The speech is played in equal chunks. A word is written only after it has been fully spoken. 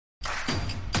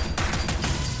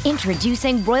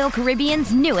Introducing Royal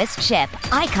Caribbean's newest ship,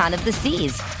 Icon of the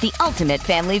Seas, the ultimate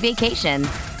family vacation.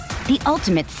 The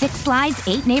ultimate 6 slides,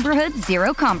 8 neighborhoods,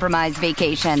 0 compromise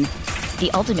vacation.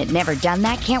 The ultimate never done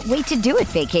that, can't wait to do it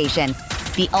vacation.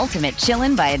 The ultimate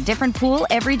chillin' by a different pool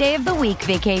every day of the week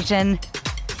vacation.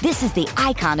 This is the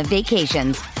Icon of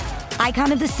vacations.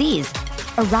 Icon of the Seas,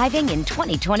 arriving in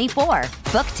 2024.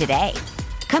 Book today.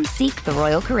 Come seek the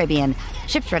Royal Caribbean.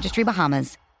 Ships Registry,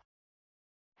 Bahamas.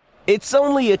 It's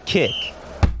only a kick,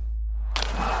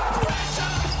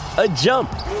 a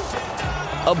jump,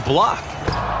 a block.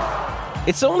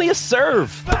 It's only a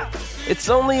serve. It's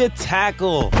only a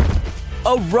tackle,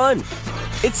 a run.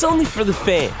 It's only for the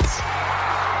fans.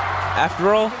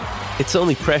 After all, it's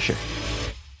only pressure.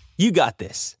 You got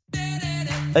this.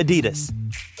 Adidas.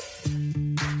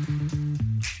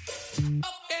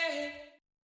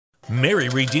 Mary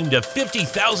redeemed a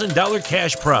 $50,000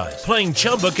 cash prize playing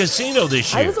Chumba Casino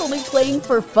this year. I was only playing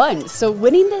for fun, so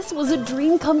winning this was a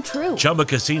dream come true. Chumba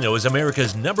Casino is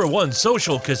America's #1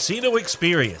 social casino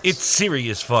experience. It's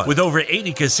serious fun. With over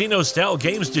 80 casino-style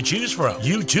games to choose from,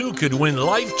 you too could win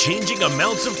life-changing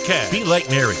amounts of cash. Be like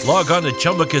Mary. Log on to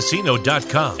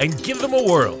ChumbaCasino.com and give them a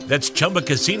whirl. That's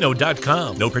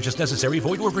ChumbaCasino.com. No purchase necessary.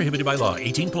 Void where prohibited by law.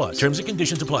 18+. Terms and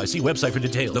conditions apply. See website for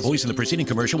details. The voice in the preceding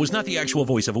commercial was not the actual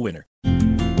voice of a winner.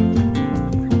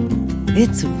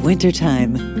 It's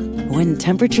wintertime. When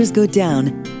temperatures go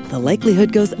down, the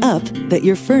likelihood goes up that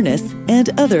your furnace and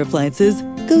other appliances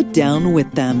go down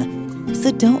with them.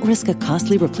 So don't risk a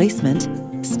costly replacement.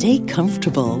 Stay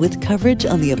comfortable with coverage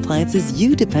on the appliances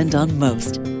you depend on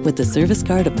most with the Service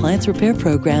Guard Appliance Repair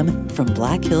Program from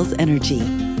Black Hills Energy.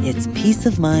 It's peace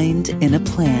of mind in a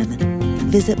plan.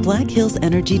 Visit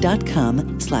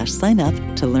blackhillsenergy.com/sign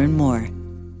up to learn more.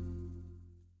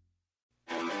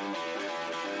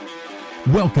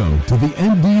 Welcome to the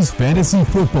MD's Fantasy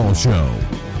Football Show.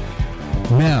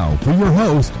 Now for your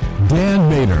host, Dan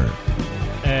Mader.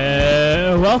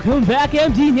 Welcome back,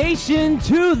 MD Nation,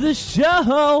 to the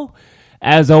show.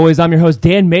 As always, I'm your host,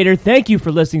 Dan Mader. Thank you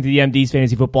for listening to the MD's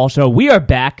Fantasy Football Show. We are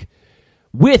back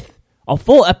with a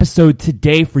full episode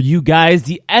today for you guys.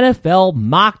 The NFL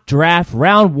Mock Draft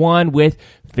Round 1 with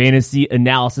fantasy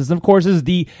analysis. And of course, this is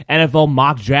the NFL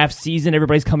Mock Draft season.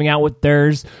 Everybody's coming out with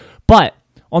theirs. But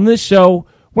on this show,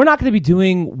 we're not going to be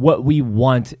doing what we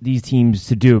want these teams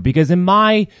to do, because in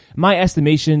my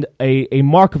estimation, a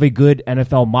mark of a good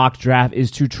NFL mock draft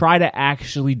is to try to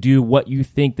actually do what you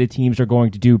think the teams are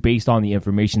going to do based on the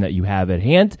information that you have at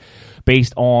hand,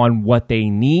 based on what they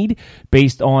need,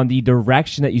 based on the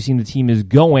direction that you see the team is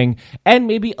going, and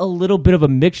maybe a little bit of a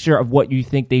mixture of what you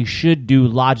think they should do,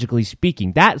 logically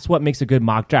speaking. That's what makes a good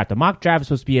mock draft. A mock draft is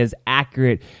supposed to be as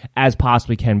accurate as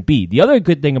possibly can be. The other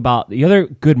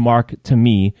good mark to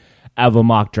me of a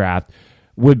mock draft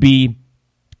would be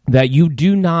that you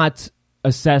do not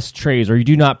assess trades, or you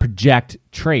do not project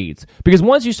trades. Because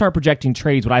once you start projecting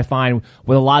trades, what I find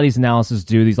what a lot of these analysis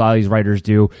do, a lot of these writers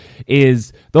do,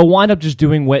 is they'll wind up just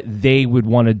doing what they would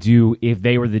want to do if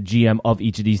they were the GM of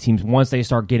each of these teams. Once they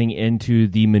start getting into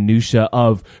the minutia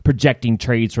of projecting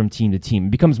trades from team to team,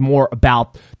 it becomes more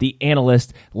about the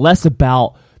analyst, less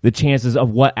about the chances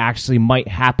of what actually might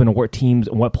happen, or what teams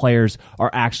and what players are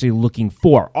actually looking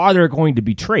for. Are there going to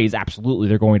be trades? Absolutely,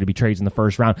 there are going to be trades in the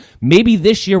first round. Maybe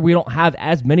this year we don't have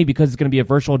as many because it's going to be a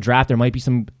virtual draft. There might be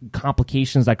some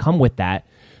complications that come with that.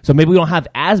 So maybe we don't have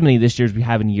as many this year as we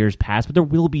have in years past, but there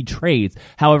will be trades.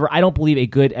 However, I don't believe a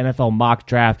good NFL mock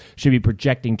draft should be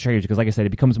projecting trades, because like I said, it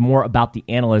becomes more about the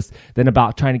analyst than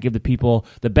about trying to give the people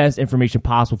the best information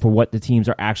possible for what the teams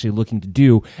are actually looking to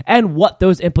do and what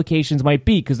those implications might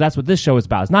be, because that's what this show is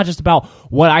about. It's not just about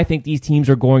what I think these teams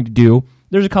are going to do.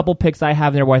 There's a couple picks I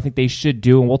have there where I think they should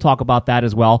do, and we'll talk about that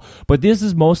as well. But this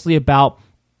is mostly about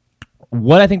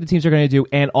what I think the teams are going to do,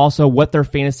 and also what their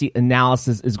fantasy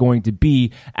analysis is going to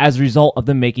be as a result of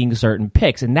them making certain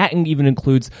picks. And that even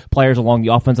includes players along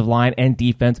the offensive line and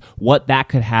defense, what that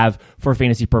could have for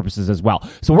fantasy purposes as well.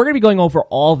 So we're going to be going over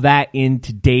all that in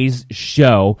today's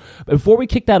show. Before we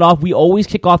kick that off, we always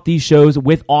kick off these shows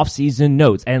with off-season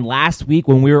notes. And last week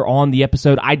when we were on the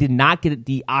episode, I did not get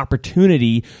the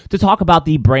opportunity to talk about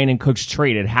the Brandin Cooks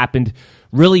trade. It happened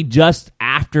really just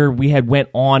after we had went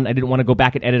on. I didn't want to go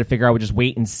back and edit it. I figure I would just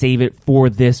wait and save it for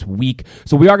this week.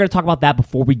 So we are going to talk about that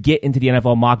before we get into the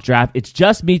NFL mock draft. It's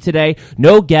just me today.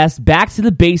 No guests. Back to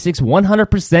the basics.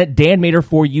 100% Dan Mader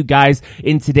for you guys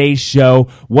in today's show.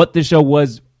 What the show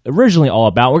was originally all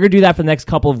about. We're going to do that for the next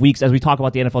couple of weeks as we talk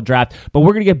about the NFL draft, but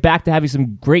we're going to get back to having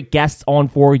some great guests on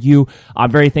for you.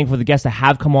 I'm very thankful for the guests that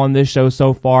have come on this show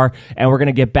so far, and we're going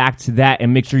to get back to that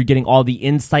and make sure you're getting all the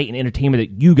insight and entertainment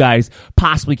that you guys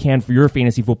possibly can for your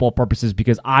fantasy football purposes,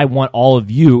 because I want all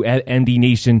of you at MD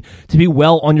Nation to be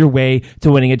well on your way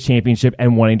to winning a championship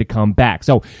and wanting to come back.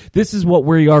 So this is what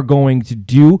we are going to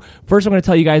do. First, I'm going to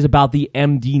tell you guys about the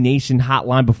MD Nation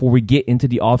hotline before we get into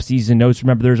the off-season notes.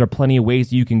 Remember, there are plenty of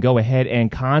ways you can go ahead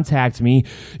and contact me.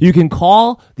 You can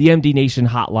call the MD Nation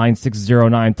hotline,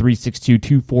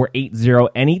 609-362-2480,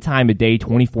 any time of day,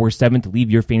 24/7, to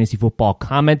leave your fantasy football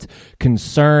comment,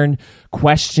 concern,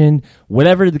 question,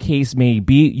 whatever the case may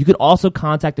be. You can also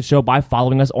contact the show by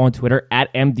following us on Twitter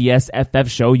at MDSFF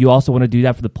Show. You also want to do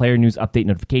that for the player news update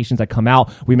notifications that come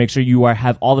out. We make sure you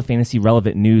have all the fantasy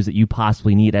relevant news that you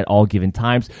possibly need at all given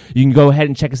times. You can go ahead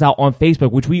and check us out on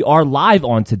Facebook, which we are live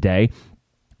on today,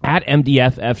 at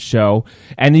MDFF Show.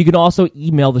 And you can also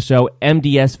email the show,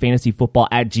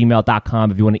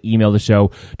 mdsfantasyfootball@gmail.com, if you want to email the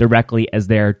show directly as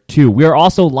there too. We are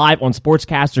also live on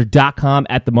sportscaster.com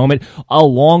at the moment,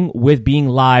 along with being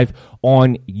live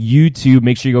on YouTube.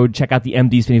 Make sure you go check out the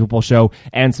MD's Fantasy Football Show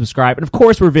and subscribe. And of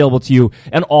course, we're available to you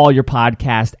in all your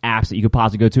podcast apps that you could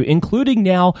possibly go to, including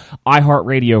now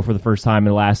iHeartRadio for the first time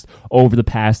over the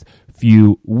past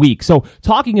few weeks. So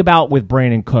talking about with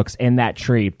Brandin Cooks and that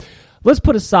trade, let's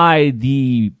put aside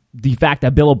the fact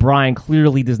that Bill O'Brien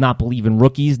clearly does not believe in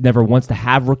rookies, never wants to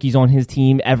have rookies on his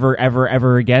team ever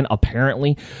again,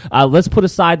 apparently. Let's put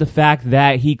aside the fact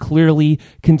that he clearly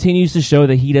continues to show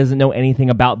that he doesn't know anything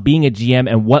about being a GM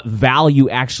and what value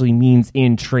actually means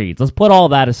in trades. Let's put all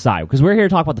that aside, because we're here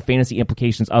to talk about the fantasy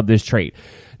implications of this trade.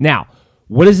 Now,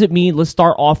 what does it mean? Let's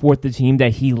start off with the team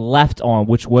that he left on,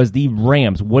 which was the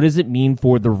Rams. What does it mean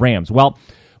for the Rams? Well,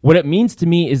 what it means to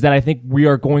me is that I think we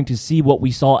are going to see what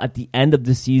we saw at the end of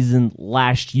the season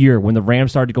last year, when the Rams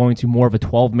started going to more of a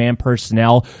 12-man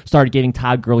personnel, started giving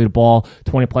Todd Gurley the ball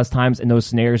 20-plus times in those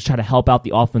scenarios, try to help out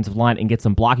the offensive line and get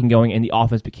some blocking going, and the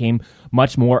offense became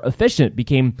much more efficient,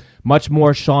 became much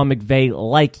more Sean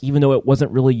McVay-like, even though it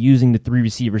wasn't really using the three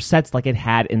receiver sets like it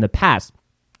had in the past.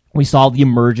 We saw the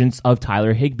emergence of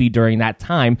Tyler Higbee during that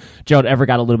time. Gerald Everett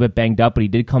got a little bit banged up, but he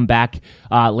did come back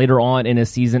later on in his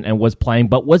season and was playing,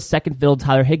 but was second fiddle to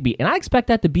Tyler Higbee. And I expect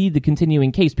that to be the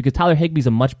continuing case, because Tyler Higbee's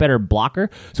a much better blocker,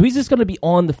 so he's just going to be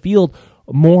on the field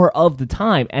more of the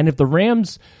time. And if the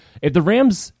Rams'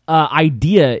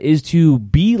 idea is to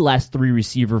be less three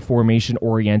receiver formation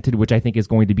oriented, which I think is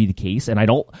going to be the case, and I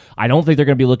don't think they're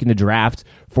going to be looking to draft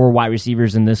for wide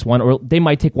receivers in this one, or they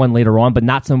might take one later on, but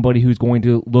not somebody who's going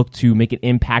to look to make an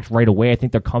impact right away. I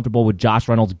think they're comfortable with Josh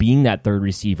Reynolds being that third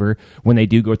receiver when they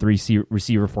do go three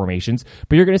receiver formations.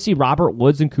 But you're going to see Robert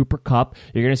Woods and Cooper Kupp.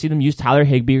 You're going to see them use Tyler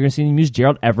Higbee. You're going to see them use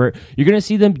Gerald Everett. You're going to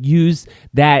see them use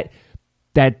that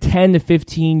 10 to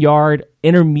 15 yard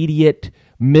intermediate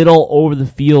middle over the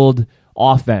field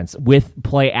offense with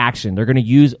play action. They're going to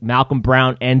use Malcolm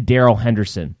Brown and Darrell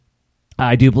Henderson.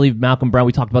 I do believe Malcolm Brown,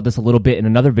 we talked about this a little bit in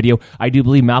another video, I do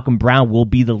believe Malcolm Brown will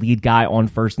be the lead guy on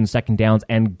first and second downs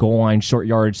and goal line short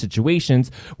yardage situations,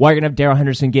 while you're going to have Darrell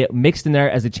Henderson get mixed in there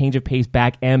as a change of pace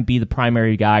back and be the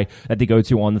primary guy that they go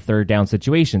to on the third down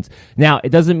situations. Now, it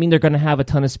doesn't mean they're going to have a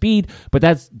ton of speed, but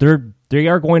they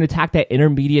are going to attack that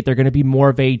intermediate. They're going to be more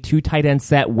of a two tight end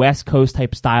set, West Coast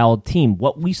type style team.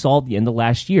 What we saw at the end of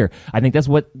last year. I think that's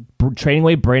what trading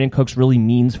away Brandin Cooks really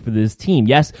means for this team.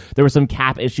 Yes, there were some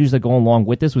cap issues that go along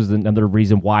with this, was another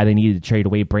reason why they needed to trade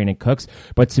away Brandin Cooks.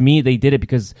 But to me, they did it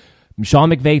because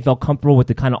Sean McVay felt comfortable with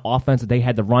the kind of offense that they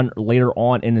had to run later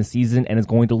on in the season, and is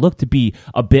going to look to be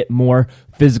a bit more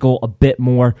physical, a bit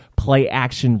more play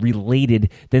action related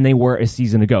than they were a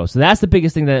season ago. So that's the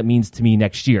biggest thing that it means to me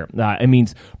next year. It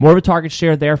means more of a target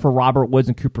share there for Robert Woods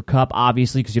and Cooper Kupp,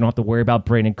 obviously, because you don't have to worry about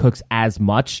Brandin Cooks as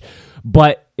much.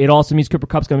 But it also means Cooper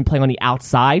Kupp's going to be playing on the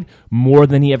outside more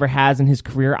than he ever has in his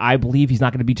career. I believe he's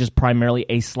not going to be just primarily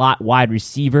a slot wide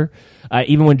receiver.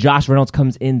 Even when Josh Reynolds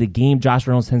comes in the game, Josh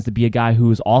Reynolds tends to be a guy who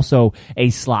is also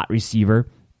a slot receiver.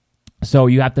 So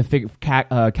you have to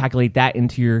calculate that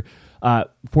into your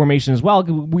formation as well.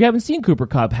 We haven't seen Cooper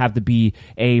Kupp have to be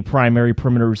a primary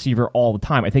perimeter receiver all the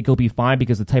time. I think he'll be fine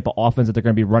because the type of offense that they're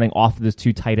going to be running off of this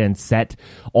two tight end set,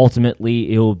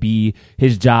 ultimately it will be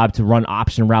his job to run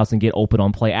option routes and get open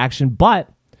on play action. But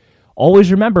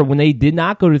always remember, when they did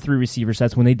not go to three receiver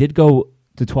sets, when they did go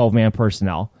to 12-man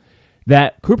personnel,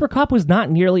 that Cooper Kupp was not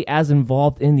nearly as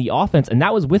involved in the offense, and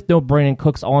that was with no Brandin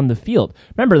Cooks on the field.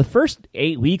 Remember, the first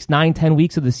 8 weeks, 9, 10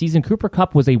 weeks of the season, Cooper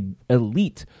Kupp was a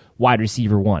elite wide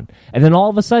receiver 1. And then all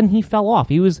of a sudden he fell off.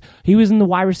 He was in the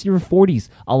wide receiver 40s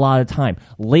a lot of the time,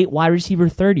 late wide receiver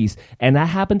 30s, and that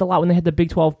happened a lot when they had the Big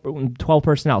 12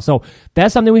 personnel. So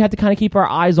that's something we have to kind of keep our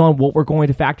eyes on, what we're going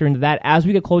to factor into that. As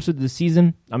we get closer to the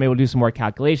season, I'm able to do some more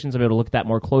calculations. I'm able to look at that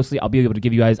more closely. I'll be able to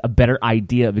give you guys a better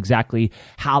idea of exactly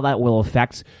how that will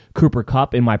affect Cooper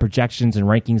Kupp in my projections and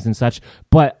rankings and such.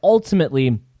 But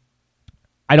ultimately,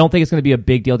 I don't think it's going to be a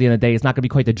big deal at the end of the day. It's not going to be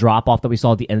quite the drop-off that we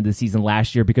saw at the end of the season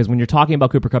last year, because when you're talking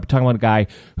about Cooper Kupp, you're talking about a guy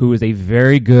who is a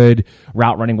very good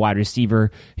route-running wide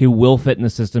receiver, who will fit in the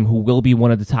system, who will be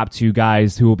one of the top 2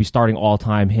 guys who will be starting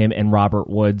all-time, him and Robert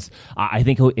Woods. I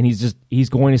think he's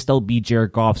going to still be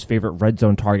Jared Goff's favorite red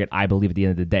zone target, I believe, at the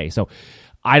end of the day. So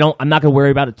I'm not going to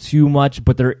worry about it too much,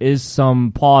 but there is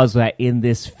some pause that in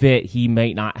this fit, he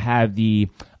might not have the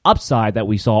upside that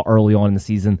we saw early on in the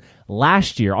season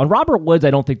last year. On Robert Woods,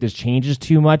 I don't think this changes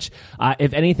too much.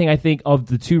 If anything, I think of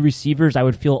the 2 receivers, I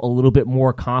would feel a little bit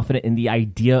more confident in the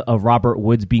idea of Robert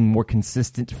Woods being more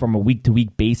consistent from a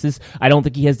week-to-week basis. I don't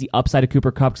think he has the upside of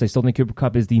Cooper Kupp, because I still think Cooper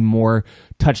Kupp is the more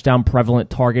touchdown prevalent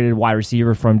targeted wide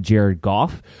receiver from Jared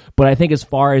Goff. But I think as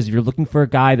far as you're looking for a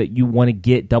guy that you want to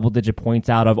get double-digit points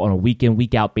out of on a week-in,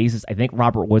 week-out basis, I think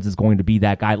Robert Woods is going to be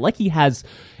that guy, like he has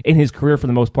in his career for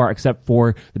the most part, except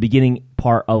for the beginning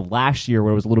part of last year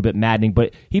where it was a little bit maddening,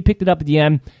 but he picked it up at the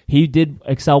end. He did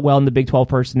excel well in the Big 12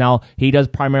 personnel. He does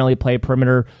primarily play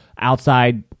perimeter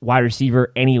outside wide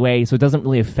receiver anyway, so it doesn't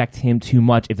really affect him too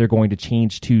much if they're going to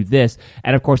change to this.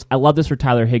 And of course, I love this for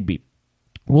Tyler Higbee.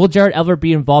 Will Jared ever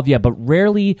be involved? Yeah, but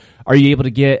rarely are you able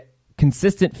to get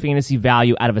consistent fantasy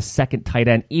value out of a second tight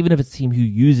end, even if it's a team who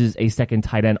uses a second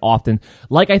tight end often,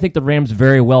 like I think the Rams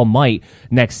very well might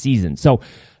next season. So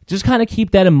just kind of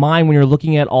keep that in mind when you're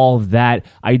looking at all of that.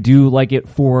 I do like it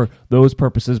for those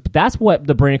purposes, but that's what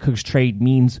the Brandin Cooks trade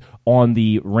means on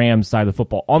the Rams side of the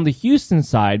football. On the Houston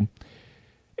side,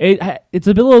 it's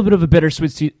a little bit of a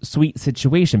bittersweet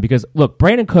situation, because, look,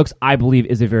 Brandin Cooks, I believe,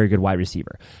 is a very good wide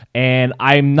receiver. And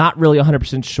I'm not really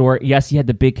 100% sure. Yes, he had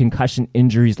the big concussion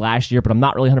injuries last year, but I'm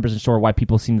not really 100% sure why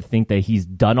people seem to think that he's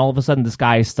done all of a sudden. This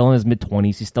guy is still in his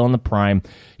mid-20s. He's still in the prime.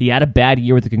 He had a bad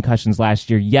year with the concussions last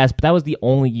year, yes, but that was the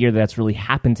only year that's really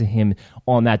happened to him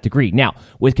on that degree. Now,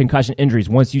 with concussion injuries,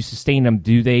 once you sustain them,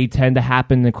 do they tend to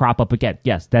happen and crop up again?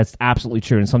 Yes, that's absolutely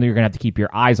true, and something you're going to have to keep your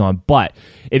eyes on. But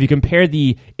if you compare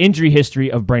the injury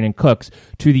history of Brandin Cooks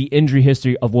to the injury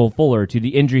history of Will Fuller, to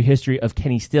the injury history of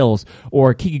Kenny Stills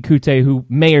or Kiki Kute, who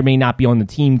may or may not be on the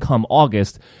team come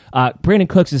August, Brandin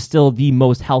Cooks is still the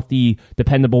most healthy,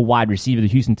 dependable wide receiver the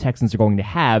Houston Texans are going to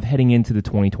have heading into the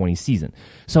 2020 season.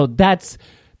 So that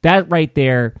right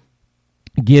there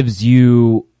gives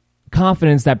you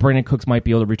confidence that Brandin Cooks might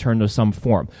be able to return to some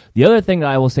form. The other thing that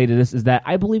I will say to this is that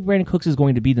I believe Brandin Cooks is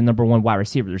going to be the number 1 wide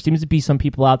receiver. There seems to be some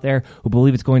people out there who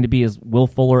believe it's going to be as Will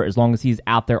Fuller as long as he's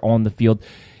out there on the field.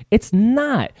 It's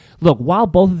not. Look, while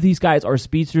both of these guys are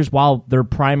speedsters, while their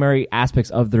primary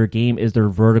aspects of their game is their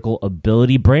vertical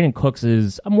ability, Brandin Cooks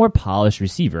is a more polished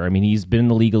receiver. I mean, he's been in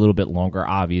the league a little bit longer,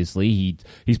 obviously.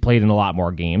 He's played in a lot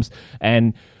more games.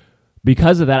 And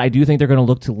because of that, I do think they're going to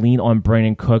look to lean on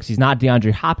Brandin Cooks. He's not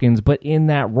DeAndre Hopkins, but in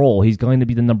that role, he's going to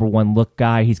be the number 1 look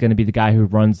guy. He's going to be the guy who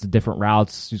runs the different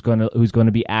routes, who's going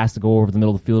to be asked to go over the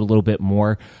middle of the field a little bit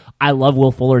more. I love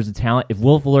Will Fuller as a talent. If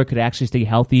Will Fuller could actually stay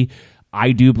healthy,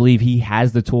 I do believe he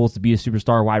has the tools to be a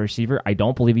superstar wide receiver. I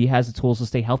don't believe he has the tools to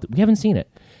stay healthy. We haven't seen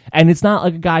it. And it's not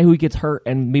like a guy who gets hurt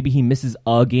and maybe he misses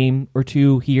a game or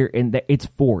two here and there. It's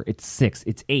 4, it's 6,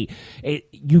 it's 8.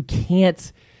 You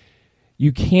can't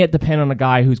depend on a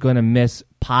guy who's going to miss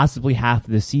possibly half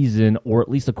of the season or at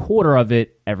least a quarter of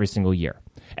it every single year.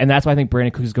 And that's why I think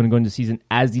Brandin Cooks is going to go into the season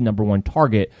as the number 1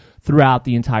 target throughout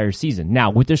the entire season.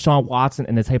 Now, with Deshaun Watson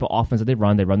and the type of offense that they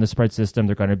run the spread system.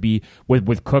 They're going to be,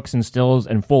 with Cooks and Stills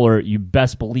and Fuller, you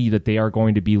best believe that they are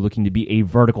going to be looking to be a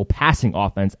vertical passing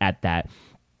offense at that.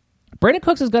 Brandin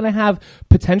Cooks is going to have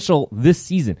potential this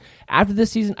season. After this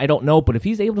season, I don't know, but if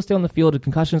he's able to stay on the field, the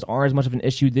concussions aren't as much of an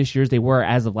issue this year as they were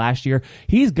as of last year,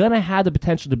 he's going to have the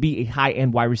potential to be a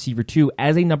high-end wide receiver too,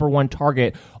 as a number 1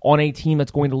 target on a team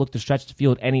that's going to look to stretch the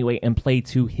field anyway and play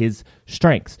to his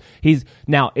strengths.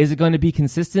 Now, is it going to be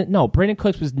consistent? No, Brandin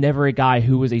Cooks was never a guy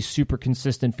who was a super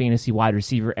consistent fantasy wide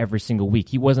receiver every single week.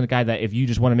 He wasn't a guy that if you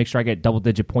just want to make sure I get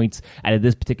double-digit points out of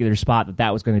this particular spot,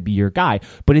 that was going to be your guy.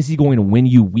 But is he going to win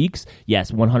you weeks? picks?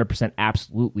 Yes, 100%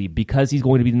 absolutely. Because he's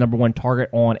going to be the number one target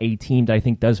on a team that I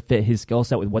think does fit his skill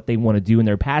set with what they want to do in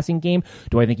their passing game.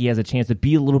 Do I think he has a chance to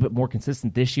be a little bit more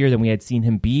consistent this year than we had seen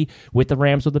him be with the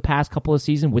Rams over the past couple of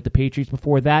seasons, with the Patriots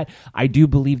before that? I do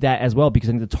believe that as well, because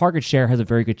I think the target share has a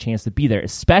very good chance to be there,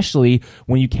 especially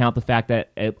when you count the fact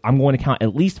that I'm going to count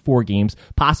at least 4 games,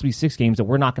 possibly 6 games, that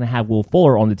we're not going to have Will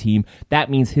Fuller on the team. That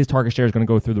means his target share is going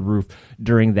to go through the roof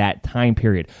during that time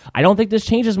period. I don't think this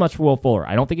changes much for Will Fuller.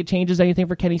 I don't think it changes anything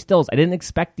for Kenny Stills. I didn't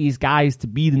expect these guys to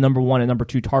be the number 1 and number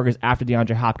 2 targets after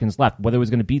DeAndre Hopkins left, whether it was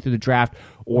going to be through the draft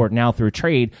or now through a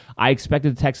trade. I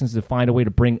expected the Texans to find a way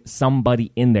to bring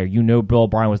somebody in there. You know, Bill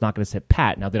O'Brien was not going to sit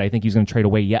pat. Now, did I think he was going to trade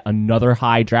away yet another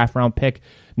high draft round pick?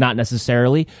 Not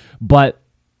necessarily, but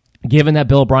given that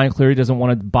Bill O'Brien clearly doesn't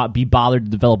want to be bothered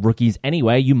to develop rookies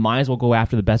anyway, you might as well go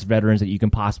after the best veterans that you can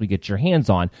possibly get your hands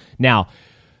on. Now,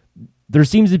 there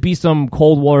seems to be some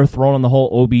cold water thrown on the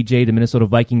whole OBJ to Minnesota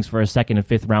Vikings for a 2nd and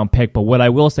 5th round pick. But what I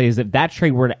will say is if that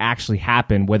trade were to actually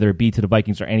happen, whether it be to the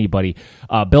Vikings or anybody,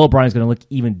 Bill O'Brien's going to look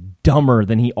even dumber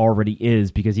than he already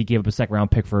is because he gave up a 2nd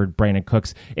round pick for Brandon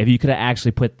Cooks. If you could have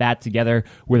actually put that together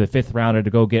with a 5th rounder to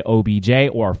go get OBJ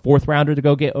or a 4th rounder to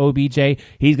go get OBJ,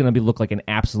 he's going to look like an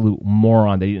absolute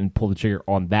moron that he didn't pull the trigger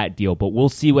on that deal. But we'll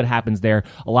see what happens there.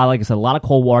 Like I said, a lot of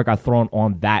cold water got thrown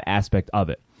on that aspect of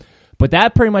it. But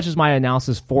that pretty much is my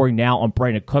analysis for now on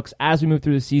Brandon Cooks. As we move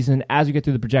through the season, as we get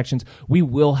through the projections, we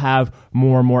will have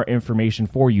more and more information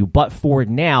for you. But for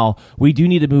now, we do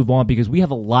need to move on because we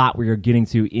have a lot we are getting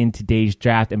to in today's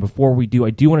draft. And before we do, I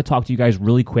do want to talk to you guys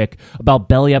really quick about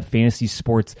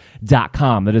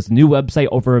BellyUpFantasySports.com. That is a new website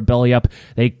over at BellyUp.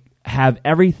 They have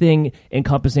everything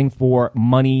encompassing for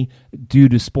money due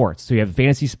to sports. So you have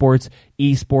fantasy sports,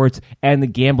 esports, and the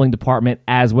gambling department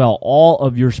as well. All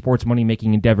of your sports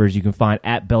money-making endeavors you can find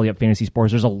at Belly Up Fantasy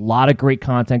Sports. There's a lot of great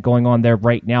content going on there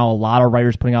right now. A lot of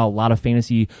writers putting out a lot of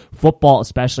fantasy football,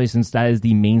 especially since that is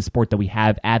the main sport that we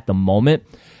have at the moment.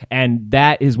 And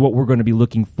that is what we're going to be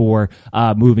looking for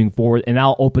moving forward. And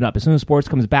I'll open up. As soon as sports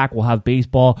comes back, we'll have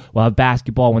baseball, we'll have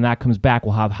basketball. When that comes back,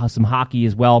 we'll have some hockey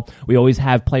as well. We always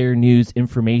have player news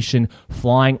information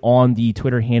flying on the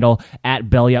Twitter handle at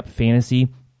Belly Up Fantasy.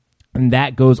 And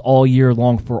that goes all year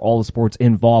long for all the sports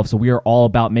involved. So we are all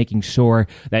about making sure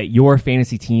that your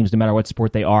fantasy teams, no matter what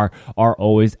sport they are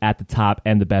always at the top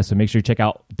and the best. So make sure you check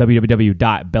out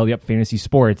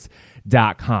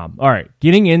www.bellyupfantasysports.com. All right,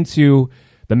 getting into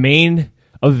the main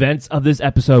events of this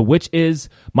episode, which is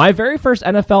my very first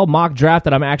NFL mock draft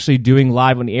that I'm actually doing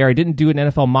live on the air. I didn't do an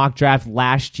NFL mock draft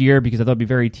last year because I thought it'd be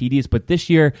very tedious, but this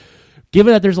year,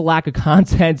 given that there's a lack of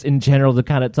content in general to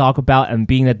kind of talk about, and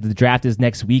being that the draft is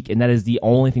next week and that is the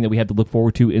only thing that we have to look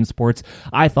forward to in sports,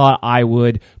 I thought I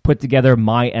would put together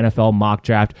my NFL mock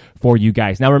draft for you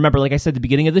guys. Now remember, like I said at the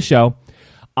beginning of the show,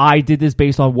 I did this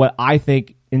based on what I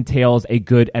think entails a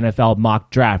good NFL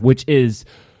mock draft, which is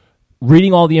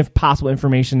reading all the possible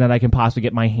information that I can possibly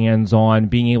get my hands on,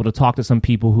 being able to talk to some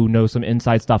people who know some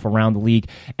inside stuff around the league,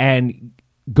 and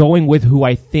going with who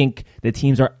I think the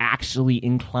teams are actually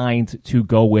inclined to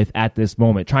go with at this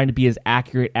moment, trying to be as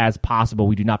accurate as possible.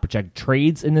 We do not project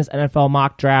trades in this NFL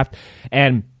mock draft,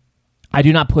 and I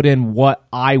do not put in what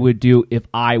I would do if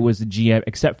I was the GM,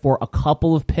 except for a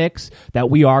couple of picks that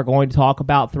we are going to talk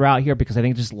about throughout here, because I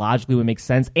think just logically would make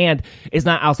sense, and it's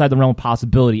not outside the realm of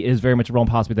possibility. It is very much a realm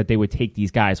of possibility that they would take these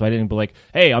guys. So I didn't be like,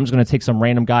 hey, I'm just going to take some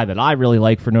random guy that I really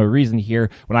like for no reason here,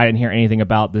 when I didn't hear anything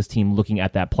about this team looking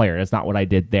at that player. That's not what I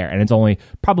did there, and it's only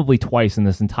probably twice in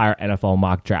this entire NFL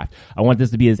mock draft. I want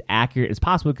this to be as accurate as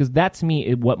possible, because that, to me,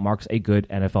 is what marks a good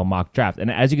NFL mock draft.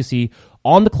 And as you can see,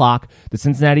 on the clock, the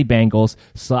Cincinnati Bengals,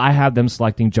 so I have them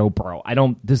selecting Joe Burrow.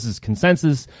 This is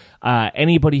consensus.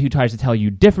 Anybody who tries to tell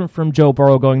you different from Joe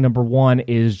Burrow going number 1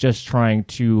 is just trying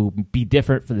to be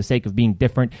different for the sake of being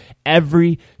different.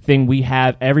 Everything we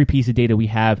have, every piece of data we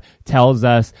have tells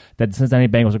us that the Cincinnati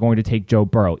Bengals are going to take Joe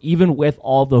Burrow. Even with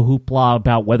all the hoopla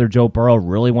about whether Joe Burrow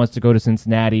really wants to go to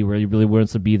Cincinnati, where he really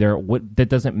wants to be there, that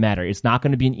doesn't matter. It's not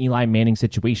going to be an Eli Manning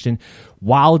situation.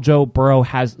 While Joe Burrow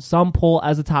has some pull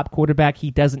as a top quarterback, he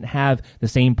doesn't have the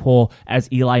same pull as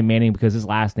Eli Manning because his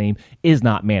last name is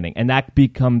not Manning. And that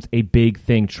becomes a big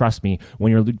thing, trust me,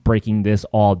 when you're breaking this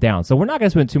all down. So we're not going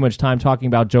to spend too much time talking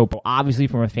about Joe Burrow. Obviously,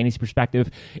 from a fantasy perspective,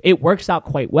 it works out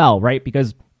quite well, right?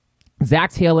 Because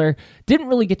Zach Taylor didn't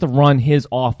really get to run his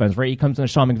offense, right? He comes in a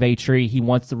Sean McVay tree. He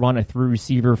wants to run a through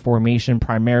receiver formation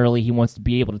primarily. He wants to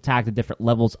be able to attack the different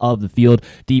levels of the field,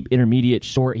 deep, intermediate,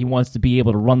 short. He wants to be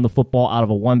able to run the football out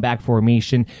of a one-back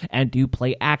formation and do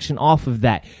play action off of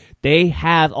that. They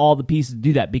have all the pieces to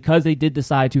do that because they did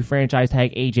decide to franchise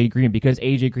tag AJ Green, because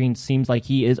AJ Green seems like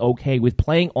he is okay with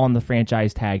playing on the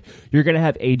franchise tag. You're going to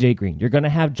have AJ Green. You're going to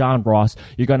have John Ross.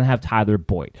 You're going to have Tyler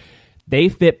Boyd. They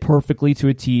fit perfectly to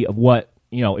a T of what,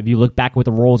 if you look back what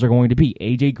the roles are going to be.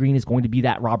 AJ Green is going to be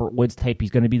that Robert Woods type.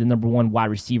 He's going to be the number one wide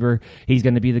receiver. He's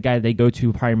going to be the guy they go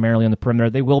to primarily on the perimeter.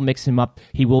 They will mix him up.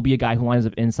 He will be a guy who lines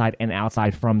up inside and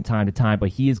outside from time to time, but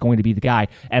he is going to be the guy.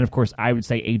 And of course, I would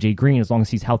say AJ Green, as long as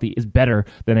he's healthy, is better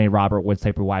than a Robert Woods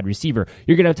type of wide receiver.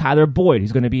 You're going to have Tyler Boyd,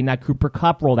 who's going to be in that Cooper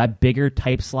Kupp role, that bigger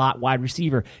type slot wide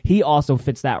receiver. He also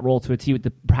fits that role to a T with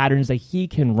the patterns that he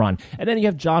can run. And then you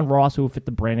have John Ross, who will fit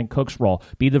the Brandon Cooks role.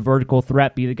 Be the vertical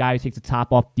threat, be the guy who takes the top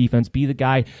off defense, be the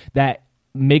guy that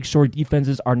makes sure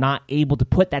defenses are not able to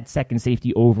put that second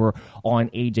safety over on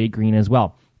AJ Green as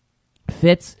well.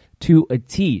 Fits to a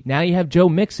T. Now you have Joe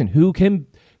Mixon, who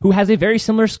has a very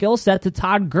similar skill set to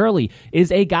Todd Gurley,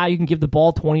 is a guy you can give the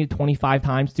ball 20 to 25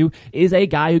 times to, is a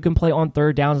guy who can play on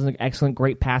third downs, is an excellent,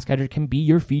 great pass catcher, can be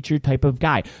your featured type of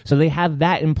guy. So they have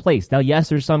that in place. Now, yes,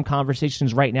 there's some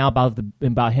conversations right now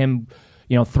about him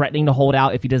threatening to hold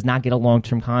out if he does not get a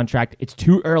long-term contract. It's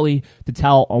too early to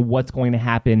tell on what's going to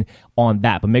happen on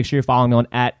that. But make sure you're following me on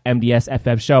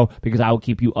 @MDSFF Show, because I will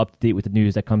keep you up to date with the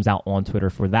news that comes out on Twitter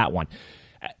for that one.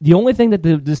 The only thing that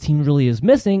this team really is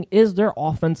missing is their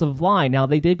offensive line. Now,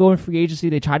 they did go in free agency.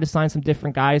 They tried to sign some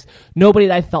different guys. Nobody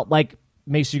that I felt like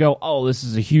makes you go, oh, this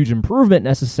is a huge improvement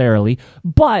necessarily,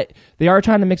 but they are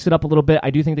trying to mix it up a little bit.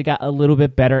 I do think they got a little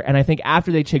bit better, and I think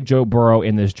after they take Joe Burrow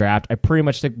in this draft, I pretty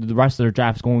much think the rest of their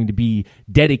draft is going to be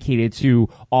dedicated to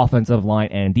offensive line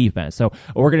and defense. So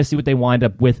we're going to see what they wind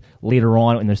up with later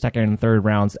on in their second and third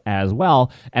rounds as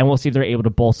well, and we'll see if they're able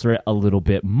to bolster it a little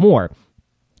bit more.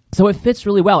 So it fits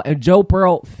really well, and Joe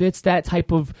Burrow fits that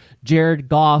type of Jared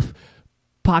Goff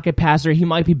pocket passer. He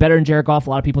might be better than Jared Goff.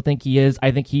 A lot of people think he is. I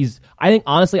think he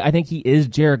is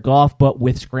Jared Goff, but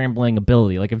with scrambling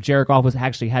ability. Like if Jared Goff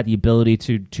actually had the ability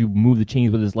to move the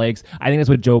chains with his legs, I think that's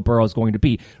what Joe Burrow is going to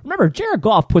be. Remember, Jared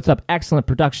Goff puts up excellent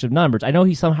production numbers. I know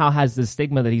he somehow has this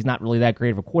stigma that he's not really that great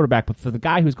of a quarterback, but for the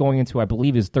guy who's going into, I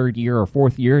believe, his third year or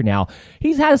fourth year now,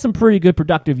 he's had some pretty good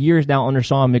productive years now under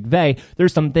Sean McVay.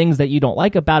 There's some things that you don't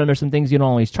like about him. There's some things you don't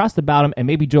always trust about him, and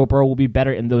maybe Joe Burrow will be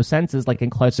better in those senses, like in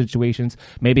clutch situations.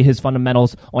 Maybe his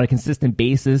fundamentals on a consistent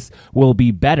basis will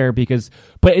be better,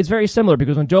 but it's very similar,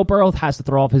 because when Joe Burrow has to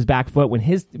throw off his back foot, when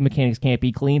his mechanics can't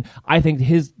be clean, I think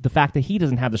the fact that he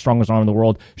doesn't have the strongest arm in the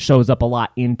world shows up a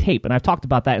lot in tape. And I've talked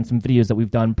about that in some videos that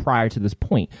we've done prior to this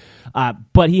point.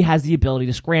 But he has the ability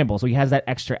to scramble, so he has that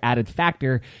extra added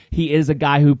factor. He is a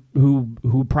guy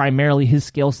who primarily his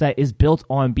skill set is built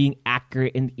on being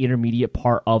accurate in the intermediate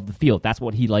part of the field. That's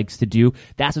what he likes to do.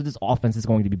 That's what this offense is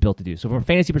going to be built to do. So from a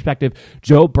fantasy perspective,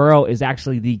 Joe Burrow is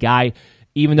actually the guy.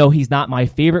 Even though he's not my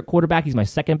favorite quarterback, he's my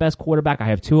second best quarterback. I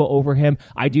have Tua over him.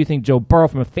 I do think Joe Burrow,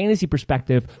 from a fantasy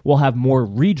perspective, will have more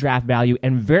redraft value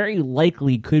and very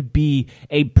likely could be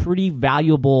a pretty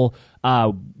valuable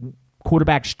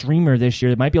quarterback streamer this year.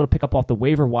 They might be able to pick up off the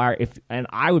waiver wire, and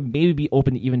I would maybe be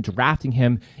open to even drafting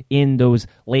him in those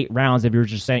late rounds. If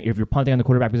you're punting on the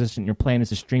quarterback position, your plan is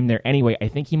to stream there anyway. I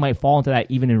think he might fall into that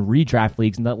even in redraft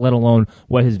leagues, let alone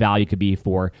what his value could be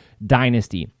for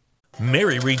Dynasty.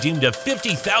 Mary redeemed a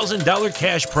 $50,000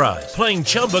 cash prize playing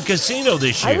Chumba Casino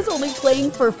this year. I was only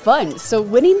playing for fun, so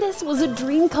winning this was a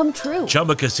dream come true.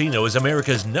 Chumba Casino is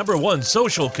America's #1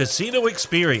 social casino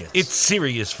experience. It's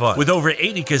serious fun. With over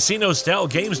 80 casino-style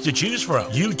games to choose from,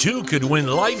 you too could win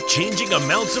life-changing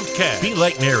amounts of cash. Be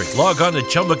like Mary. Log on to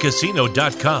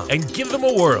ChumbaCasino.com and give them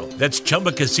a whirl. That's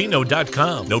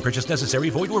ChumbaCasino.com. No purchase necessary.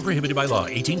 Void or prohibited by law.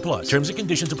 18+. Terms and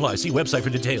conditions apply. See website for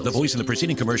details. The voice in the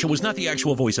preceding commercial was not the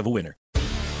actual voice of a winner.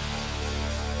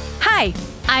 Hi,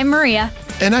 I'm Maria.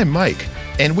 And I'm Mike.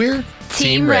 And we're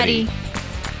Team Ready.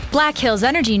 Black Hills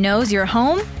Energy knows your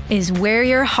home is where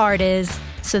your heart is,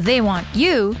 so they want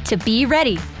you to be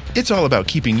ready. It's all about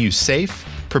keeping you safe,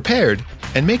 prepared,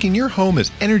 and making your home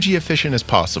as energy efficient as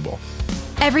possible.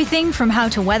 Everything from how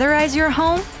to weatherize your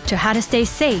home to how to stay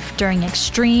safe during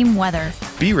extreme weather.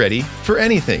 Be ready for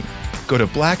anything. Go to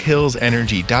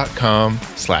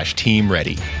blackhillsenergy.com/Team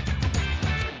Ready.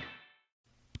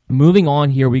 Moving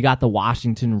on here, we got the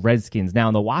Washington Redskins. Now,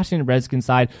 on the Washington Redskins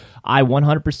side, I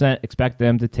 100% expect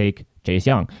them to take Chase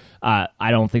Young. I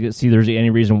don't think there's any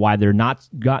reason why they're not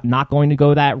going to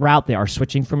go that route. They are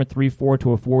switching from a 3-4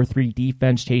 to a 4-3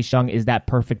 defense. Chase Young is that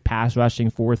perfect pass rushing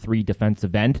 4-3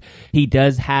 defensive end. He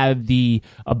does have the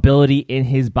ability in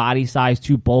his body size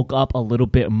to bulk up a little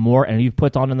bit more, and if you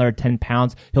put on another 10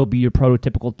 pounds, he'll be your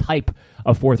prototypical type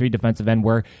of 4-3 defensive end,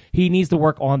 where he needs to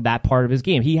work on that part of his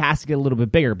game. He has to get a little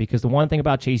bit bigger, because the one thing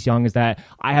about Chase Young is that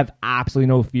I have absolutely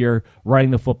no fear running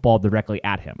the football directly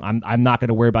at him. I'm not going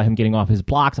to worry about him getting off his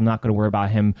blocks. I'm not going to worry about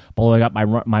him blowing up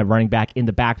my running back in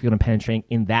the backfield and penetrating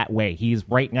in that way.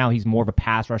 Right now he's more of a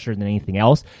pass rusher than anything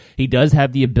else. He does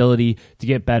have the ability to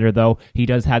get better, though. He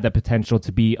does have the potential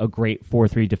to be a great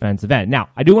 4-3 defensive end. Now,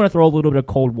 I do want to throw a little bit of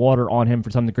cold water on him for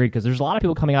some degree, because there's a lot of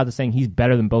people coming out to saying he's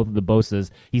better than both of the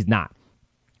Bosas. He's not.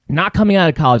 Not coming out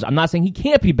of college. I'm not saying he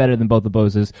can't be better than both the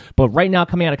Bosas, but right now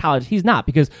coming out of college, he's not,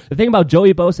 because the thing about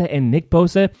Joey Bosa and Nick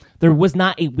Bosa, there was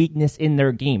not a weakness in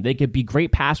their game. They could be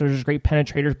great passers, great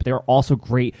penetrators, but they're also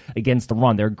great against the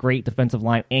run. They're great defensive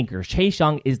line anchors. Chase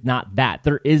Young is not that.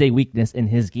 There is a weakness in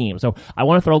his game. So I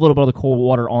want to throw a little bit of the cold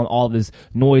water on all this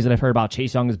noise that I've heard about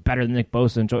Chase Young is better than Nick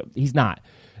Bosa. And he's not.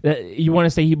 You want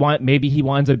to say maybe he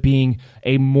winds up being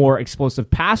a more explosive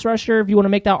pass rusher if you want to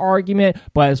make that argument,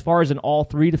 but as far as an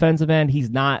all-3 defensive end, he's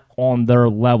not on their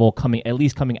level at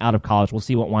least coming out of college. We'll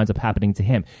see what winds up happening to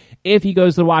him if he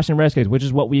goes to the Washington Redskins, which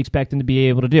is what we expect him to be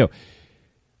able to do.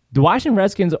 The Washington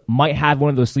Redskins might have one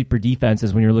of those sleeper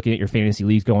defenses when you're looking at your fantasy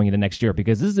leagues going into next year,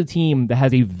 because this is a team that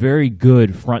has a very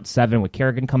good front seven with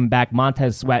Kerrigan coming back,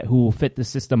 Montez Sweat, who will fit the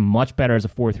system much better as a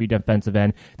 4-3 defensive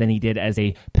end than he did as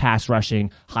a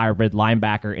pass-rushing hybrid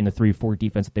linebacker in the 3-4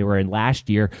 defense that they were in last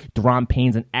year. Deron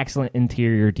Payne's an excellent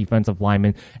interior defensive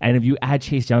lineman, and if you add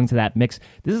Chase Young to that mix,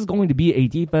 this is going to be a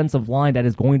defensive line that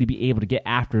is going to be able to get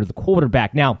after the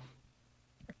quarterback. Now,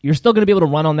 you're still going to be able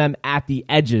to run on them at the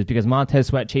edges, because Montez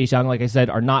Sweat, Chase Young, like I said,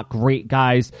 are not great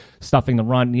guys stuffing the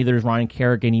run. Neither is Ryan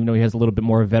Kerrigan, even though he has a little bit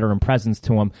more veteran presence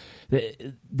to him.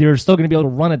 They're still going to be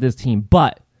able to run at this team,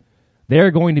 but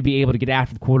they're going to be able to get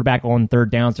after the quarterback on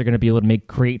third downs. They're going to be able to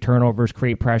create turnovers,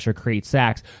 create pressure, create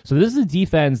sacks. So this is a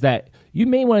defense that you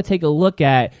may want to take a look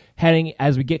at heading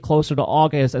as we get closer to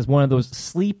August as one of those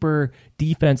sleeper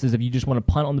defenses. If you just want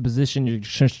to punt on the position, you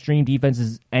stream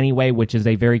defenses anyway, which is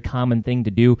a very common thing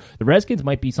to do. The Redskins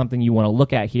might be something you want to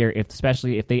look at here,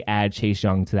 especially if they add Chase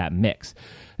Young to that mix.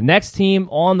 The next team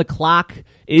on the clock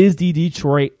is the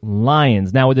Detroit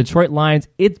Lions. Now, with Detroit Lions,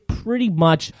 it's pretty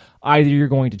much either you're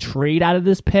going to trade out of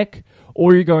this pick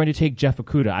or you're going to take Jeff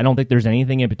Okudah. I don't think there's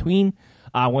anything in between.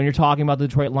 When you're talking about the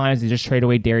Detroit Lions, they just trade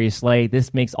away Darius Slay.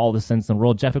 This makes all the sense in the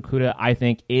world. Jeff Okudah, I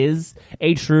think, is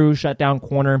a true shutdown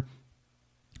corner.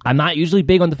 I'm not usually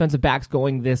big on defensive backs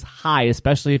going this high,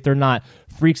 especially if they're not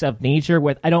freaks of nature.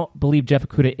 I don't believe Jeff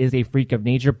Okudah is a freak of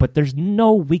nature, but there's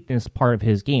no weakness part of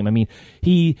his game. I mean,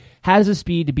 he has the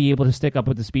speed to be able to stick up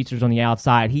with the speedsters on the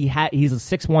outside. He's a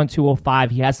 6'1",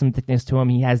 205. He has some thickness to him.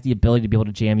 He has the ability to be able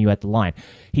to jam you at the line.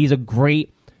 He's a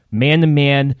great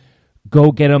man-to-man,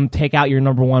 go get him, take out your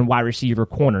number one wide receiver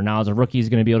corner. Now, as a rookie, he's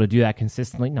going to be able to do that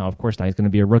consistently. No, of course not. He's going to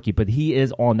be a rookie, but he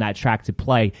is on that track to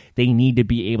play. They need to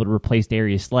be able to replace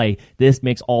Darius Slay. This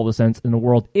makes all the sense in the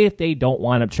world if they don't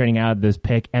wind up trading out of this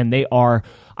pick, and they are,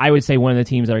 I would say, one of the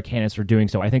teams that are candidates for doing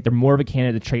so. I think they're more of a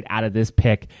candidate to trade out of this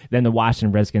pick than the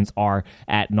Washington Redskins are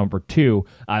at number 2,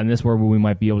 and this is where we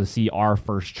might be able to see our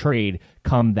first trade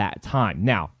come that time.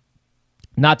 Now,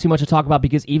 not too much to talk about,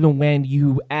 because even when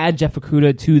you add Jeff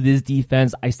Okudah to this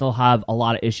defense, I still have a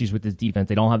lot of issues with this defense.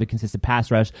 They don't have a consistent pass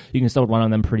rush. You can still run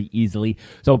on them pretty easily.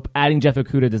 So adding Jeff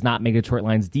Okudah does not make Detroit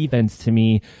Lions defense, to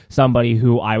me, somebody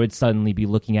who I would suddenly be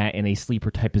looking at in a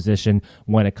sleeper type position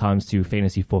when it comes to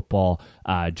fantasy football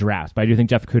drafts. But I do think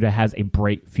Jeff Okudah has a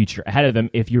bright future ahead of him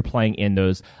if you're playing in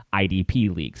those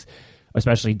IDP leagues,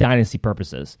 especially dynasty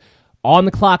purposes. On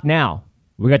the clock now,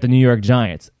 we got the New York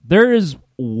Giants. There is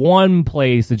one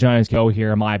place the Giants go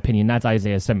here, in my opinion. That's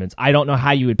Isaiah Simmons. I don't know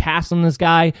how you would pass on this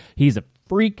guy. He's a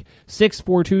freak,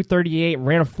 6'4", 238,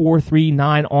 ran a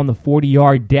 4.39 on the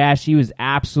 40-yard dash. He was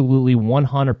absolutely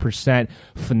 100%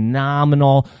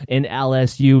 phenomenal in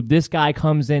LSU. This guy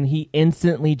comes in, he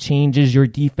instantly changes your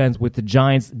defense, with the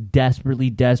Giants desperately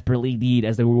need,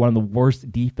 as they were one of the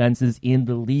worst defenses in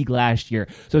the league last year.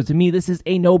 So to me, this is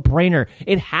a no-brainer.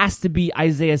 It has to be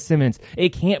Isaiah Simmons. It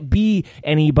can't be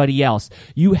anybody else.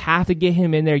 You have to get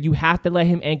him in there. You have to let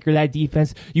him anchor that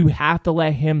defense. You have to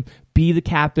let him be the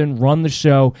captain, run the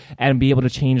show, and be able to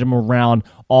change them around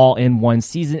all in one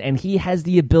season. And he has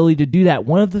the ability to do that.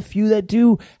 One of the few that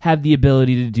do have the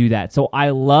ability to do that. So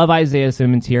I love Isaiah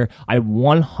Simmons here. I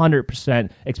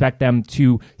 100% expect them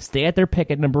to stay at their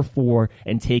pick at number 4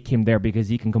 and take him there, because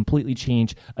he can completely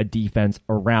change a defense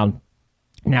around.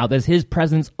 Now, does his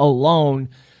presence alone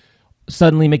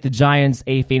suddenly make the Giants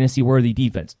a fantasy-worthy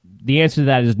defense? The answer to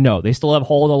that is no. They still have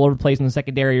holes all over the place in the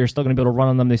secondary. You're still going to be able to run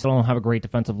on them. They still don't have a great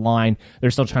defensive line.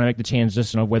 They're still trying to make the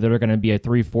transition of whether they're going to be a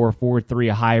 3-4, 4-3,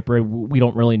 a hybrid. We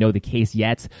don't really know the case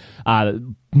yet.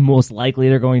 Most likely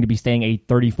they're going to be staying a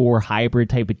 34 hybrid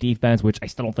type of defense, which I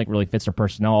still don't think really fits their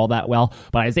personnel all that well.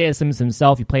 But Isaiah Simmons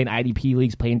himself, you play in IDP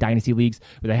leagues, play in dynasty leagues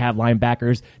where they have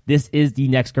linebackers. This is the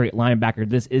next great linebacker.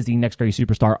 This is the next great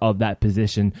superstar of that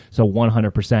position. So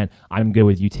 100%, I'm good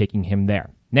with you taking him there.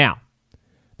 Now,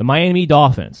 the Miami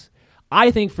Dolphins. I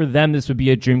think for them, this would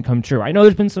be a dream come true. I know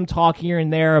there's been some talk here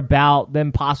and there about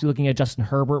them possibly looking at Justin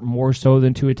Herbert more so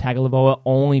than Tua Tagovailoa,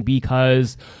 only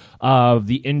because of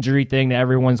the injury thing that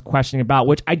everyone's questioning about,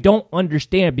 which I don't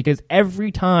understand, because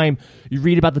every time you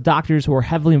read about the doctors who are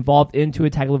heavily involved in Tua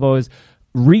Tagovailoa's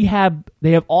rehab,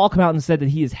 they have all come out and said that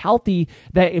he is healthy,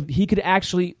 that if he could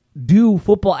actually do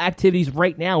football activities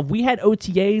right now. If we had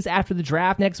OTAs after the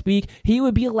draft next week, he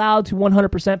would be allowed to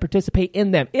 100% participate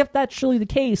in them. If that's truly the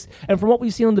case, and from what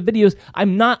we've seen on the videos,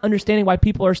 I'm not understanding why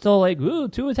people are still like, ooh,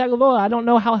 Tua Tagovailoa, I don't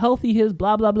know how healthy he is,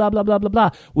 blah, blah, blah, blah, blah, blah,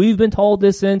 blah. We've been told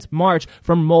this since March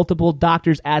from multiple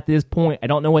doctors at this point. I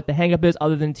don't know what the hang-up is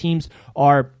other than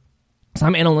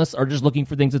some analysts are just looking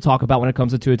for things to talk about when it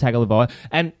comes to Tua Tagovailoa,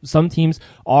 and some teams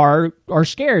are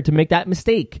scared to make that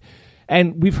mistake.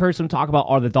 And we've heard some talk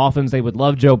about, the Dolphins, they would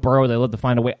love Joe Burrow, they love to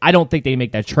find a way. I don't think they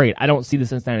make that trade. I don't see the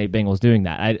Cincinnati Bengals doing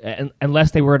that.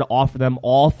 Unless they were to offer them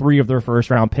all 3 of their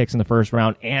first-round picks in the first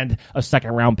round and a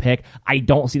second-round pick, I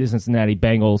don't see the Cincinnati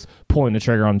Bengals pulling the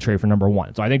trigger on the trade for number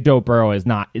 1. So I think Joe Burrow is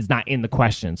not in the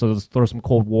question. So let's throw some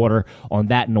cold water on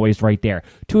that noise right there.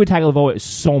 Tua Tagovailoa is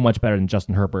so much better than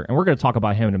Justin Herbert, and we're going to talk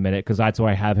about him in a minute because that's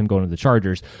why I have him going to the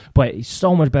Chargers. But he's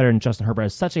so much better than Justin Herbert,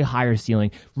 has such a higher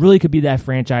ceiling, really could be that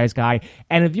franchise guy.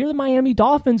 And if you're the Miami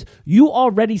Dolphins, you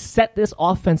already set this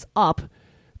offense up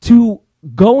to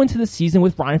go into the season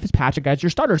with Ryan Fitzpatrick as your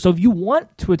starter. So if you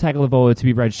want Tua Tagovailoa to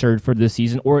be redshirted for this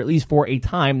season, or at least for a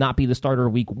time, not be the starter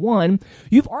week 1,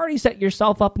 you've already set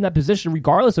yourself up in that position,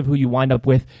 regardless of who you wind up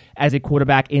with as a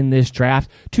quarterback in this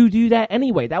draft, to do that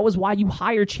anyway. That was why you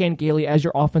hired Chan Gailey as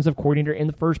your offensive coordinator in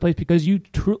the first place, because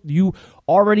you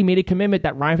already made a commitment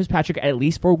that Ryan Fitzpatrick, at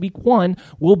least for week 1,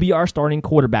 will be our starting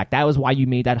quarterback. That was why you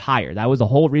made that hire. That was the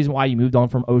whole reason why you moved on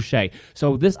from O'Shea.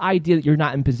 So this idea that you're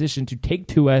not in position to take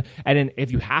Tua, and then if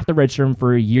you have to redshirt him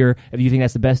for a year, if you think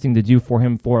that's the best thing to do for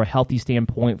him for a healthy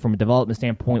standpoint, from a development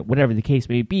standpoint, whatever the case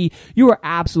may be, you are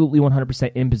absolutely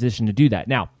 100% in position to do that.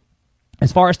 Now,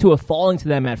 as far as Tua falling to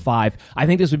them at 5, I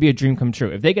think this would be a dream come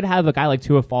true. If they could have a guy like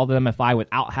Tua fall to them at 5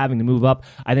 without having to move up,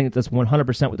 I think that's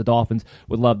 100% what the Dolphins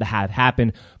would love to have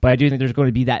happen. But I do think there's going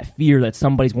to be that fear that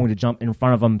somebody's going to jump in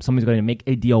front of them, somebody's going to make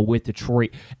a deal with Detroit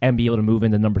and be able to move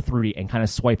into number 3 and kind of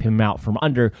swipe him out from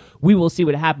under. We will see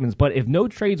what happens. But if no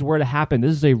trades were to happen,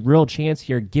 this is a real chance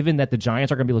here, given that the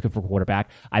Giants are going to be looking for a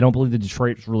quarterback. I don't believe the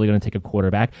Detroit's really going to take a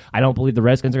quarterback. I don't believe the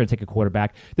Redskins are going to take a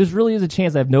quarterback. This really is a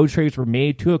chance that if no trades were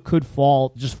made, Tua could fall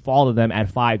to them at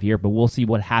 5 here, but we'll see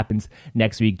what happens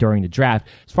next week during the draft.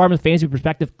 As far as a fantasy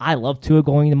perspective, I love Tua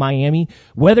going to Miami.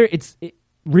 Whether it's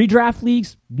redraft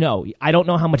leagues, no. I don't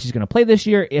know how much he's going to play this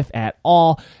year, if at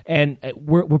all, and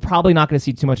we're probably not going to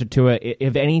see too much of Tua.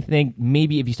 If anything,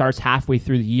 maybe if he starts halfway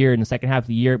through the year, in the second half of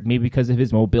the year, maybe because of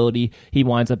his mobility, he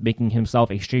winds up making himself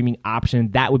a streaming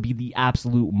option. That would be the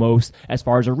absolute most as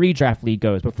far as a redraft league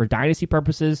goes. But for dynasty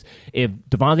purposes, if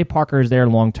Devontae Parker is there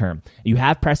long term, you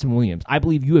have Preston Williams. I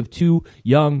believe you have 2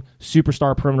 young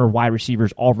superstar perimeter wide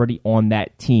receivers already on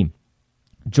that team.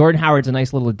 Jordan Howard's a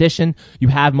nice little addition. You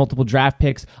have multiple draft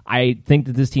picks. I think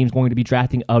that this team's going to be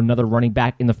drafting another running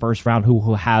back in the first round who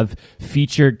will have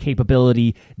featured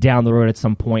capability down the road at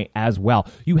some point as well.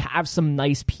 You have some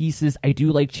nice pieces. I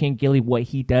do like Chan Gailey. What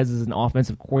he does as an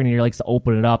offensive coordinator, he likes to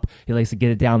open it up. He likes to get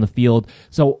it down the field.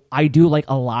 So I do like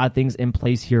a lot of things in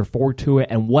place here for Tua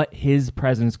and what his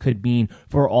presence could mean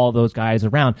for all those guys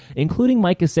around, including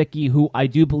Mike Gesicki, who I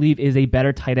do believe is a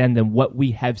better tight end than what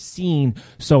we have seen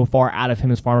so far out of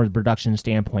him as far as production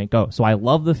standpoint goes. So I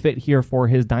love the fit here for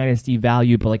his dynasty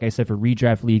value, but like I said, for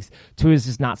redraft leagues, Tua is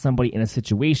just not somebody in a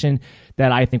situation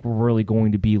that I think we're really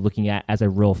going to be looking at as a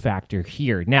real factor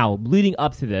here. Now, leading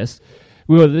up to this,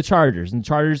 we go to the Chargers. And the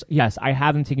Chargers, yes, I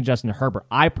have them taking Justin Herbert.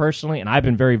 I personally, and I've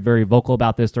been very, very vocal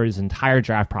about this during this entire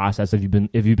draft process, if you've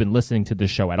been listening to this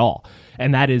show at all,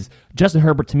 and that is Justin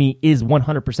Herbert to me is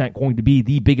 100% going to be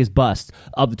the biggest bust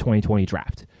of the 2020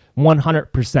 draft.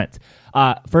 100%.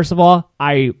 First of all,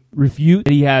 I refute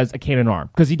that he has a cannon arm,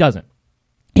 because he doesn't.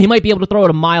 He might be able to throw it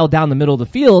a mile down the middle of the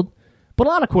field, but a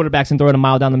lot of quarterbacks can throw it a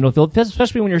mile down the middle of the field,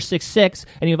 especially when you're 6'6",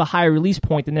 and you have a higher release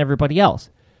point than everybody else.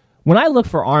 When I look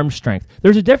for arm strength,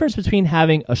 there's a difference between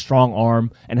having a strong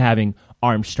arm and having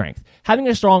arm strength. Having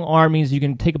a strong arm means you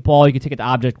can take a ball, you can take an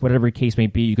object, whatever the case may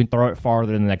be, you can throw it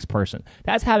farther than the next person.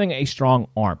 That's having a strong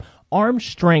arm. Arm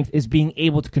strength is being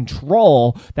able to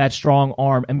control that strong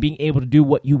arm and being able to do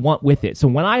what you want with it. So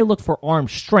when I look for arm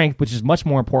strength, which is much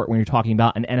more important when you're talking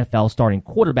about an NFL starting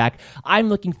quarterback, I'm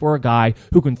looking for a guy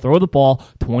who can throw the ball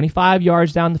 25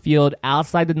 yards down the field,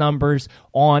 outside the numbers,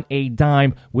 on a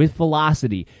dime with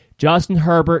velocity. Justin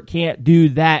Herbert can't do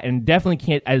that, and definitely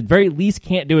can't, at the very least,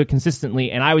 can't do it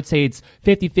consistently. And I would say it's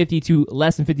 50-50 to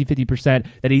less than 50%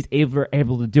 that he's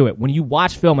able to do it. When you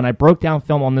watch film, and I broke down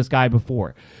film on this guy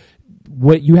before,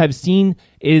 what you have seen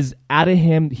is out of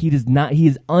him, he is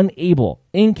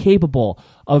incapable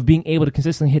of being able to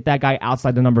consistently hit that guy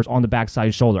outside the numbers on the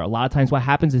backside shoulder. A lot of times what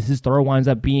happens is his throw winds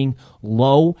up being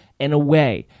low and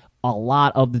away. A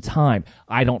lot of the time.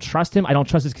 I don't trust him. I don't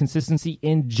trust his consistency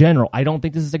in general. I don't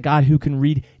think this is a guy who can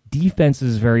read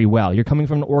defenses very well. You're coming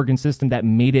from an Oregon system that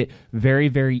made it very,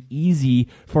 very easy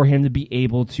for him to be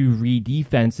able to read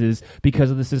defenses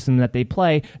because of the system that they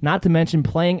play. Not to mention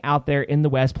playing out there in the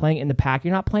West, playing in the Pac.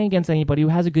 You're not playing against anybody who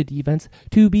has a good defense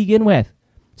to begin with.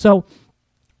 So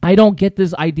I don't get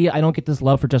this idea. I don't get this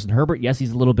love for Justin Herbert. Yes,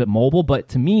 he's a little bit mobile, but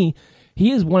to me,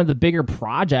 he is one of the bigger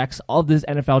projects of this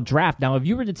NFL draft. Now, if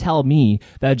you were to tell me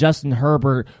that Justin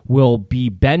Herbert will be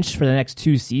benched for the next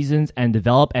 2 seasons and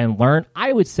develop and learn,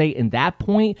 I would say in that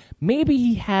point, maybe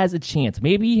he has a chance.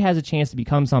 Maybe he has a chance to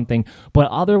become something. But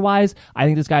otherwise, I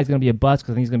think this guy's going to be a bust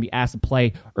because I think he's going to be asked to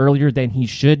play earlier than he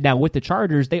should. Now, with the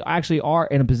Chargers, they actually are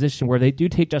in a position where they do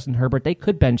take Justin Herbert. They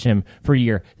could bench him for a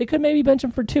year. They could maybe bench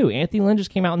him for 2. Anthony Lynn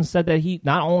just came out and said that he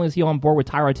not only is he on board with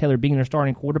Tyrod Taylor being their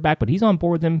starting quarterback, but he's on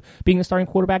board with him being the starting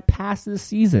quarterback past this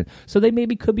season. So they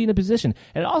maybe could be in a position.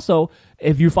 And also,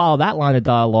 if you follow that line of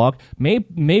dialogue, may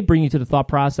bring you to the thought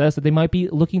process that they might be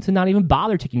looking to not even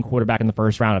bother taking quarterback in the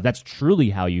first round, if that's truly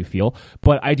how you feel.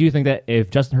 But I do think that if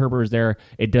Justin Herbert is there,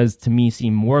 it does to me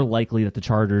seem more likely that the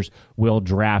Chargers will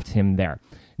draft him there.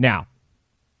 Now,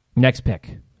 next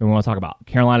pick we want to talk about,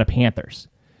 Carolina Panthers.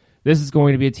 This is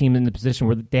going to be a team in the position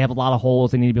where they have a lot of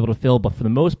holes they need to be able to fill, but for the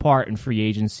most part in free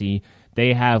agency,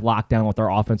 they have locked down what their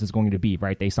offense is going to be,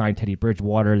 right? They signed Teddy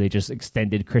Bridgewater. They just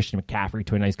extended Christian McCaffrey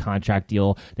to a nice contract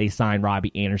deal. They signed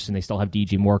Robbie Anderson. They still have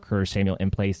DJ Moore, Curtis Samuel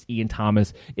in place. Ian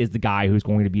Thomas is the guy who's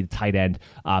going to be the tight end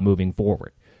moving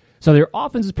forward. So their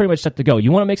offense is pretty much set to go.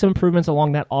 You want to make some improvements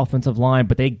along that offensive line,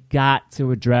 but they got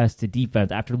to address the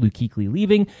defense. After Luke Kuechly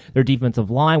leaving, their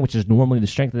defensive line, which is normally the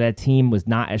strength of that team, was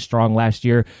not as strong last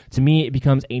year. To me, it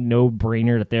becomes a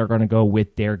no-brainer that they're going to go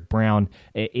with Derek Brown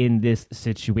in this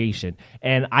situation.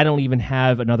 And I don't even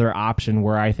have another option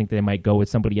where I think they might go with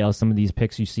somebody else. Some of these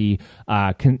picks you see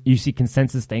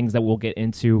consensus things that we'll get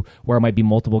into where it might be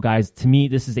multiple guys. To me,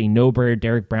 this is a no-brainer.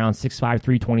 Derek Brown, 6'5",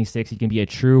 326. He can be a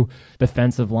true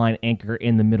defensive line anchor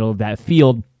in the middle of that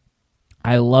field.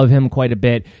 I love him quite a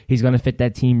bit. He's going to fit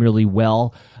that team really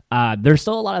well. There's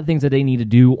still a lot of things that they need to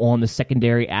do on the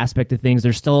secondary aspect of things.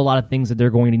 There's still a lot of things that they're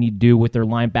going to need to do with their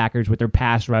linebackers, with their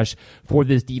pass rush, for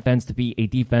this defense to be a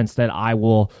defense that I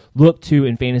will look to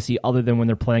in fantasy other than when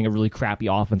they're playing a really crappy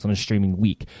offense on a streaming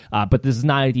week. But this is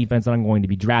not a defense that I'm going to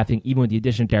be drafting, even with the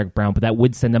addition of Derek Brown, but that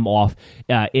would send them off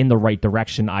in the right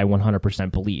direction, I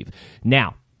 100% believe.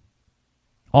 Now,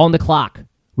 on the clock,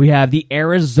 we have the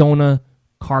Arizona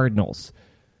Cardinals.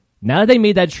 Now that they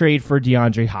made that trade for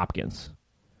DeAndre Hopkins,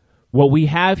 what we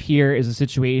have here is a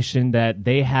situation that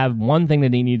they have one thing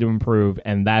that they need to improve,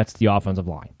 and that's the offensive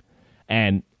line.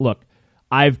 And look,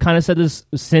 I've kind of said this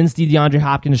since the DeAndre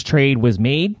Hopkins trade was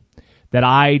made, that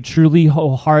I truly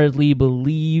wholeheartedly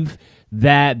believe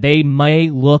that they may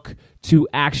look to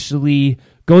actually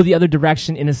go the other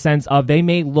direction, in a sense of they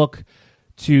may look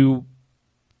to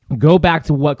go back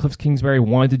to what Cliff Kingsbury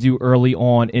wanted to do early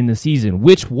on in the season,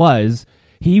 which was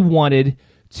he wanted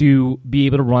to be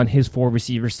able to run his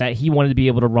 4-receiver set. He wanted to be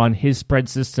able to run his spread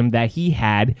system that he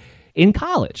had in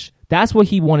college. That's what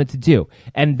he wanted to do.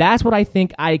 And that's what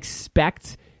I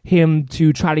expect him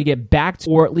to try to get back to,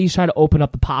 or at least try to open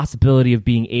up the possibility of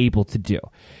being able to do.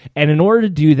 And in order to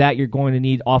do that, you're going to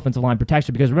need offensive line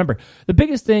protection, because remember, the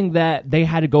biggest thing that they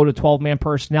had to go to 12-man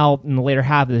personnel in the later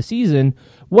half of the season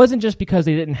wasn't just because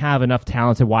they didn't have enough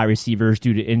talented wide receivers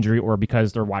due to injury, or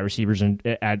because their wide receivers in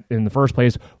the first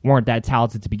place weren't that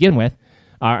talented to begin with.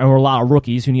 And we're a lot of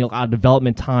rookies who need a lot of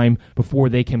development time before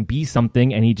they can be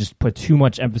something, and he just put too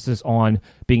much emphasis on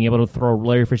being able to throw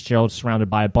Larry Fitzgerald surrounded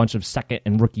by a bunch of second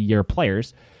and rookie year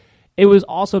players. It was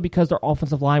also because their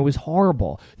offensive line was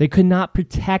horrible. They could not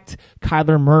protect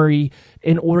Kyler Murray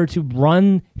in order to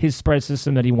run his spread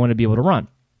system that he wanted to be able to run.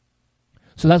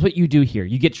 So that's what you do here.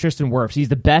 You get Tristan Wirfs. He's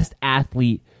the best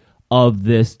athlete of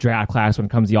this draft class when it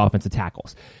comes to the offensive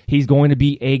tackles. He's going to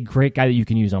be a great guy that you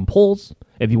can use on pulls.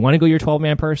 If you want to go your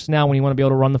 12-man personnel, when you want to be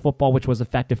able to run the football, which was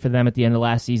effective for them at the end of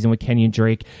last season with Kenyon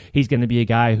Drake, he's going to be a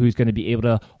guy who's going to be able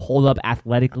to hold up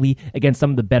athletically against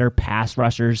some of the better pass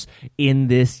rushers in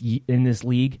this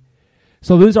league.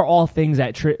 So those are all things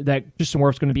that Tristan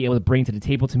Wirfs is going to be able to bring to the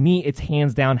table. To me, it's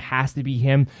hands down has to be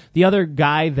him. The other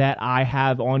guy that I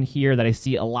have on here that I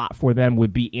see a lot for them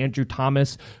would be Andrew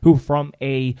Thomas, who from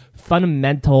a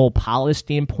fundamental polish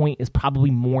standpoint is probably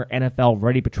more NFL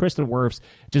ready. But Tristan Wirfs,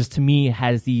 just to me,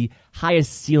 has the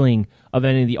highest ceiling of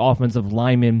any of the offensive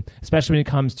linemen, especially when it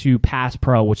comes to pass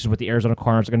pro, which is what the Arizona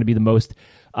Cardinals are going to be the most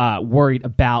worried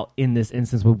about in this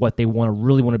instance with what they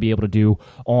really want to be able to do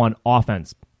on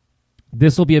offense.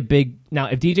 This will be a big... Now,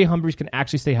 if DJ Humphries can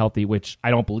actually stay healthy, which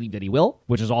I don't believe that he will,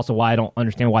 which is also why I don't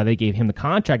understand why they gave him the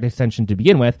contract extension to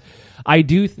begin with, I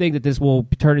do think that this will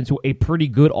turn into a pretty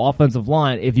good offensive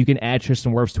line if you can add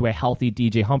Tristan Wirfs to a healthy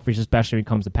DJ Humphries, especially when it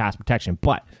comes to pass protection.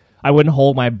 But I wouldn't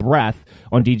hold my breath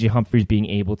on DJ Humphries being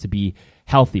able to be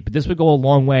healthy. But this would go a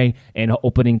long way in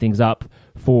opening things up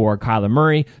for Kyler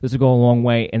Murray. This would go a long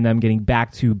way in them getting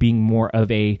back to being more of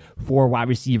a 4 wide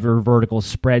receiver vertical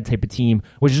spread type of team,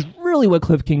 which is really what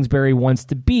Cliff Kingsbury wants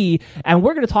to be. And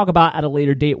we're going to talk about at a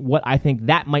later date what I think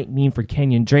that might mean for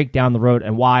Kenyon Drake down the road,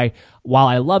 and why, while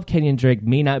I love Kenyon Drake,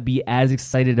 may not be as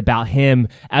excited about him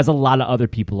as a lot of other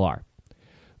people are.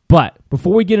 But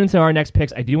before we get into our next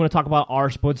picks, I do want to talk about our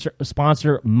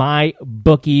sponsor,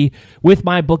 MyBookie. With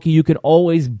MyBookie, you can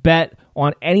always bet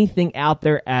on anything out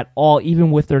there at all,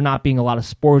 even with there not being a lot of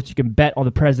sports. You can bet on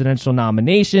the presidential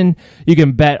nomination. You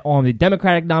can bet on the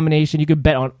Democratic nomination. You can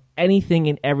bet on anything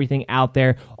and everything out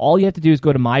there. All you have to do is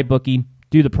go to MyBookie,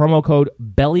 do the promo code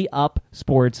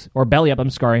BELLYUPSports, or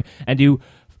BELLYUP, and do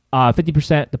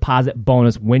 50% deposit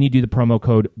bonus when you do the promo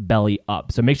code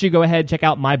BELLYUP. So make sure you go ahead and check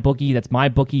out MyBookie. That's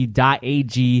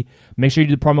mybookie.ag. Make sure you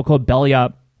do the promo code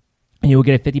BELLYUP, and you will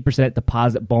get a 50%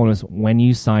 deposit bonus when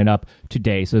you sign up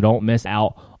today. So don't miss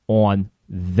out on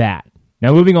that.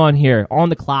 Now moving on here, on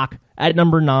the clock at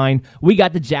number 9, we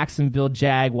got the Jacksonville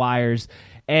Jaguars.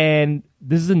 And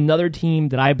this is another team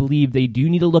that I believe they do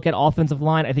need to look at offensive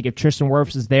line. I think if Tristan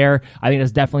Wirfs is there, I think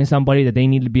that's definitely somebody that they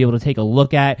need to be able to take a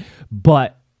look at.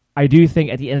 But I do think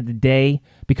at the end of the day,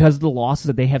 because of the losses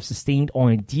that they have sustained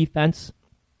on defense,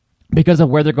 because of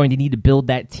where they're going to need to build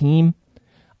that team,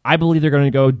 I believe they're going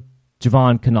to go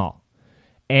Javon Kinlaw.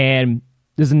 And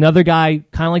there's another guy,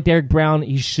 kind of like Derek Brown.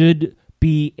 He should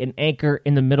be an anchor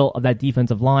in the middle of that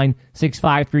defensive line. 6'5",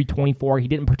 324. He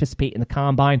didn't participate in the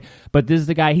combine, but this is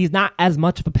the guy. He's not as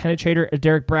much of a penetrator as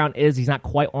Derek Brown is. He's not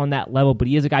quite on that level, but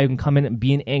he is a guy who can come in and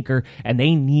be an anchor, and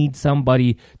they need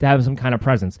somebody to have some kind of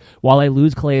presence. While they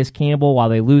lose Calais Campbell, while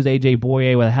they lose A.J.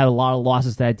 Boye, while they had a lot of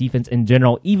losses to that defense in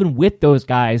general, even with those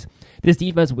guys, this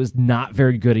defense was not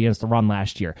very good against the run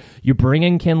last year. You bring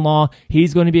in Kinlaw,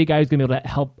 he's going to be a guy who's going to be able to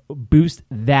help boost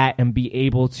that and be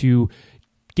able to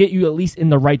get you at least in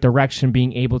the right direction,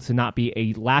 being able to not be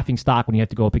a laughing stock when you have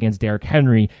to go up against Derrick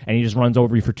Henry and he just runs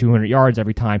over you for 200 yards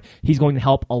every time. He's going to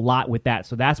help a lot with that.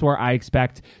 So that's where I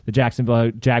expect the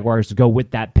Jacksonville Jaguars to go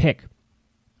with that pick.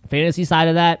 Fantasy side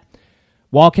of that,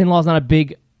 while Kinlaw's not a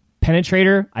big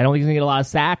penetrator, I don't think he's going to get a lot of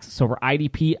sacks. So for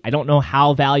IDP, I don't know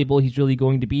how valuable he's really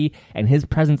going to be. And his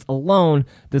presence alone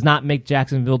does not make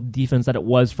Jacksonville the defense that it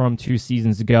was from 2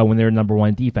 seasons ago when they were number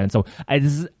 1 defense. So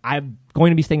I'm going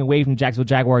to be staying away from Jacksonville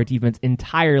Jaguar defense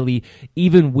entirely,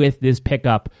 even with this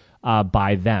pickup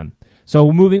by them.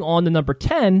 So moving on to number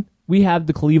 10, we have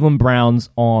the Cleveland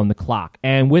Browns on the clock.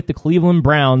 And with the Cleveland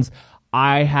Browns,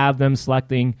 I have them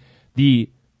selecting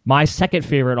my second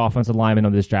favorite offensive lineman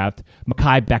of this draft,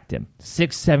 Mekhi Becton.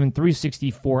 6'7",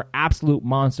 364, absolute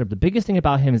monster. But the biggest thing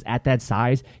about him is at that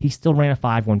size, he still ran a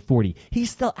 5.140. He's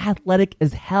still athletic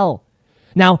as hell.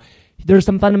 Now, there's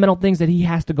some fundamental things that he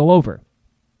has to go over.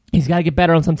 He's got to get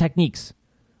better on some techniques.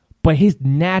 But his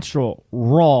natural,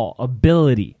 raw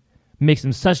ability makes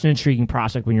him such an intriguing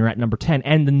prospect when you're at number 10.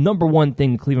 And the number one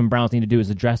thing the Cleveland Browns need to do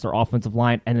is address their offensive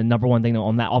line. And the number one thing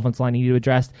on that offensive line they need to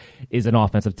address is an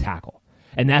offensive tackle.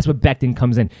 And that's what Becton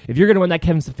comes in. If you're going to run that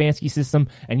Kevin Stefanski system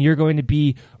and you're going to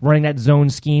be running that zone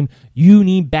scheme, you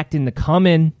need Becton to come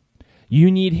in.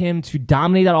 You need him to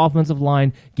dominate that offensive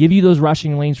line, give you those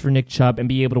rushing lanes for Nick Chubb, and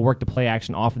be able to work the play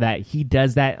action off of that. He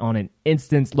does that on an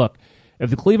instance. Look, if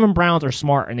the Cleveland Browns are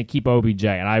smart and they keep OBJ,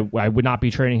 and I would not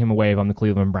be trading him away if I'm the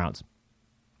Cleveland Browns,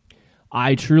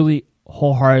 I truly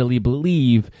wholeheartedly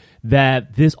believe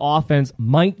that this offense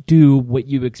might do what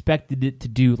you expected it to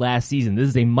do last season. This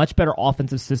is a much better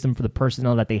offensive system for the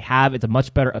personnel that they have. It's a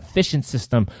much better efficient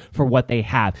system for what they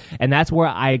have. And that's where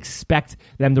I expect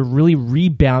them to really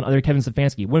rebound under Kevin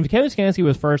Stefanski. When Kevin Stefanski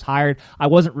was first hired, I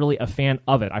wasn't really a fan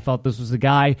of it. I felt this was a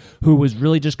guy who was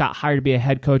really just got hired to be a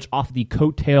head coach off the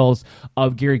coattails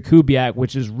of Gary Kubiak,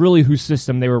 which is really whose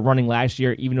system they were running last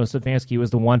year, even though Stefanski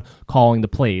was the one calling the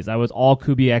plays. That was all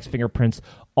Kubiak's fingerprints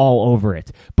all over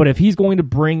it. But if he's going to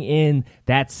bring in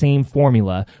that same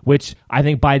formula, which I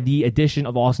think by the addition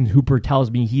of Austin Hooper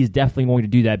tells me he's definitely going to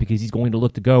do that, because he's going to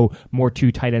look to go more two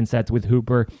tight end sets with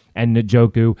Hooper and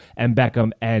Njoku and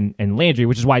Beckham and Landry,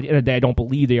 which is why at the end of the day I don't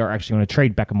believe they are actually going to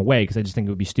trade Beckham away, because I just think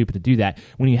it would be stupid to do that.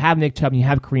 When you have Nick Chubb and you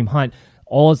have Kareem Hunt,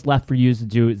 all that's left for you to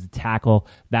do is to tackle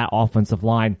that offensive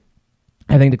line.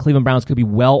 I think the Cleveland Browns could be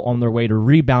well on their way to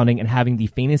rebounding and having the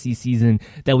fantasy season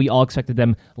that we all expected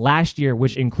them last year,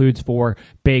 which includes for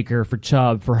Baker, for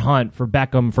Chubb, for Hunt, for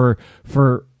Beckham, for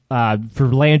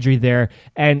Landry there,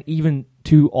 and even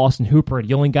to Austin Hooper.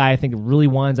 The only guy I think really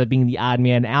winds up being the odd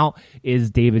man out is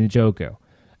David Njoku,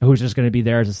 who's just going to be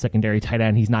there as a secondary tight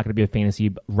end. He's not going to be a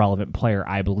fantasy relevant player,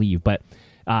 I believe, but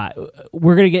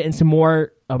we're going to get into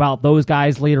more about those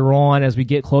guys later on as we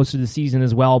get closer to the season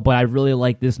as well, but I really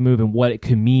like this move and what it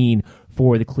could mean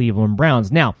for the Cleveland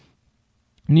Browns. Now,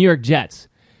 New York Jets.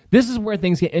 This is where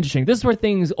things get interesting. This is where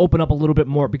things open up a little bit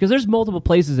more, because there's multiple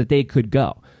places that they could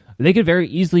go. They could very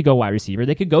easily go wide receiver.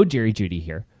 They could go Jerry Jeudy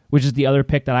here, which is the other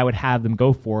pick that I would have them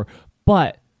go for.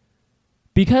 But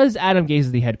because Adam Gase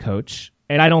is the head coach,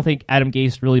 and I don't think Adam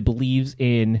Gase really believes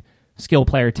in skill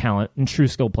player talent and true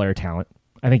skill player talent,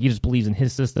 I think he just believes in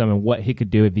his system and what he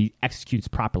could do if he executes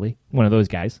properly, one of those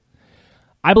guys.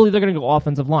 I believe they're going to go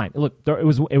offensive line. Look,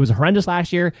 it was horrendous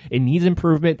last year. It needs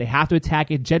improvement. They have to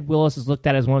attack it. Jed Willis is looked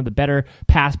at as one of the better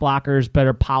pass blockers,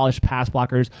 better polished pass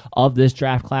blockers of this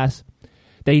draft class.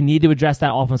 They need to address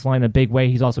that offensive line in a big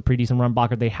way. He's also a pretty decent run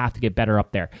blocker. They have to get better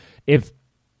up there. If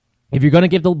you're going to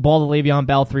give the ball to Le'Veon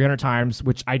Bell 300 times,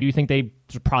 which I do think there's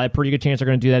probably a pretty good chance they're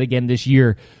going to do that again this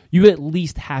year, you at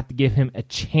least have to give him a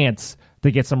chance to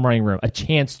get some running room, a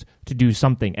chance to do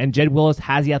something. And Jed Willis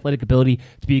has the athletic ability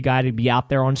to be a guy to be out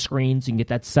there on screens and get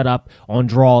that set up on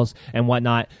draws and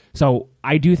whatnot. So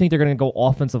I do think they're going to go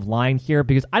offensive line here,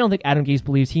 because I don't think Adam Gase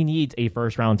believes he needs a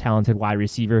first-round talented wide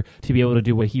receiver to be able to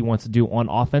do what he wants to do on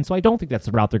offense. So I don't think that's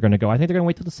the route they're going to go. I think they're going to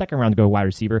wait till the second round to go wide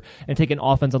receiver and take an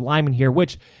offensive lineman here,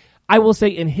 which I will say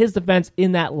in his defense,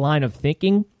 in that line of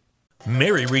thinking,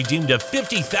 Mary redeemed a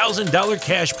 $50,000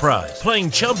 cash prize playing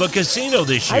Chumba Casino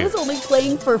this year. I was only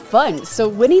playing for fun, so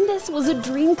winning this was a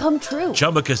dream come true.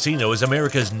 Chumba Casino is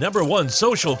America's #1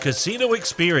 social casino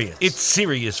experience. It's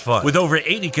serious fun. With over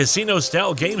 80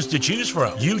 casino-style games to choose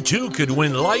from, you too could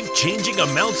win life-changing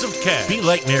amounts of cash. Be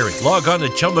like Mary. Log on to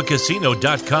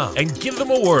ChumbaCasino.com and give them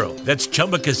a whirl. That's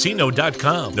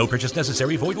ChumbaCasino.com. No purchase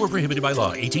necessary. Void where prohibited by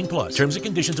law. 18 plus. Terms and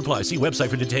conditions apply. See website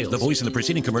for details. The voice in the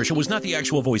preceding commercial was not the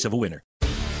actual voice of a winner.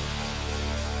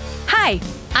 Hi,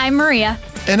 I'm Maria.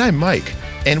 And I'm Mike.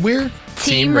 And we're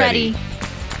Team Ready.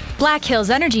 Black Hills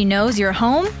Energy knows your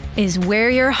home is where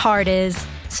your heart is,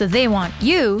 so they want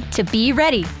you to be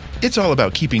ready. It's all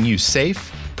about keeping you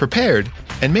safe, prepared,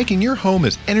 and making your home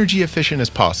as energy efficient as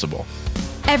possible.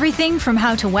 Everything from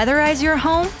how to weatherize your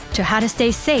home to how to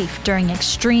stay safe during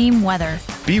extreme weather.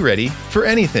 Be ready for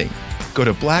anything. Go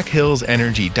to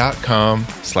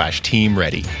blackhillsenergy.com/Team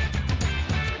Ready.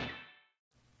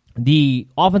 The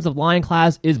offensive line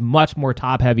class is much more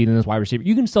top-heavy than this wide receiver.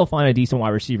 You can still find a decent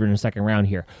wide receiver in the second round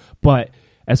here. But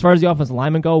as far as the offensive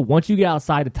linemen go, once you get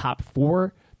outside the top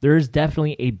 4, there's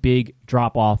definitely a big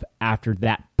drop-off after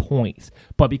that point.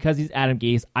 But because he's Adam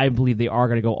Gase, I believe they are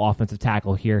going to go offensive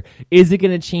tackle here. Is it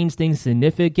going to change things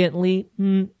significantly?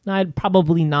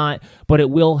 Probably not, but it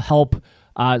will help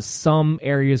some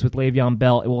areas with Le'Veon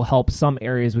Bell. It will help some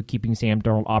areas with keeping Sam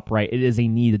Darnold upright. It is a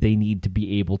need that they need to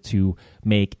be able to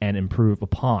make and improve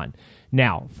upon.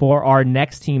 Now, for our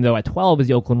next team, though, at 12 is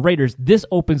the Oakland Raiders. This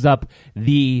opens up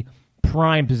the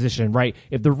prime position, right?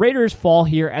 If the Raiders fall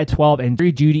here at 12 and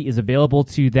Jerry Jeudy is available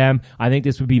to them, I think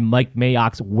this would be Mike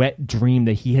Mayock's wet dream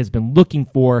that he has been looking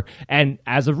for. And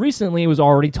as of recently, was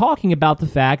already talking about the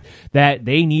fact that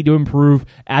they need to improve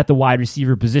at the wide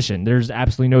receiver position. There's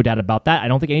absolutely no doubt about that. I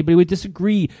don't think anybody would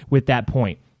disagree with that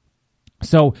point.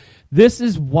 So this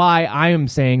is why I am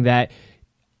saying that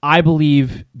I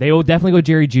believe they will definitely go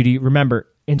Jerry Jeudy. Remember,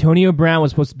 Antonio Brown was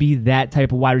supposed to be that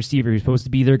type of wide receiver. He's supposed to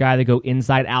be their guy that go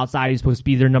inside, outside. He's supposed to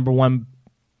be their number one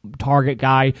target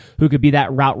guy who could be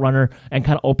that route runner and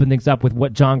kind of open things up with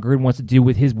what John Gruden wants to do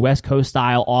with his West Coast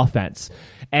style offense.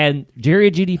 And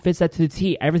Jerry Jeudy fits that to the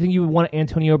T. Everything you would want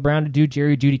Antonio Brown to do,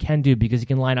 Jerry Jeudy can do because he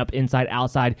can line up inside,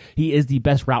 outside. He is the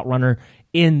best route runner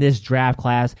in this draft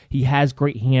class. He has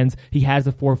great hands. He has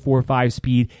the 4.45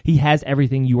 speed. He has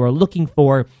everything you are looking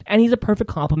for. And he's a perfect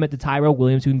complement to Tyrell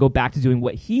Williams, who can go back to doing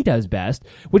what he does best,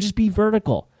 which is be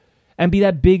vertical and be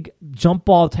that big jump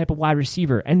ball type of wide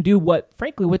receiver and do what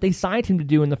they signed him to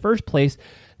do in the first place,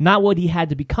 not what he had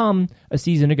to become a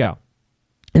season ago.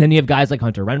 And then you have guys like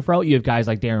Hunter Renfrow, you have guys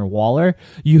like Darren Waller,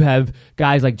 you have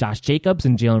guys like Josh Jacobs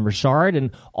and Jalen Richard,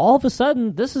 and all of a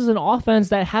sudden, this is an offense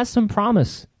that has some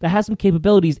promise, that has some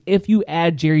capabilities if you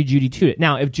add Jerry Jeudy to it.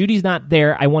 Now, if Judy's not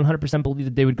there, I 100% believe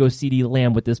that they would go CeeDee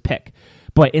Lamb with this pick.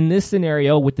 But in this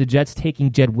scenario, with the Jets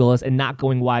taking Jed Willis and not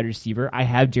going wide receiver, I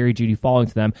have Jerry Jeudy falling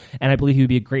to them, and I believe he would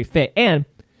be a great fit. And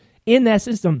in that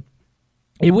system,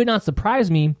 it would not surprise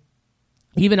me,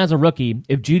 even as a rookie,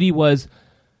 if Jeudy was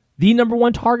the number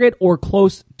one target or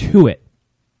close to it.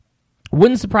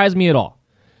 Wouldn't surprise me at all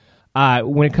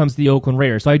when it comes to the Oakland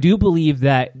Raiders. So I do believe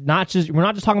that we're not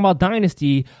just talking about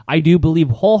dynasty. I do believe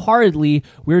wholeheartedly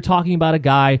we're talking about a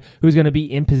guy who's going to be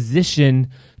in position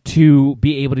to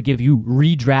be able to give you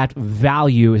redraft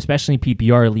value, especially in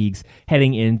PPR leagues,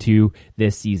 heading into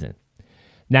this season.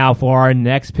 Now, for our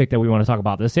next pick that we want to talk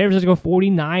about, the San Francisco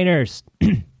 49ers.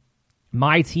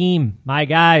 My team, my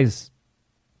guys.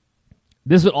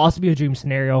 This would also be a dream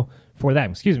scenario for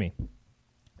them. This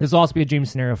would also be a dream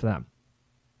scenario for them.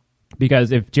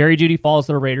 Because if Jerry Jeudy falls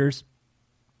to the Raiders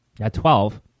at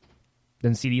 12,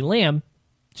 then CeeDee Lamb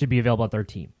should be available at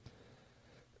 13.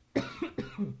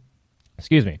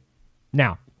 Excuse me.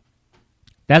 Now,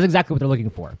 that's exactly what they're looking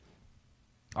for.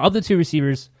 Of the two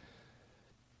receivers,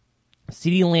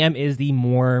 CeeDee Lamb is the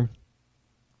more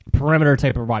perimeter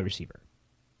type of wide receiver.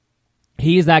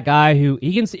 He's that guy who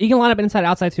he can line up inside,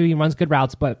 outside too. He runs good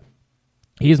routes, but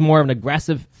he's more of an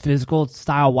aggressive, physical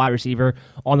style wide receiver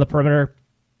on the perimeter.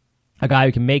 A guy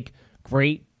who can make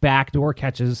great backdoor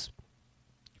catches.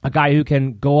 A guy who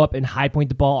can go up and high point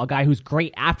the ball. A guy who's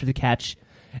great after the catch.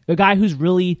 A guy who's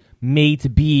really made to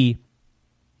be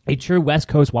a true West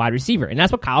Coast wide receiver. And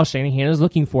that's what Kyle Shanahan is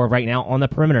looking for right now on the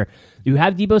perimeter. You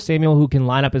have Deebo Samuel, who can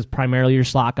line up as primarily your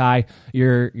slot guy,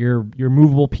 your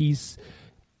movable piece,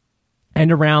 end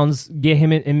arounds, get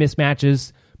him in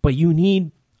mismatches, but you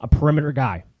need a perimeter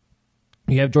guy.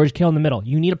 You have George Kittle in the middle.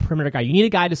 You need a perimeter guy. You need a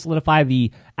guy to solidify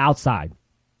the outside.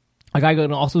 A guy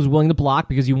who also is willing to block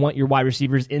because you want your wide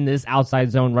receivers in this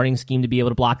outside zone running scheme to be able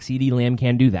to block. CeeDee Lamb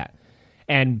can do that.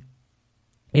 And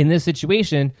in this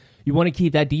situation, you want to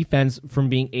keep that defense from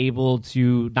being able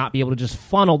to not be able to just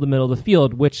funnel the middle of the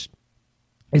field, which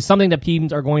is something that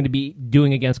teams are going to be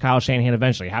doing against Kyle Shanahan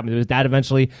eventually. It happened to his dad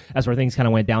eventually. That's where things kind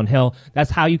of went downhill. That's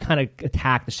how you kind of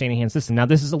attack the Shanahan system. Now,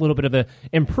 this is a little bit of an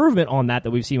improvement on that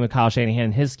we've seen with Kyle Shanahan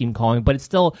and his scheme calling, but it's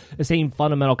still the same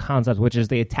fundamental concept, which is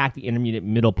they attack the intermediate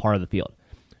middle part of the field.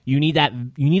 You need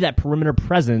that perimeter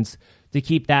presence to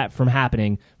keep that from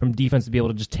happening, from defense to be able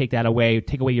to just take that away,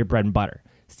 take away your bread and butter.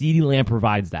 CeeDee Lamb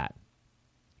provides that.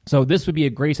 So this would be a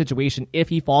great situation if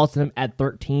he falls to them at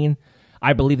 13.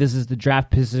 I believe this is the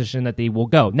draft position that they will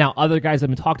go. Now, other guys have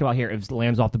been talked about here. If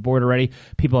Lamb's off the board already,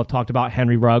 people have talked about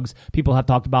Henry Ruggs. People have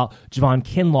talked about Javon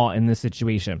Kinlaw in this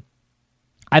situation.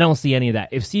 I don't see any of that.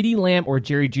 If CeeDee Lamb or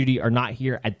Jerry Jeudy are not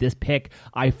here at this pick,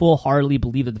 I full-heartedly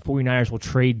believe that the 49ers will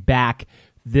trade back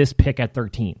this pick at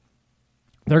 13.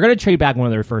 They're going to trade back one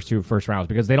of their first two first rounds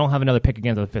because they don't have another pick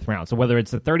again to the fifth round. So whether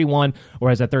it's at 31 or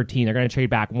as at 13, they're going to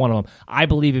trade back one of them. I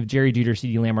believe if Jerry Jeudy or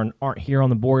CeeDee Lamb aren't here on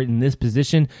the board in this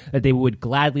position, that they would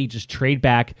gladly just trade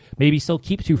back, maybe still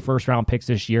keep 2 first-round picks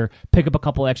this year, pick up a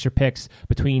couple extra picks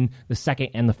between the second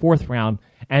and the fourth round,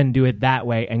 and do it that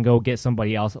way and go get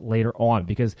somebody else later on,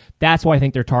 because that's what I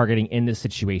think they're targeting in this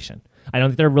situation. I don't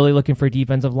think they're really looking for a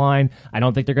defensive line. I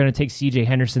don't think they're going to take C.J.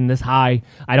 Henderson this high.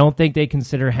 I don't think they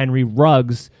consider Henry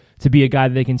Ruggs to be a guy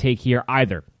that they can take here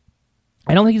either.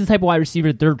 I don't think he's the type of wide receiver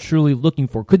that they're truly looking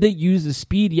for. Could they use the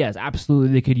speed? Yes,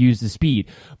 absolutely they could use the speed.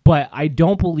 But I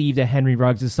don't believe that Henry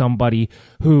Ruggs is somebody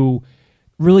who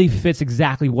really fits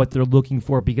exactly what they're looking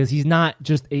for, because he's a guy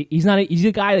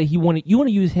that you want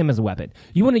to use him as a weapon.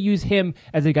 You want to use him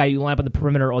as a guy you line up on the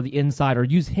perimeter or the inside, or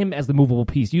use him as the movable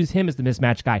piece. Use him as the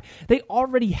mismatch guy. They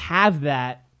already have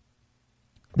that.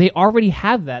 They already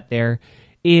have that there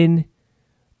in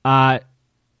I'm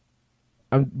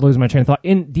losing my train of thought,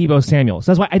 in Deebo Samuel.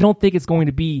 So that's why I don't think it's going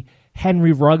to be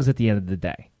Henry Ruggs at the end of the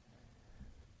day.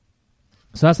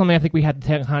 So that's something I think we had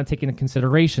to kind of take into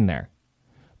consideration there.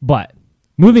 But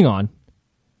moving on,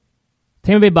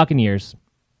 Tampa Bay Buccaneers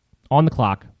on the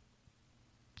clock.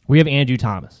 we have Andrew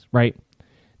Thomas, right?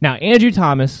 Now, Andrew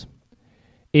Thomas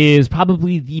is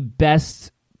probably the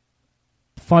best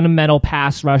fundamental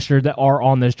pass rusher that are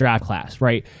on this draft class,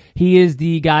 right? He is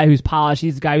the guy who's polished.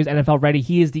 He's the guy who's NFL ready.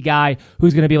 He is the guy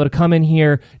who's going to be able to come in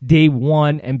here day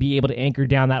one and be able to anchor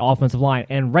down that offensive line.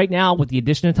 And right now, with the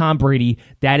addition of Tom Brady,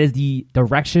 that is the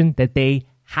direction that they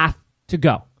have to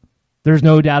go. There's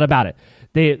no doubt about it.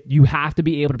 You have to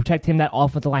be able to protect him. That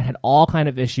offensive line had all kind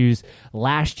of issues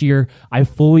last year. I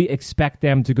fully expect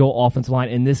them to go offensive line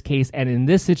in this case. And in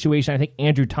this situation, I think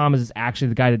Andrew Thomas is actually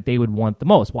the guy that they would want the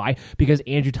most. Why? Because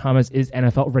Andrew Thomas is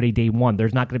NFL ready day one.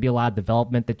 There's not going to be a lot of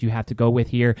development that you have to go with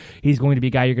here. He's going to be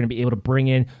a guy you're going to be able to bring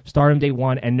in, start him day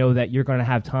one, and know that you're going to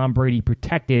have Tom Brady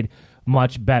protected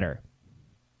much better.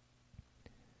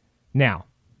 Now,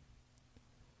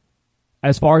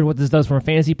 as far as what this does from a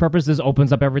fantasy purpose, this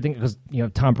opens up everything because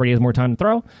Tom Brady has more time to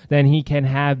throw. Then he can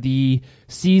have the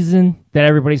season that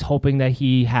everybody's hoping that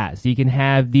he has. He can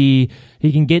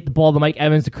get the ball to Mike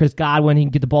Evans, to Chris Godwin. He can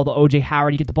get the ball to O.J.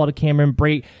 Howard. He can get the ball to Cameron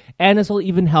Brate. And this will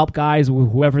even help guys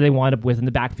with whoever they wind up with in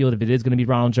the backfield if it is going to be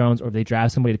Ronald Jones or if they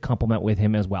draft somebody to complement with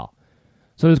him as well.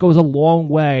 So this goes a long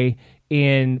way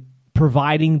in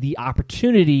providing the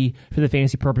opportunity for the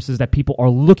fantasy purposes that people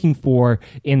are looking for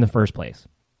in the first place.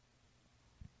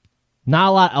 Not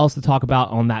a lot else to talk about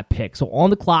on that pick. So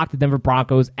on the clock, the Denver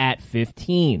Broncos at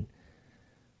 15.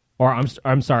 Or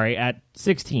I'm sorry, at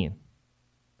 16.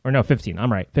 Or no, 15.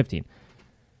 I'm right, 15.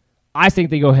 I think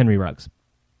they go Henry Ruggs.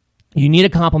 You need a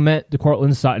compliment to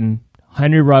Courtland Sutton.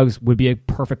 Henry Ruggs would be a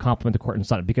perfect compliment to Courtland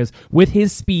Sutton because with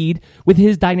his speed, with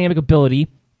his dynamic ability,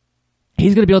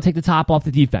 he's going to be able to take the top off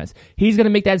the defense. He's going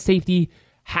to make that safety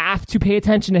have to pay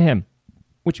attention to him,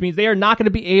 which means they are not going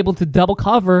to be able to double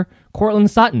cover Courtland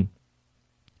Sutton.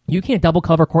 You can't double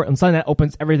cover Courtland Sutton. That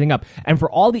opens everything up. And for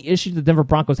all the issues the Denver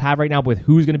Broncos have right now with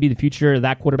who's going to be the future of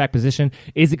that quarterback position,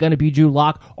 is it going to be Drew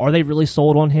Lock? Are they really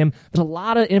sold on him? There's a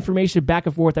lot of information back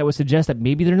and forth that would suggest that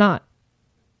maybe they're not.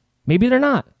 Maybe they're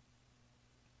not.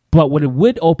 But what it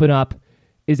would open up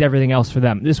is everything else for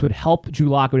them. This would help Drew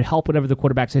Lock. It would help whatever the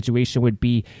quarterback situation would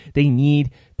be. They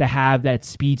need to have that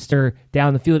speedster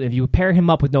down the field. If you pair him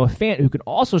up with Noah Fant, who can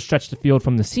also stretch the field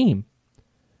from the seam,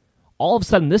 all of a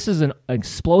sudden, this is an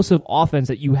explosive offense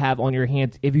that you have on your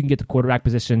hands if you can get the quarterback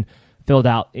position filled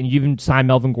out. And you even sign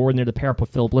Melvin Gordon there to pair up with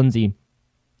Philip Lindsay.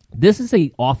 This is an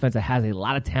offense that has a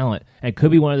lot of talent and could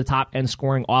be one of the top end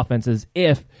scoring offenses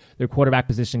if their quarterback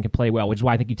position can play well, which is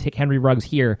why I think you take Henry Ruggs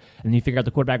here and you figure out the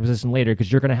quarterback position later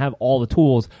because you're going to have all the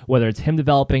tools, whether it's him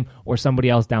developing or somebody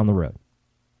else down the road.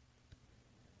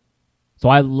 So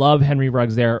I love Henry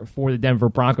Ruggs there for the Denver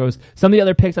Broncos. Some of the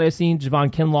other picks that I've seen, Javon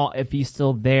Kinlaw, if he's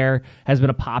still there, has been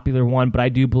a popular one, but I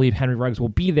do believe Henry Ruggs will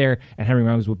be there, and Henry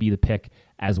Ruggs will be the pick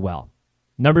as well.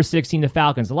 Number 16, the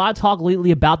Falcons. A lot of talk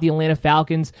lately about the Atlanta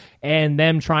Falcons and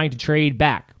them trying to trade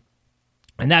back.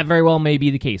 And that very well may be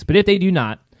the case. But if they do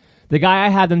not, the guy I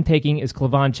have them taking is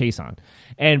Clavon Chaisson.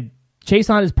 And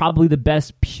Chaisson is probably the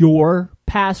best pure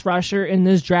pass rusher in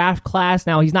this draft class.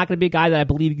 Now, he's not going to be a guy that I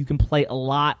believe you can play a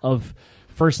lot of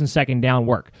first and second down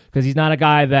work because he's not a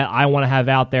guy that I want to have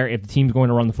out there if the team's going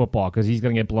to run the football because he's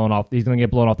going to get blown off. He's going to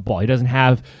get blown off the ball. He doesn't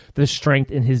have the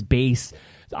strength in his base,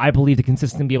 I believe, to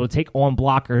consistently be able to take on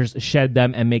blockers, shed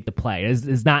them, and make the play.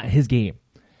 It's not his game.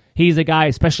 He's a guy,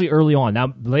 especially early on.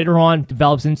 Now, later on,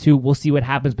 develops into, we'll see what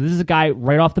happens, but this is a guy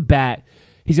right off the bat.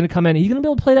 He's going to come in. He's going to be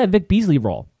able to play that Vic Beasley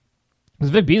role. Because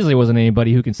Vic Beasley wasn't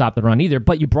anybody who can stop the run either,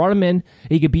 but you brought him in.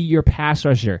 He could be your pass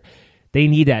rusher. They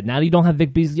need that. Now that you don't have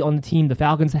Vic Beasley on the team, the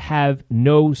Falcons have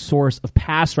no source of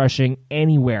pass rushing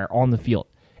anywhere on the field.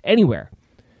 Anywhere.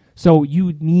 So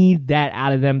you need that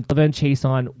out of them. Clavon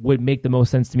Chaisson would make the most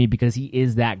sense to me because he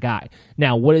is that guy.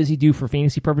 Now, what does he do for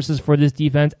fantasy purposes for this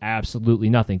defense?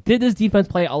 Absolutely nothing. Did this defense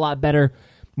play a lot better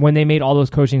when they made all those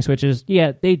coaching switches?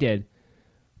 Yeah, they did.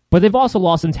 But they've also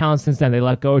lost some talent since then. They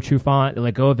let go of Trufant. They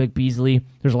let go of Vic Beasley.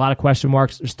 There's a lot of question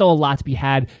marks. There's still a lot to be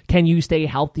had. Can you stay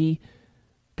healthy?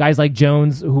 Guys like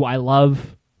Jones, who I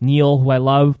love, Neal, who I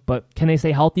love, but can they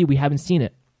stay healthy? We haven't seen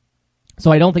it.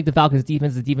 So I don't think the Falcons'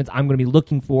 defense is the defense I'm going to be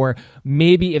looking for.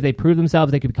 Maybe if they prove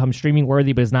themselves, they could become streaming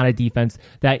worthy, but it's not a defense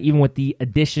that even with the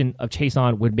addition of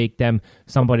Chaisson would make them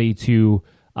somebody to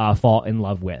fall in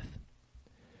love with.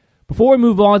 Before we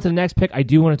move on to the next pick, I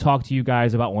do want to talk to you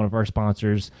guys about one of our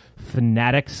sponsors,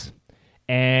 Fanatics.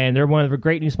 And they're one of the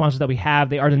great new sponsors that we have.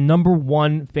 They are the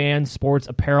 #1 fan sports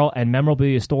apparel and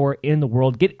memorabilia store in the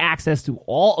world. Get access to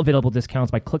all available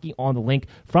discounts by clicking on the link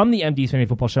from the MD's Fantasy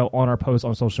Football Show on our post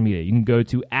on social media. You can go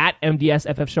to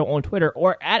 @MDSFF Show on Twitter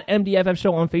or @MDFF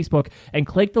Show on Facebook and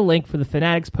click the link for the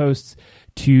Fanatics posts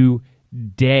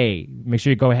today. Make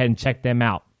sure you go ahead and check them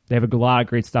out. They have a lot of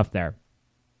great stuff there.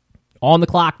 On the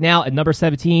clock now at number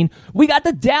 17, we got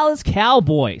the Dallas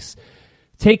Cowboys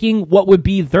taking what would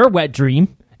be their wet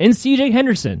dream in C.J.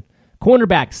 Henderson.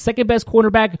 Cornerback, second best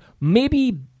cornerback,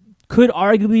 maybe could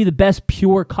arguably the best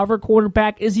pure cover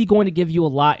cornerback. Is he going to give you a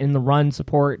lot in the run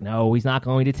support? No, he's not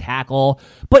going to tackle.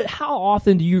 But how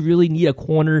often do you really need a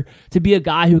corner to be a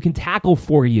guy who can tackle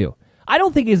for you? I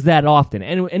don't think it's that often.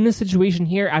 And in this situation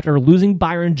here, after losing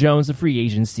Byron Jones to free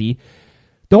agency,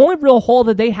 the only real hole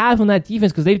that they have on that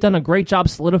defense, because they've done a great job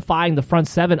solidifying the front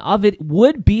seven of it,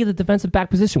 would be the defensive back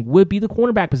position, would be the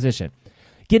cornerback position.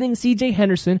 Getting C.J.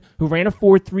 Henderson, who ran a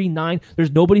 4.39,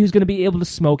 there's nobody who's going to be able to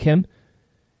smoke him,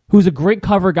 who's a great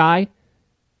cover guy.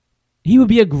 He would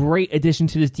be a great addition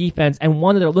to this defense and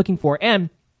one that they're looking for. And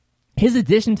his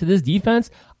addition to this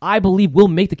defense, I believe, will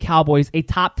make the Cowboys a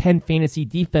top 10 fantasy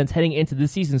defense heading into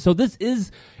this season. So this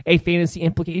is a fantasy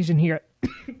implication here.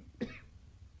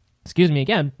 Excuse me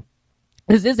again.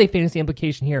 This is a fantasy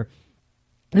implication here.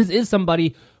 This is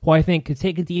somebody who I think could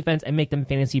take a defense and make them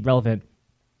fantasy relevant.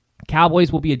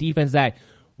 Cowboys will be a defense that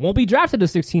won't be drafted the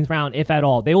 16th round, if at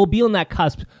all. They will be on that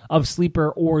cusp of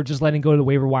sleeper or just letting go to the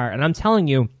waiver wire. And I'm telling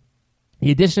you, the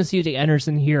addition of C.J.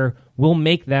 Henderson here will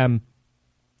make them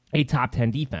a top 10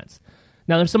 defense.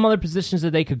 Now, there's some other positions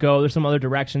that they could go. There's some other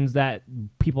directions that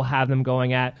people have them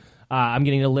going at. I'm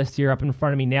getting a list here up in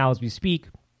front of me now as we speak.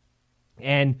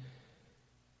 And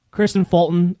Kristen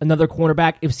Fulton, another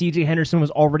cornerback. If C.J. Henderson was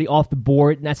already off the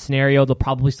board in that scenario, they'll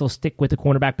probably still stick with the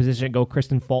cornerback position and go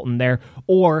Kristen Fulton there.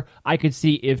 Or I could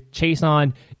see if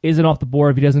Chason isn't off the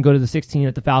board, if he doesn't go to the 16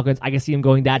 at the Falcons, I can see him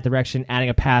going that direction, adding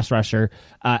a pass rusher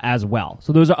as well.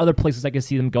 So those are other places I can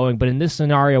see them going. But in this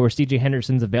scenario where C.J.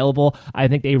 Henderson's available, I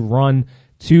think they run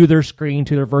to their screen,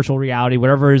 to their virtual reality,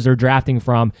 whatever it is they're drafting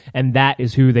from, and that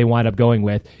is who they wind up going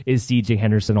with, is C.J.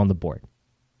 Henderson on the board.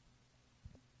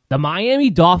 The Miami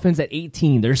Dolphins at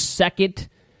 18, their second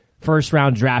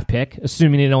first-round draft pick,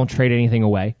 assuming they don't trade anything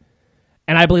away.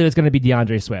 And I believe it's going to be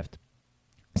DeAndre Swift.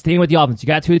 Staying with the offense, you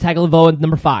got Tua Tagovailoa at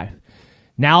number 5.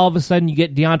 Now, all of a sudden, you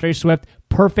get DeAndre Swift,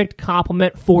 perfect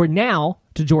complement for now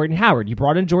to Jordan Howard. You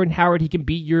brought in Jordan Howard. He can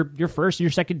be your first, your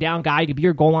second down guy. He can be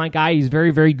your goal line guy. He's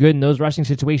very, very good in those rushing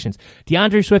situations.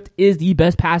 DeAndre Swift is the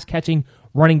best pass-catching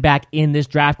running back in this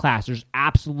draft class. There's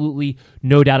absolutely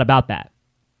no doubt about that.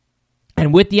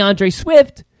 And with DeAndre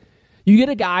Swift, you get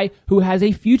a guy who has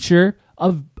a future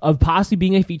of possibly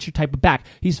being a feature type of back.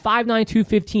 He's 5'9",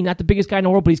 215, not the biggest guy in the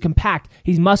world, but he's compact.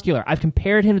 He's muscular. I've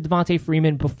compared him to Devontae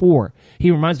Freeman before. He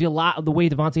reminds me a lot of the way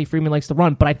Devontae Freeman likes to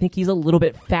run, but I think he's a little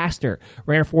bit faster.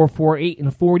 Ran a 4.48 in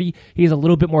the 40. He has a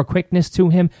little bit more quickness to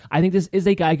him. I think this is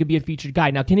a guy who could be a featured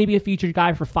guy. Now, can he be a featured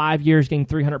guy for 5 years, getting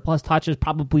 300-plus touches?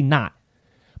 Probably not.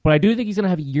 But I do think he's going to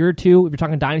have a year or two, if you're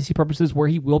talking dynasty purposes, where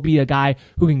he will be a guy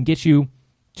who can get you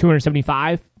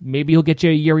 275. Maybe he'll get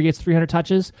you a year where he gets 300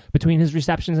 touches between his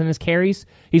receptions and his carries.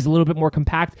 He's a little bit more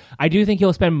compact. I do think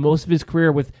he'll spend most of his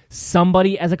career with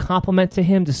somebody as a complement to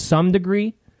him to some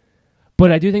degree.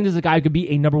 But I do think this is a guy who could be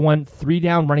a number 1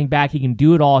 3-down running back. He can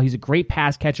do it all. He's a great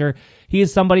pass catcher. He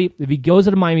is somebody, if he goes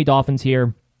to the Miami Dolphins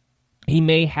here, he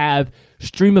may have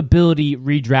streamability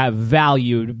redraft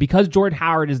value because Jordan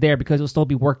Howard is there, because he'll still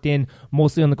be worked in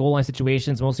mostly on the goal line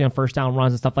situations, mostly on first down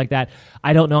runs and stuff like that.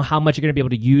 I don't know how much you're going to be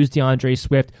able to use DeAndre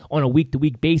Swift on a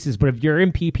week-to-week basis, but if you're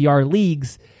in PPR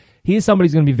leagues, he is somebody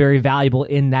who's going to be very valuable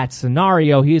in that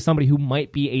scenario. He is somebody who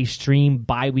might be a stream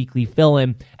bi-weekly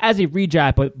fill-in as a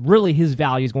redraft, but really his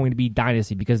value is going to be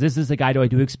dynasty, because this is a guy who I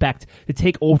do expect to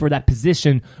take over that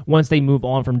position once they move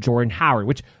on from Jordan Howard,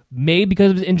 which may, because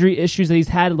of his injury issues that he's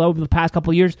had over the past couple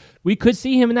of years, we could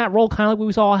see him in that role, kind of like what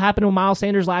we saw happen with Miles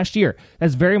Sanders last year.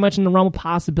 That's very much in the realm of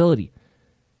possibility.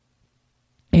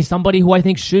 He's somebody who I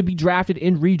think should be drafted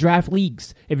in redraft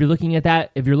leagues. If you're looking at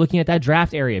that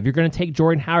draft area, if you're going to take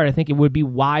Jordan Howard, I think it would be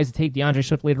wise to take DeAndre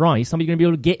Swift later on. He's somebody you're going to be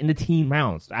able to get in the team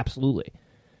rounds, absolutely.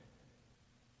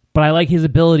 But I like his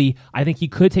ability. I think he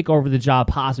could take over the job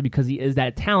possibly because he is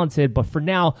that talented. But for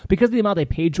now, because of the amount they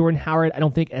paid Jordan Howard, I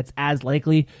don't think it's as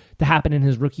likely to happen in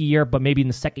his rookie year. But maybe in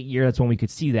the second year, that's when we could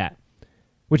see that.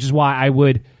 Which is why I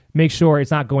would make sure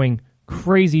it's not going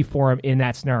crazy for him in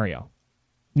that scenario.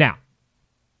 Now,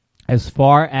 as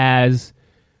far as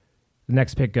the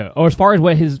next pick goes, or as far as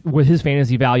what his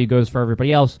fantasy value goes for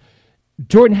everybody else,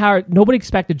 Jordan Howard, nobody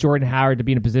expected Jordan Howard to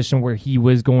be in a position where he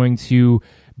was going to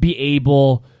be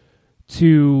able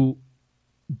to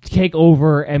take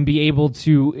over and be able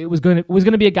to, it was going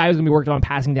to be a guy who's going to be working on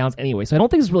passing downs anyway. So I don't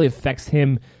think this really affects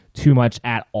him too much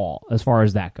at all as far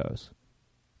as that goes.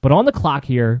 But on the clock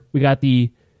here, we got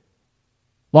the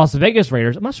Las Vegas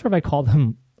Raiders. I'm not sure if I called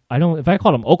them, if I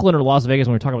called them Oakland or Las Vegas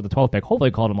when we were talking about the 12th pick. Hopefully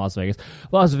I called them Las Vegas.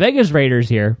 Las Vegas Raiders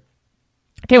here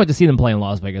I can't wait to see them play in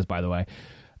Las Vegas, by the way.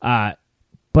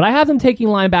 But I have them taking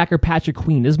linebacker Patrick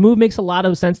Queen. This move makes a lot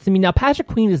of sense to me. Now, Patrick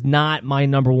Queen is not my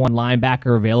number one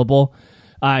linebacker available.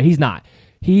 He's not.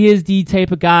 He is the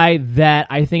type of guy that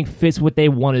I think fits what they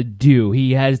want to do.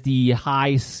 He has the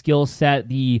high skill set,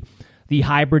 the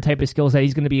hybrid type of skill set.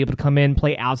 He's going to be able to come in,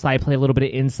 play outside, play a little bit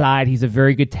of inside. He's a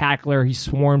very good tackler. He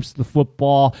swarms the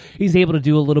football. He's able to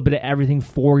do a little bit of everything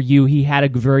for you. He had a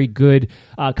very good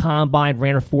combine,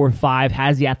 ran a 4.5,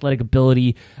 has the athletic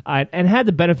ability, and had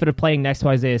the benefit of playing next to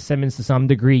Isaiah Simmons to some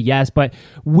degree, yes. But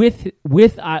with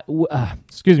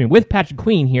Patrick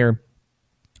Queen here,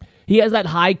 he has that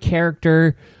high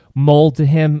character mold to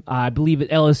him. I believe at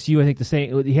LSU, I think the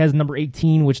same. He has number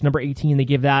 18, which number 18 they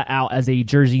give that out as a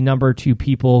jersey number to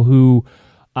people who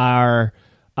are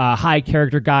high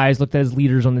character guys, looked at as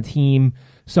leaders on the team.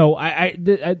 So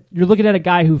you're looking at a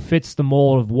guy who fits the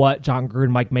mold of what John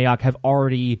Gruden, Mike Mayock have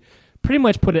already pretty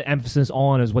much put an emphasis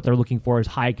on as what they're looking for as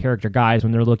high character guys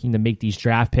when they're looking to make these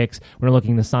draft picks, when they're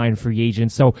looking to sign free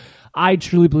agents. So I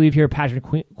truly believe here Patrick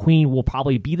Queen will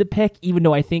probably be the pick, even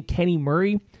though I think Kenny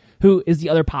Murray, who is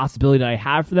the other possibility that I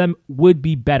have for them, would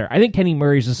be better. I think Kenny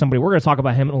Murray is just somebody, we're going to talk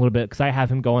about him in a little bit because I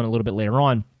have him going a little bit later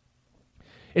on,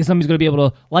 is somebody's going to be able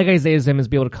to, like Isaiah Simmons,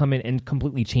 be able to come in and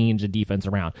completely change the defense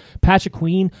around. Patrick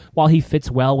Queen, while he fits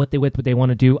well with what they want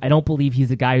to do, I don't believe he's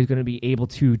the guy who's going to be able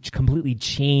to completely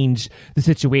change the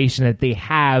situation that they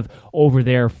have over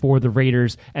there for the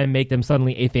Raiders and make them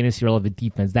suddenly a fantasy relevant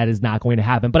defense. That is not going to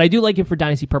happen. But I do like him for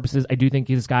dynasty purposes. I do think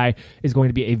this guy is going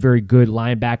to be a very good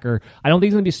linebacker. I don't think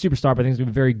he's going to be a superstar, but I think he's going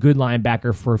to be a very good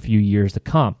linebacker for a few years to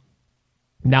come.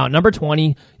 Now, at number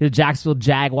 20, the Jacksonville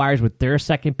Jaguars with their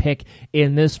second pick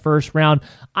in this first round.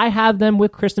 I have them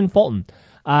with Kristen Fulton.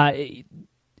 If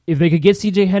they could get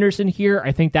C.J. Henderson here,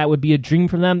 I think that would be a dream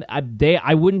for them.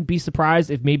 I wouldn't be surprised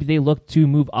if maybe they look to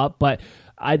move up, but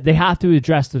they have to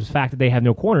address the fact that they have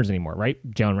no corners anymore, right?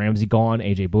 Jalen Ramsey gone,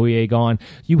 A.J. Bouye gone.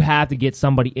 You have to get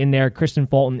somebody in there. Kristen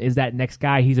Fulton is that next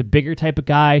guy. He's a bigger type of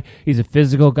guy. He's a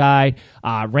physical guy.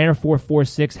 Ran a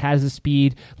 4.46, has the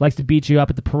speed, likes to beat you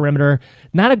up at the perimeter.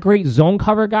 Not a great zone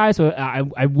cover guy, so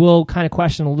I will kind of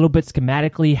question a little bit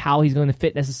schematically how he's going to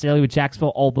fit necessarily with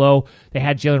Jacksonville, although they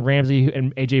had Jalen Ramsey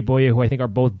and A.J. Bouye, who I think are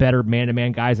both better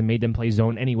man-to-man guys and made them play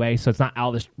zone anyway, so it's not out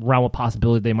of this realm of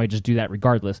possibility. They might just do that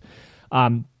regardless.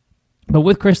 But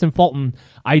with Kristen Fulton,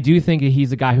 I do think that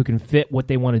he's a guy who can fit what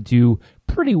they want to do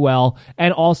pretty well.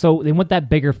 And also, they want that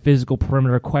bigger physical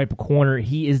perimeter, quite a corner.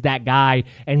 He is that guy,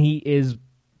 and he is,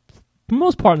 for the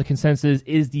most part in the consensus,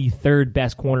 is the third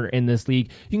best corner in this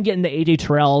league. You can get into A.J.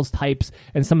 Terrell's types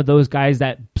and some of those guys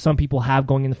that some people have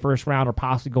going in the first round or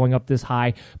possibly going up this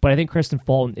high. But I think Kristen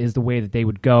Fulton is the way that they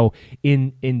would go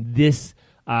in this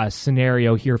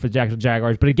scenario here for the Jacksonville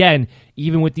Jaguars. But again,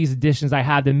 even with these additions I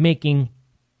have them making,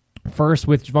 first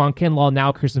with Javon Kinlaw,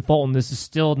 now Kristen Fulton, this is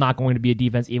still not going to be a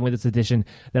defense, even with this addition,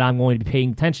 that I'm going to be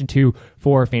paying attention to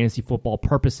for fantasy football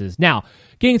purposes. Now,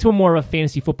 getting into a more of a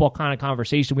fantasy football kind of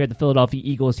conversation, we have the Philadelphia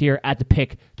Eagles here at the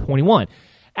pick 21.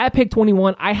 At pick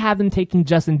 21, I have them taking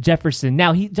Justin Jefferson.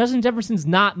 Now, Justin Jefferson's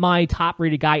not my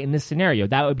top-rated guy in this scenario.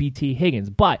 That would be T. Higgins.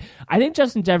 But I think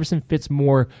Justin Jefferson fits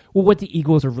more with what the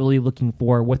Eagles are really looking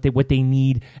for, what they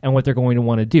need, and what they're going to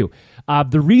want to do.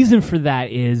 The reason for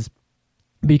that is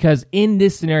because in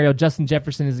this scenario, Justin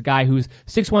Jefferson is a guy who's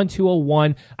 6'1",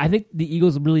 201. I think the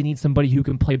Eagles really need somebody who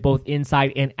can play both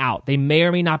inside and out. They may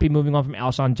or may not be moving on from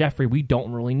Alshon Jeffrey. We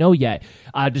don't really know yet.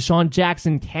 Deshaun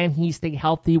Jackson, can he stay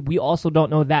healthy? We also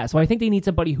don't know that. So I think they need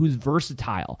somebody who's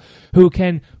versatile, who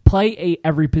can play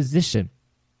every position.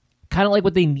 Kind of like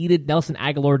what they needed Nelson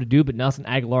Aguilar to do, but Nelson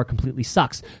Aguilar completely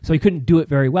sucks. So he couldn't do it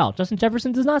very well. Justin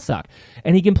Jefferson does not suck.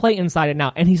 And he can play inside and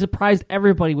out. And he surprised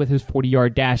everybody with his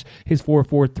 40-yard dash, his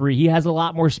 4.43. He has a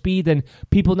lot more speed than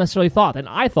people necessarily thought, than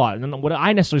I thought, and what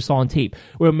I necessarily saw on tape.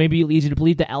 Where maybe it leads you to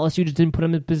believe that LSU just didn't put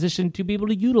him in a position to be able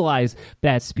to utilize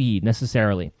that speed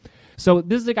necessarily. So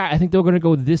this is a guy, I think they're going to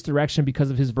go this direction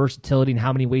because of his versatility and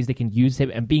how many ways they can use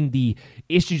him, and being the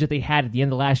issues that they had at the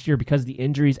end of last year because of the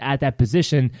injuries at that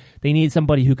position. They need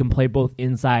somebody who can play both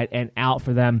inside and out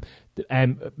for them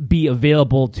and be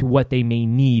available to what they may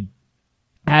need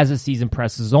as the season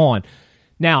presses on.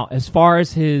 Now, as far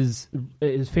as his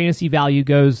fantasy value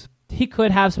goes, he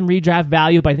could have some redraft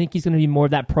value, but I think he's going to be more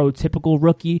of that prototypical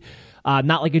rookie.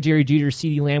 Not like a Jerry Jeter,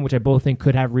 CeeDee Lamb, which I both think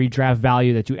could have redraft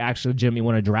value that you actually legitimately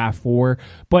want to draft for.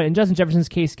 But in Justin Jefferson's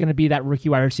case, it's going to be that rookie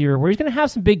wide receiver where he's going to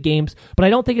have some big games, but I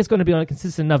don't think it's going to be on a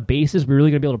consistent enough basis. We're really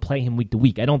going to be able to play him week to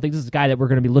week. I don't think this is a guy that we're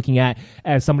going to be looking at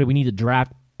as somebody we need to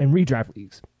draft and redraft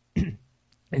leagues.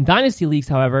 In Dynasty leagues,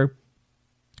 however,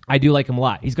 I do like him a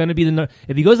lot. He's going to be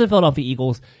if he goes to the Philadelphia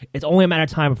Eagles, it's only a matter of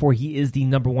time before he is the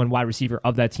number one wide receiver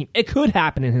of that team. It could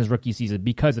happen in his rookie season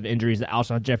because of injuries to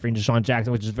Alshon Jeffrey and Deshaun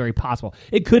Jackson, which is very possible.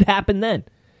 It could happen then.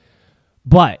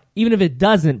 But even if it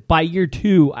doesn't, by year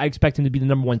 2, I expect him to be the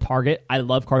number one target. I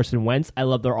love Carson Wentz. I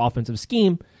love their offensive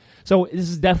scheme. So this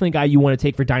is definitely a guy you want to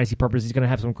take for dynasty purposes. He's going to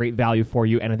have some great value for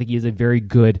you, and I think he is a very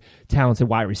good, talented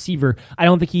wide receiver. I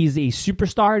don't think he's a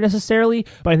superstar necessarily,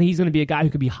 but I think he's going to be a guy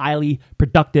who could be highly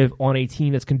productive on a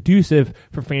team that's conducive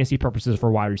for fantasy purposes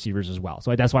for wide receivers as well.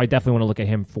 So that's why I definitely want to look at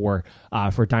him for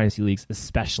dynasty leagues,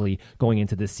 especially going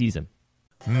into this season.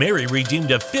 Mary redeemed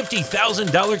a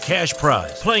 $50,000 cash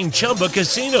prize playing Chumba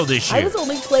Casino this year. I was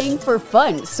only playing for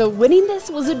fun, so winning this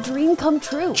was a dream come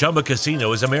true. Chumba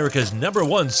Casino is America's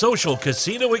 #1 social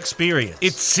casino experience.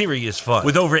 It's serious fun.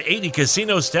 With over 80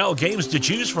 casino-style games to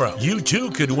choose from, you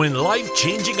too could win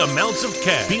life-changing amounts of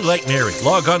cash. Be like Mary.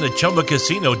 Log on to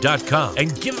ChumbaCasino.com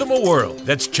and give them a whirl.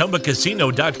 That's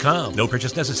ChumbaCasino.com. No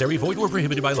purchase necessary. Void where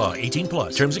prohibited by law. 18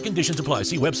 plus. Terms and conditions apply.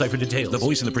 See website for details. The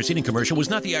voice in the preceding commercial was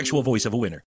not the actual voice of a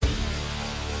winner.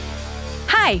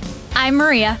 Hi, I'm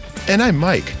Maria. And I'm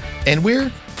Mike. And we're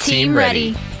Team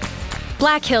Ready.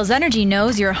 Black Hills Energy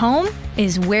knows your home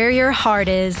is where your heart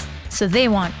is, so they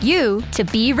want you to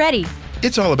be ready.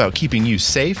 It's all about keeping you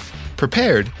safe,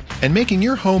 prepared, and making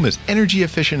your home as energy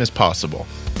efficient as possible.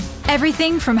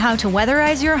 Everything from how to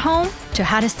weatherize your home to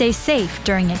how to stay safe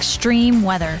during extreme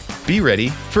weather. Be ready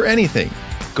for anything.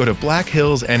 Go to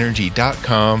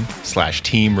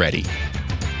blackhillsenergy.com/Team Ready.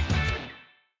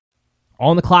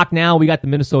 On the clock now, we got the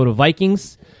Minnesota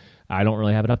Vikings. I don't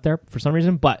really have it up there for some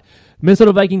reason, but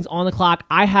Minnesota Vikings on the clock.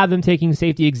 I have them taking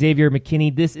safety Xavier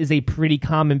McKinney. This is a pretty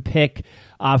common pick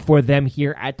for them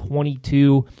here at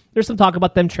 22. There's some talk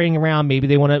about them trading around. Maybe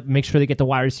they want to make sure they get the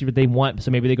wide receiver they want, so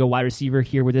maybe they go wide receiver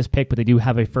here with this pick, but they do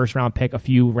have a first-round pick a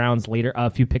few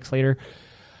picks later.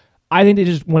 I think they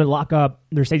just want to lock up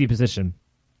their safety position.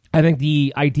 I think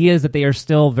the idea is that they are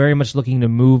still very much looking to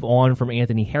move on from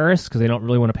Anthony Harris because they don't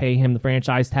really want to pay him the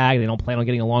franchise tag. They don't plan on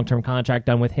getting a long-term contract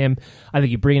done with him. I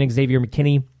think you bring in Xavier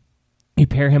McKinney, you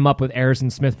pair him up with Harrison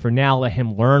Smith for now, let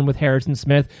him learn with Harrison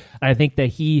Smith. And I think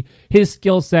that his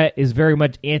skill set is very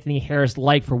much Anthony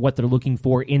Harris-like for what they're looking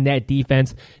for in that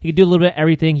defense. He can do a little bit of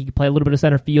everything. He can play a little bit of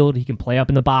center field. He can play up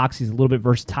in the box. He's a little bit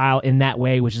versatile in that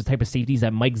way, which is the type of safeties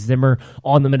that Mike Zimmer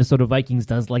on the Minnesota Vikings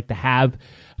does like to have.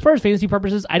 As far as fantasy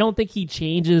purposes, I don't think he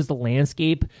changes the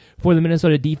landscape for the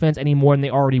Minnesota defense any more than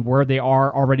they already were. They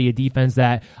are already a defense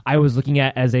that I was looking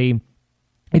at as a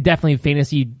definitely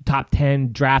fantasy top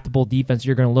 10 draftable defense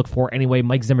you're going to look for anyway.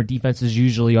 Mike Zimmer defenses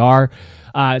usually are.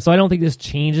 So I don't think this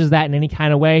changes that in any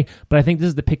kind of way, but I think this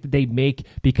is the pick that they make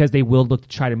because they will look to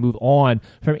try to move on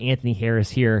from Anthony Harris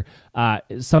here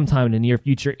sometime in the near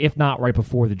future, if not right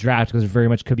before the draft, because there very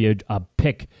much could be a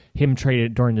pick him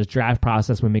traded during this draft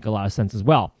process would make a lot of sense as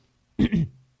well.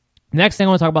 Next thing I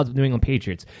want to talk about is the New England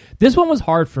Patriots. This one was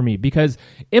hard for me because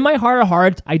in my heart of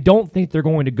hearts, I don't think they're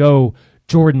going to go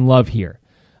Jordan Love here.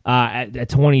 At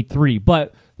 23,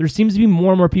 but there seems to be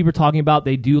more and more people talking about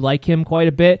they do like him quite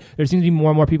a bit. There seems to be more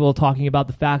and more people talking about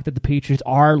the fact that the Patriots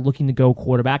are looking to go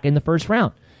quarterback in the first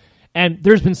round. And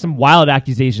there's been some wild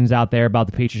accusations out there about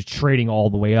the Patriots trading all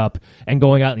the way up and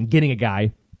going out and getting a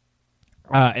guy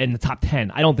in the top 10.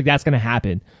 I don't think that's going to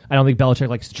happen. I don't think Belichick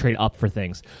likes to trade up for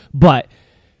things. But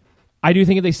I do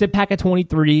think if they sit back at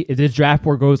 23, if this draft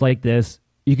board goes like this,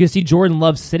 you can see Jordan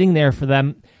Love sitting there for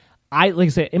them. Like I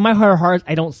said, in my heart of hearts,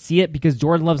 I don't see it because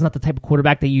Jordan Love's not the type of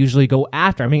quarterback they usually go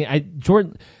after. I mean,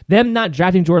 them not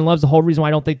drafting Jordan Love's the whole reason why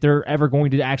I don't think they're ever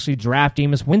going to actually draft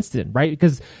Jameis Winston, right?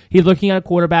 Because he's looking at a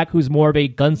quarterback who's more of a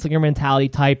gunslinger mentality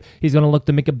type. He's going to look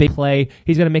to make a big play.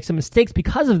 He's going to make some mistakes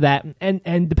because of that.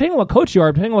 And depending on what coach you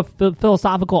are, depending on what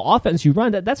philosophical offense you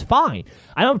run, that's fine.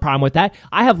 I don't have a problem with that.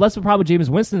 I have less of a problem with Jameis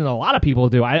Winston than a lot of people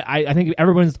do. I think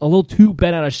everyone's a little too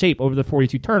bent out of shape over the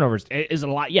 42 turnovers. Is it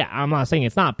a lot? Yeah, I'm not saying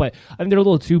it's not, but I think they're a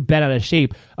little too bent out of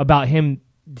shape about him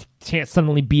can't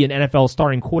suddenly be an NFL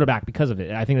starting quarterback because of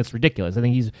it. I think that's ridiculous. I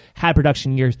think he's had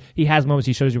production years. He has moments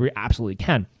he shows you where he absolutely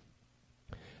can.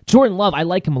 Jordan Love, I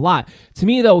like him a lot. To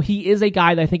me, though, he is a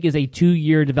guy that I think is a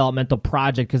 2-year developmental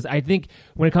project because I think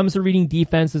when it comes to reading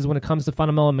defenses, when it comes to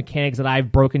fundamental mechanics that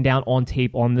I've broken down on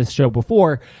tape on this show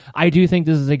before, I do think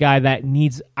this is a guy that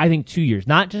needs, 2 years.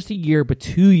 Not just a year, but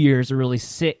 2 years to really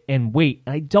sit and wait.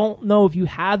 And I don't know if you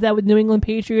have that with New England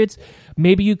Patriots.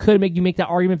 Maybe you could make that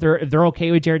argument if they're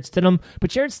okay with Jarrett Stidham.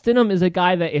 But Jarrett Stidham is a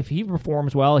guy that if he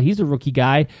performs well, he's a rookie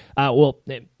guy.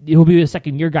 He'll be a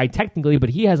second-year guy technically, but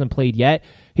he hasn't played yet.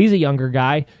 He's a younger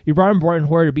guy. You brought in Brian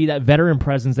Hoyer to be that veteran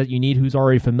presence that you need who's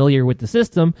already familiar with the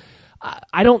system.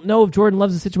 I don't know if Jordan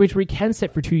Love's a situation where he can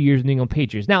sit for 2 years in the New England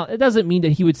Patriots. Now, it doesn't mean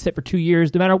that he would sit for 2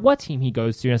 years no matter what team he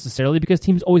goes to necessarily, because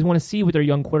teams always want to see what their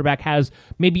young quarterback has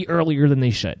maybe earlier than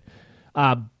they should.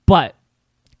 But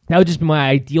that would just be my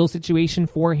ideal situation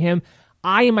for him.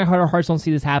 I, in my heart of hearts, don't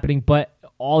see this happening, but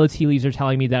all the tea leaves are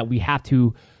telling me that we have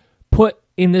to put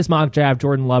in this mock draft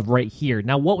Jordan Love right here.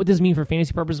 Now, what would this mean for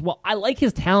fantasy purposes? Well, I like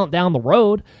his talent down the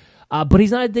road, but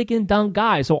he's not a dig and dunk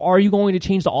guy. So are you going to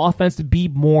change the offense to be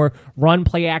more run,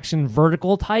 play action,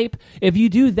 vertical type? If you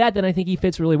do that, then I think he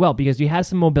fits really well because he has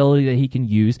some mobility that he can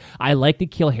use. I like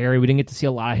N'Keal Harry. We didn't get to see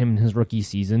a lot of him in his rookie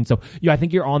season. So I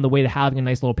think you're on the way to having a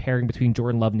nice little pairing between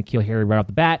Jordan Love and N'Keal Harry right off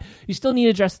the bat. You still need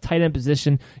to address the tight end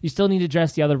position. You still need to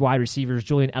address the other wide receivers.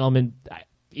 Julian Edelman,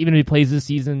 even if he plays this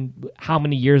season, how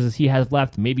many years does he have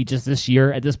left? Maybe just this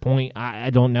year at this point. I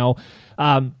don't know.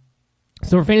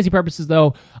 So for fantasy purposes,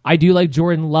 though, I do like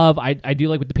Jordan Love. I do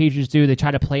like what the Patriots do. They try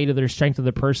to play to their strength of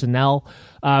their personnel.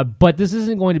 But this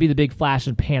isn't going to be the big flash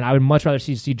in the pan. I would much rather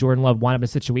see Jordan Love wind up in a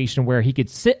situation where he could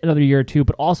sit another year or two,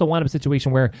 but also wind up in a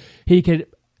situation where he could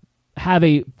have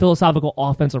a philosophical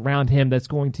offense around him that's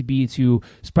going to be to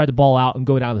spread the ball out and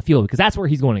go down the field, because that's where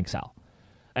he's going to excel.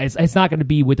 It's not going to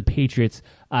be with the Patriots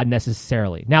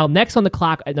necessarily. Now, next on the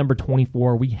clock at number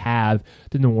 24, we have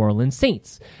the New Orleans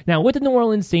Saints. Now, with the New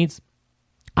Orleans Saints,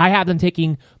 I have them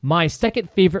taking my second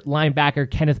favorite linebacker,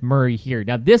 Kenneth Murray, here.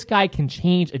 Now, this guy can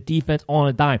change a defense on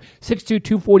a dime. 6'2",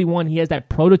 241. He has that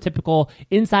prototypical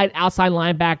inside-outside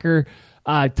linebacker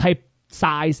type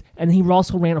size, and he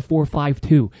also ran a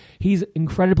 4.52. He's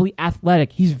incredibly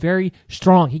athletic. He's very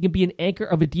strong. He can be an anchor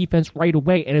of a defense right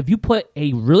away. And if you put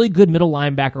a really good middle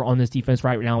linebacker on this defense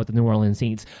right now with the New Orleans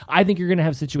Saints, I think you're going to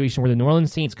have a situation where the New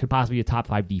Orleans Saints could possibly be a top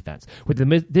 5 defense. With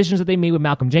the additions that they made with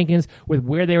Malcolm Jenkins, with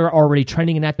where they were already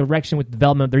trending in that direction with the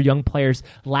development of their young players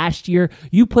last year,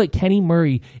 you put Kenny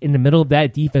Murray in the middle of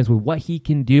that defense with what he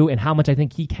can do and how much I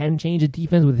think he can change a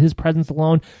defense with his presence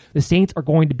alone. The Saints are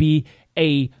going to be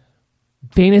a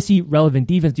fantasy relevant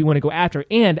defense do you want to go after,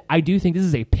 and I do think this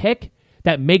is a pick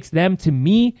that makes them, to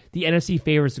me, the NFC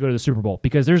favorites to go to the Super Bowl,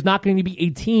 because there's not going to be a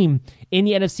team in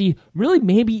the NFC, really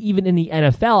maybe even in the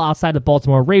NFL outside the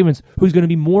Baltimore Ravens, who's going to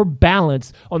be more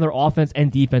balanced on their offense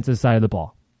and defensive side of the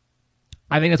ball.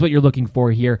 I think that's what you're looking for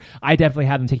here. I definitely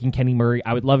have them taking Kenny Murray.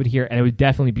 I would love it here, and it would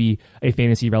definitely be a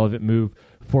fantasy relevant move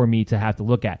for me to have to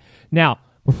look at. Now,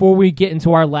 before we get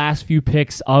into our last few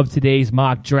picks of today's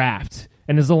mock draft,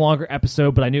 and this is a longer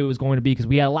episode, but I knew it was going to be because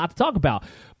we had a lot to talk about.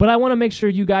 But I want to make sure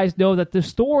you guys know that the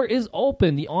store is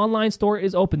open. The online store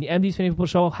is open. The MD's Fantasy Football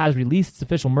Show has released its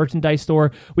official merchandise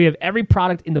store. We have every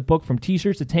product in the book, from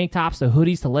t-shirts to tank tops to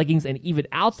hoodies to leggings, and even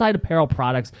outside apparel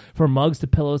products, from mugs to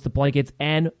pillows to blankets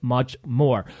and much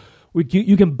more.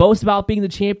 You can boast about being the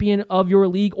champion of your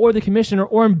league or the commissioner,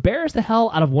 or embarrass the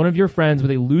hell out of one of your friends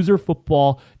with a loser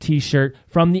football t-shirt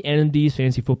from the NMD's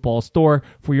Fantasy Football Store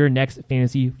for your next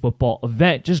fantasy football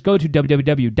event. Just go to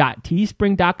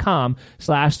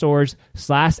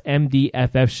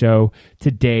www.teespring.com/stores/MDFF show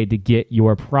today to get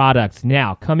your products.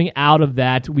 Now, coming out of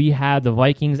that, we have the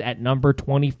Vikings at number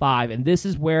 25, and this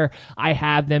is where I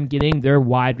have them getting their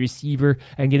wide receiver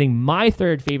and getting my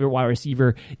third favorite wide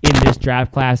receiver in this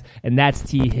draft class, and that's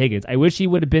T. Higgins. I wish he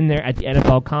would have been there at the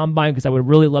NFL Combine, because I would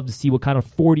really love to see what kind of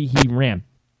 40 he ran.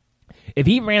 If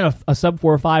he ran a sub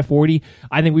 4.5 40,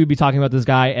 I think we'd be talking about this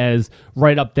guy as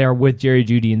right up there with Jerry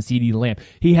Jeudy and CeeDee Lamb.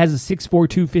 He has a 6'4",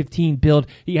 215 build.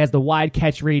 He has the wide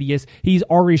catch radius. He's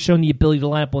already shown the ability to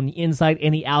line up on the inside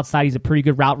and the outside. He's a pretty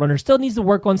good route runner. Still needs to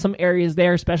work on some areas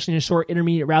there, especially in his short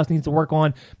intermediate routes. Needs to work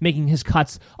on making his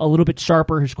cuts a little bit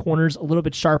sharper, his corners a little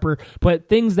bit sharper, but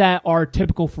things that are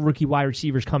typical for rookie wide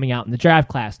receivers coming out in the draft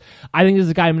class. I think this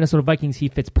is a guy in Minnesota Vikings he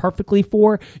fits perfectly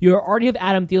for. You already have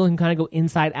Adam Thielen, who can kind of go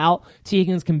inside out. T.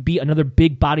 Higgins can be another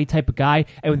big body type of guy.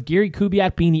 And with Gary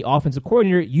Kubiak being the offensive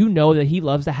coordinator, you know that he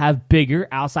loves to have bigger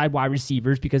outside wide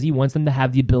receivers because he wants them to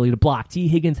have the ability to block. T.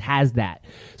 Higgins has that.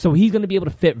 So he's going to be able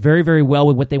to fit very, very well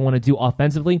with what they want to do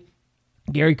offensively.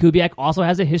 Gary Kubiak also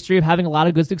has a history of having a lot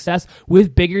of good success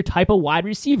with bigger type of wide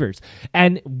receivers.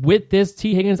 And with this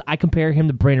T. Higgins, I compare him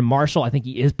to Brandon Marshall. I think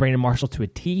he is Brandon Marshall to a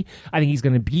T. I think he's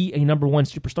going to be a number one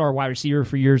superstar wide receiver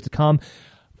for years to come.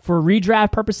 For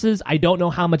redraft purposes, I don't know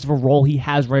how much of a role he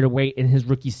has right away in his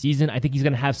rookie season. I think he's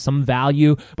going to have some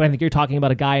value, but I think you're talking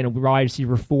about a guy in a wide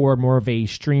receiver 4, more of a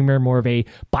streamer, more of a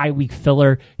bye-week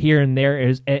filler here and there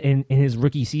in his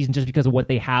rookie season, just because of what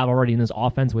they have already in this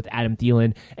offense with Adam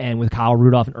Thielen and with Kyle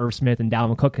Rudolph and Irv Smith and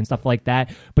Dalvin Cook and stuff like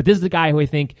that. But this is the guy who I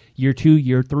think year 2,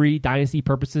 year 3, dynasty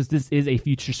purposes, this is a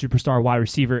future superstar wide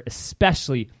receiver,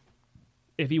 especially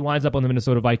if he winds up on the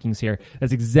Minnesota Vikings here,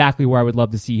 that's exactly where I would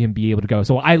love to see him be able to go.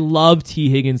 So I love T.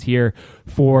 Higgins here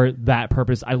for that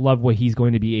purpose. I love what he's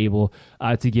going to be able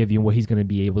to give you and what he's going to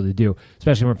be able to do,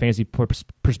 especially from a fantasy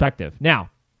perspective. Now,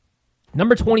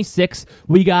 number 26,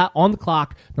 we got on the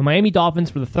clock the Miami Dolphins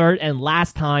for the third and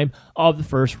last time of the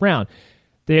first round.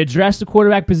 They addressed the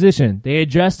quarterback position. They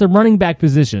addressed the running back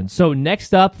position. So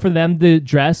next up for them to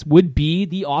address would be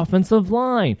the offensive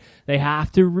line. They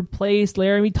have to replace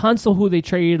Laramie Tunsil, who they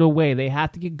traded away. They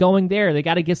have to get going there. They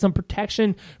got to get some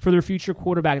protection for their future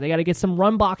quarterback. They got to get some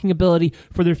run blocking ability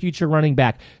for their future running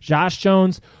back. Josh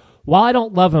Jones, while I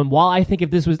don't love him, while I think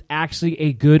if this was actually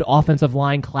a good offensive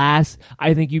line class,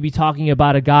 I think you'd be talking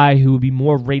about a guy who would be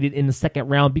more rated in the second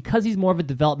round because he's more of a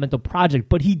developmental project.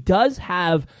 But he does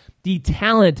have the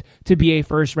talent to be a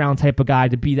first-round type of guy,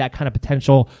 to be that kind of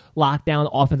potential lockdown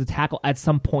offensive tackle at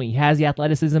some point. He has the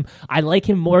athleticism. I like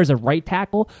him more as a right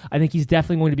tackle. I think he's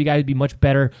definitely going to be a guy who'd be much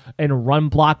better in a run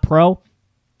block pro.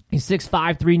 He's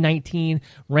 6'5", 319,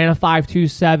 ran a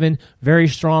 5.27, very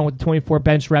strong with 24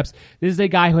 bench reps. This is a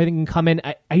guy who I think can come in.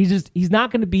 He's not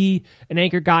going to be an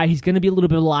anchor guy. He's going to be a little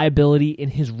bit of liability in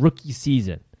his rookie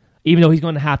season, even though he's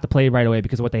going to have to play right away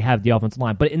because of what they have the offensive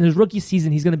line. But in his rookie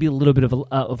season, he's going to be a little bit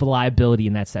of a liability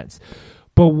in that sense.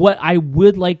 But what I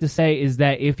would like to say is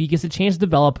that if he gets a chance to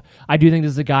develop, I do think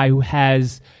this is a guy who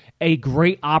has a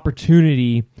great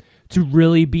opportunity to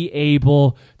really be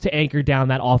able to anchor down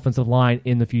that offensive line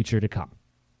in the future to come.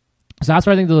 So that's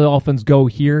where I think the Dolphins go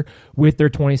here with their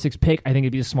 26th pick. I think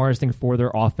it'd be the smartest thing for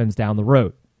their offense down the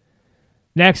road.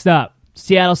 Next up,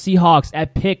 Seattle Seahawks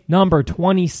at pick number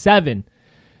 27.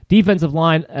 Defensive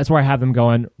line, that's where I have them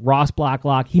going. Ross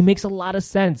Blacklock, he makes a lot of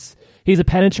sense. He's a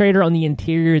penetrator on the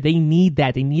interior. They need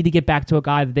that. They need to get back to a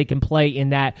guy that they can play in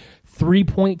that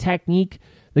three-point technique,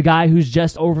 the guy who's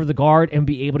just over the guard and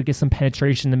be able to get some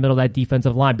penetration in the middle of that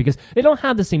defensive line, because they don't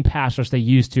have the same pass rush they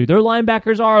used to. Their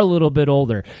linebackers are a little bit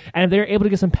older, and if they're able to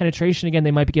get some penetration again,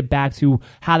 they might get back to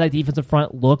how that defensive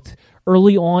front looked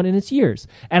early on in its years.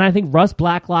 And I think Russ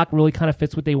Blacklock really kind of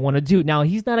fits what they want to do. Now,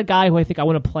 he's not a guy who I think I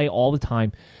want to play all the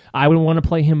time. I would want to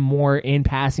play him more in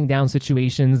passing down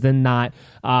situations than not.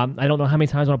 I don't know how many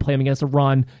times I want to play him against a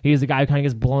run. He's a guy who kind of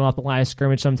gets blown off the line of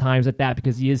scrimmage sometimes at that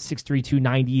because he is 6'3",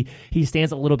 290. He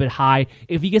stands a little bit high.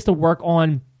 If he gets to work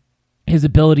on his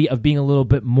ability of being a little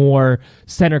bit more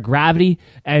center gravity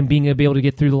and being able to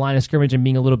get through the line of scrimmage and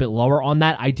being a little bit lower on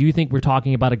that, I do think we're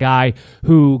talking about a guy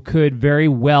who could very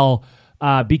well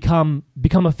become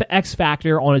an X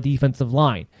factor on a defensive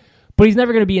line. But he's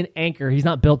never going to be an anchor. He's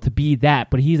not built to be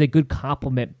that, but he's a good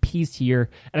complement piece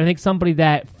here. And I think somebody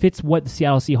that fits what the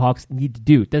Seattle Seahawks need to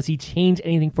do. Does he change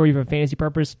anything for you for fantasy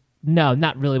purpose? No,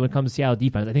 not really when it comes to Seattle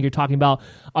defense. I think you're talking about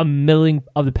a middling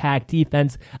of the pack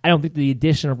defense. I don't think the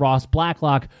addition of Ross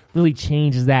Blacklock really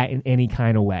changes that in any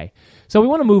kind of way. So we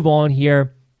want to move on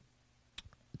here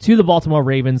to the Baltimore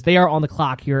Ravens. They are on the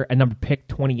clock here at number pick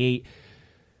 28.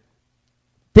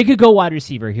 They could go wide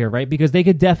receiver here, right? Because they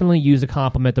could definitely use a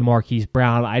compliment to Marquise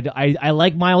Brown. I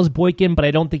like Miles Boykin, but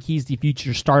I don't think he's the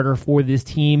future starter for this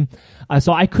team.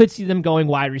 So I could see them going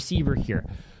wide receiver here.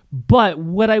 But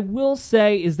what I will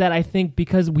say is that I think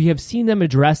because we have seen them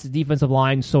address the defensive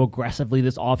line so aggressively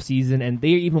this offseason, and they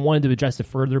even wanted to address it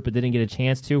further but didn't get a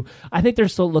chance to, I think they're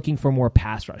still looking for more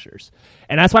pass rushers.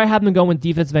 And that's why I have them going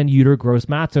defensive end Yetur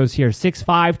Gross-Matos here. 6'5",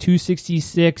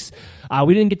 266.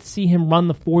 We didn't get to see him run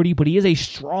the 40, but he is a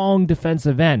strong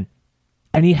defensive end.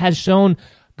 And he has shown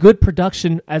good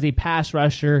production as a pass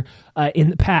rusher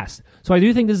in the past. So I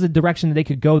do think this is a direction that they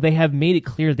could go. They have made it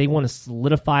clear they want to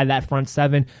solidify that front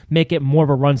seven, make it more of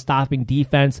a run-stopping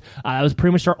defense. That was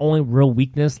pretty much their only real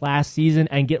weakness last season,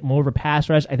 and get more of a pass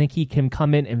rush. I think he can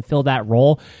come in and fill that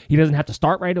role. He doesn't have to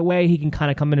start right away. He can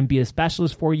kind of come in and be a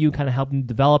specialist for you, kind of help him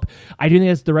develop. I do think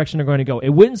that's the direction they're going to go. It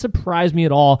wouldn't surprise me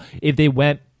at all if they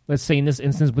went, let's say in this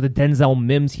instance, with a Denzel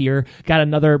Mims here, got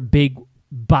another big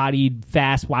bodied,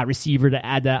 fast wide receiver to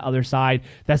add that other side.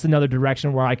 That's another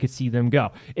direction where I could see them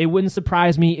go. It wouldn't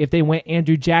surprise me if they went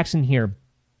Andrew Jackson here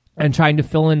and trying to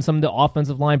fill in some of the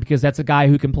offensive line, because that's a guy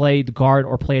who can play the guard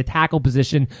or play a tackle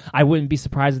position. I wouldn't be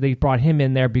surprised if they brought him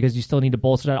in there, because you still need to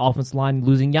bolster that offensive line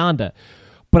losing Yanda.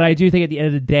 But I do think at the end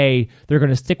of the day, they're going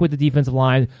to stick with the defensive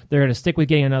line. They're going to stick with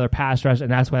getting another pass rush, and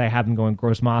that's why I have them going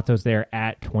Gross-Matos there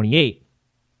at 28.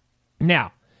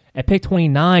 Now, at pick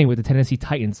 29 with the Tennessee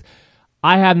Titans,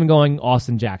 I have them going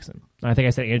Austin Jackson. I think I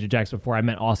said Andrew Jackson before. I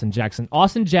meant Austin Jackson.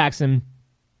 Austin Jackson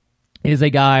is a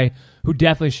guy who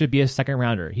definitely should be a second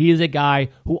rounder. He is a guy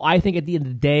who I think at the end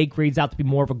of the day grades out to be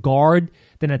more of a guard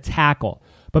than a tackle.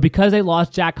 But because they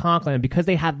lost Jack Conklin and because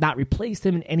they have not replaced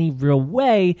him in any real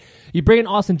way, you bring in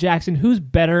Austin Jackson, who's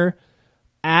better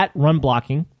at run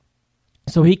blocking,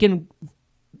 so he can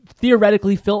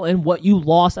theoretically fill in what you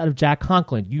lost out of Jack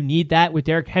Conklin. You need that with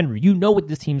Derrick Henry. You know what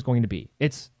this team's going to be.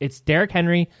 It's Derrick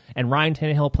Henry and Ryan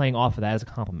Tannehill playing off of that as a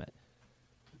complement.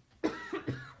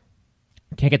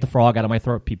 Can't get the frog out of my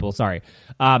throat, people. Sorry.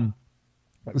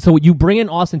 So you bring in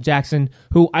Austin Jackson,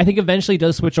 who I think eventually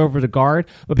does switch over to guard,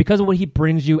 but because of what he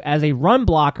brings you as a run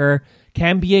blocker,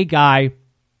 can be a guy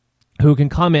who can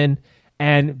come in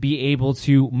and be able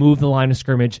to move the line of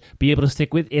scrimmage, be able to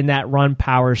stick within that run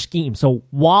power scheme. So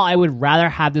while I would rather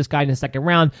have this guy in the second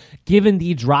round, given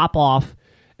the drop-off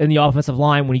in the offensive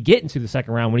line when you get into the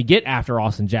second round, when you get after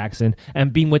Austin Jackson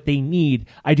and being what they need,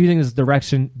 I do think this is the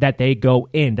direction that they go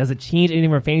in. Does it change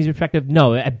anything from a fantasy perspective?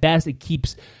 No. At best, it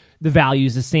keeps the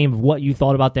values the same of what you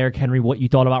thought about Derrick Henry, what you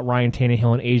thought about Ryan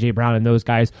Tannehill and A.J. Brown and those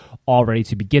guys already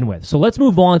to begin with. So let's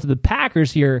move on to the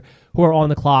Packers here, who are on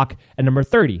the clock at number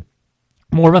 30.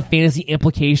 More of a fantasy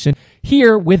implication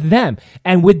here with them.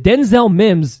 And with Denzel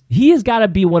Mims, he has got to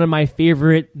be one of my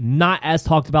favorite, not as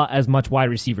talked about as much wide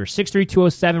receivers. 6'3",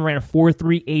 207, ran a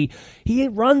 4.38. He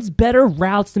runs better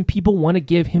routes than people want to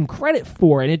give him credit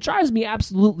for, and it drives me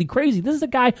absolutely crazy. This is a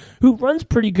guy who runs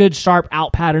pretty good sharp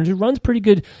out patterns, who runs pretty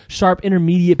good sharp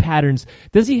intermediate patterns.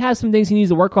 Does he have some things he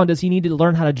needs to work on? Does he need to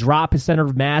learn how to drop his center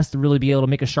of mass to really be able to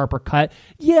make a sharper cut?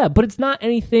 Yeah, but it's not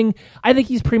anything. I think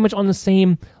he's pretty much on the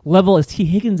same level as T.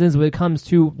 Higgins is when it comes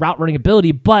to route running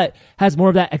ability, but has more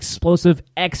of that explosive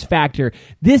X factor.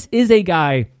 This is a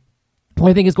guy who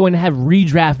I think is going to have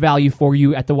redraft value for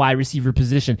you at the wide receiver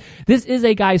position. This is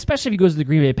a guy, especially if he goes to the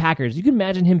Green Bay Packers, you can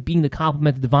imagine him being the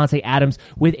complement to Devontae Adams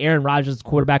with Aaron Rodgers as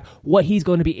quarterback, what he's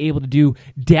going to be able to do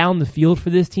down the field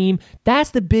for this team. That's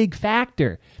the big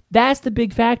factor. That's the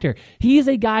big factor. He is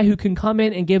a guy who can come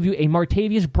in and give you a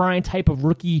Martavius Bryant type of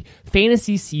rookie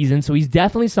fantasy season, so he's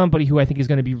definitely somebody who I think is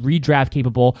going to be redraft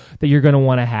capable that you're going to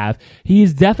want to have. He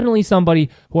is definitely somebody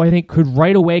who I think could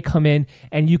right away come in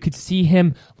and you could see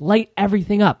him light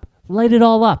everything up, light it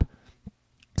all up,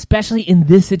 especially in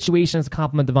this situation as a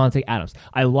compliment to Devontae Adams.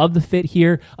 I love the fit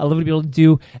here. I love to be able to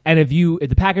do, and if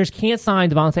the Packers can't sign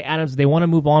Devontae Adams, they want to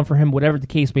move on for him, whatever the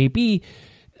case may be,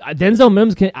 Denzel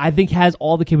Mims, I think, has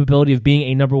all the capability of being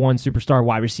a number one superstar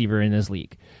wide receiver in this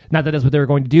league. Not that that's what they were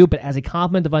going to do, but as a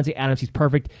compliment to Devontae Adams, he's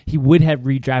perfect. He would have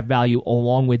redraft value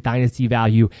along with dynasty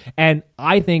value, and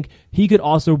I think he could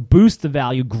also boost the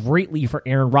value greatly for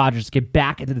Aaron Rodgers to get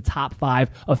back into the top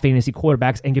 5 of fantasy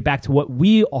quarterbacks and get back to what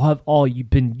we have all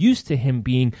been used to him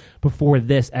being before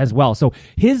this as well. So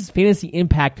his fantasy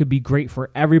impact could be great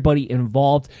for everybody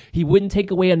involved. He wouldn't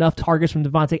take away enough targets from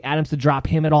Devontae Adams to drop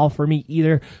him at all for me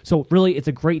either. So really, it's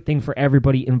a great thing for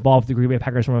everybody involved, the Green Bay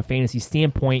Packers, from a fantasy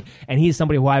standpoint, and he's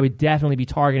somebody who I would definitely be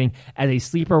targeting as a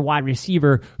sleeper wide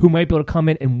receiver who might be able to come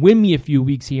in and win me a few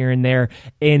weeks here and there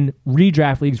in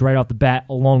redraft leagues right off the bat,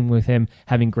 along with him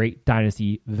having great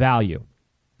dynasty value.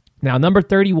 Now, number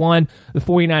 31, the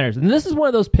 49ers. And this is one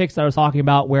of those picks that I was talking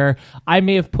about where I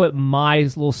may have put my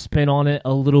little spin on it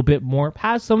a little bit more.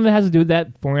 Some of it has to do with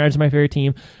that 49ers is my favorite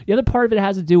team. The other part of it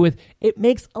has to do with it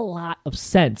makes a lot of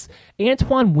sense.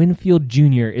 Antoine Winfield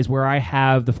Jr. is where I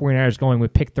have the 49ers going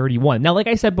with pick 31. Now, like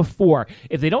I said before,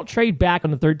 if they don't trade back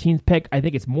on the 13th pick, I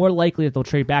think it's more likely that they'll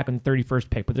trade back on the 31st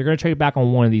pick, but they're going to trade back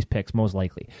on one of these picks, most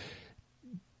likely.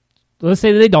 Let's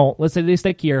say that they don't. Let's say they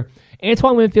stick here.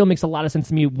 Antoine Winfield makes a lot of sense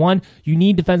to me. One, you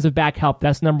need defensive back help.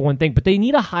 That's the number one thing. But they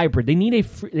need a hybrid. They need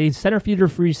a center fielder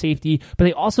free safety, but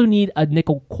they also need a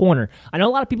nickel corner. I know a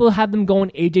lot of people have them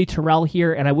going A.J. Terrell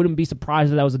here, and I wouldn't be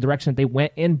surprised if that was the direction that they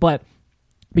went in, but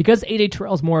because A.J.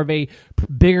 Terrell is more of a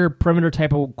bigger perimeter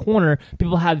type of corner,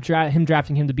 people have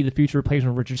drafting him to be the future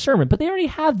replacement of Richard Sherman. But they already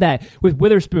have that with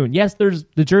Witherspoon. Yes,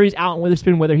 the jury's out on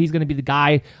Witherspoon, whether he's going to be the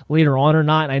guy later on or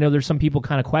not. And I know there's some people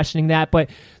kind of questioning that, but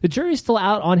the jury's still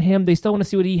out on him. They still want to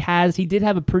see what he has. He did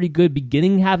have a pretty good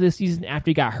beginning half of this season. After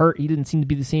he got hurt, he didn't seem to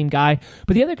be the same guy.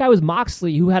 But the other guy was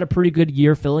Moxley, who had a pretty good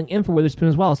year filling in for Witherspoon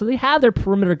as well. So they have their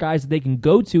perimeter guys that they can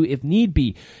go to if need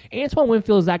be. Antoine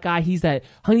Winfield is that guy. He's that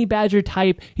Honey Badger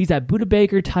type. He's that Budda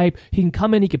Baker type. He can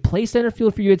come in, he can play center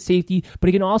field for you at safety, but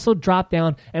he can also drop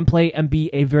down and play and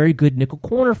be a very good nickel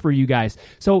corner for you guys.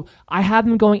 So I have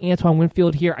him going Antoine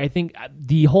Winfield here. I think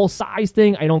the whole size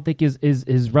thing I don't think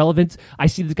is relevant. I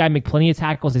see this guy make plenty of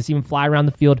tackles. I see him fly around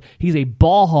the field. He's a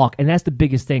ball hawk, and that's the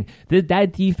biggest thing.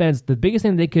 That defense, the biggest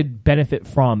thing they could benefit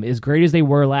from, as great as they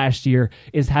were last year,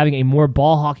 is having a more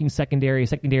ball hawking secondary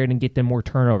and get them more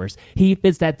turnovers. He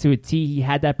fits that to a T. He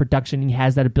had that production. He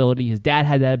has that ability. His dad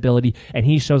had that ability, and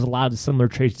he shows a lot of the similar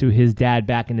traits to his dad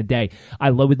back in the day.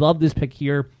 I would love this pick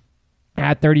here.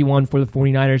 at 31 for the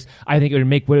 49ers. I think it would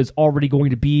make what is already going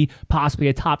to be possibly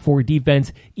a top 4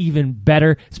 defense even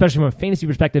better, especially from a fantasy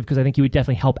perspective, because I think he would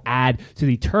definitely help add to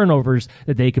the turnovers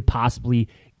that they could possibly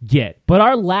get. But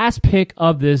our last pick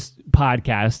of this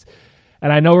podcast,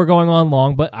 and I know we're going on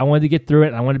long, but I wanted to get through it,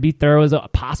 and I want to be thorough as I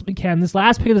possibly can. This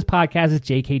last pick of this podcast is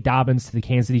J.K. Dobbins to the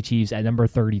Kansas City Chiefs at number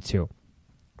 32.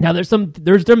 Now, there's some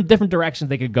different directions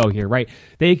they could go here, right?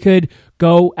 They could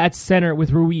go at center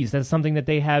with Ruiz. That's something that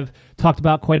they have talked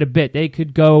about quite a bit. They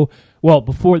could go,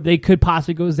 before they could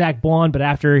possibly go Zach Bond, but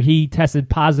after he tested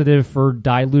positive for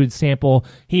diluted sample,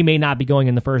 he may not be going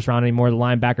in the first round anymore, the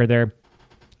linebacker there.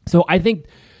 So I think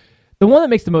the one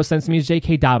that makes the most sense to me is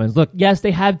J.K. Dobbins. Look, yes,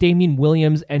 they have Damian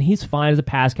Williams, and he's fine as a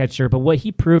pass catcher, but what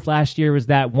he proved last year was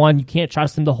that, one, you can't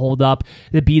trust him to hold up,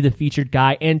 to be the featured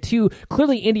guy, and two,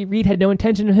 clearly Andy Reid had no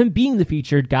intention of him being the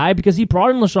featured guy because he brought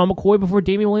in LaShawn McCoy before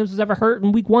Damian Williams was ever hurt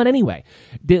in week 1 anyway.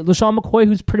 LaShawn McCoy,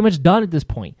 who's pretty much done at this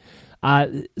point.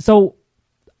 So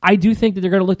I do think that they're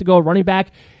going to look to go a running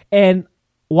back, and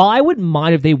while I wouldn't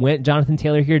mind if they went Jonathan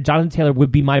Taylor here, Jonathan Taylor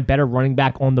would be my better running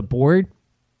back on the board.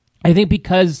 I think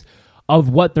because of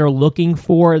what they're looking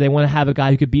for, they want to have a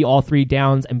guy who could be all 3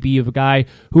 downs and be a guy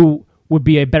who would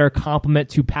be a better complement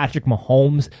to Patrick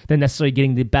Mahomes than necessarily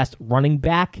getting the best running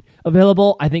back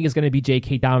available. I think it's going to be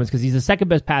J.K. Dobbins because he's the second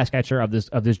best pass catcher of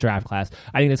this draft class.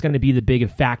 I think that's going to be the big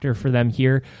factor for them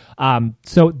here.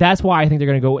 So that's why I think they're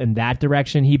going to go in that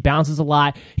direction. He bounces a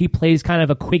lot. He plays kind of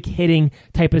a quick hitting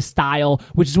type of style,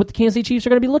 which is what the Kansas City Chiefs are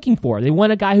going to be looking for. They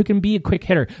want a guy who can be a quick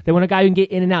hitter. They want a guy who can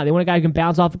get in and out. They want a guy who can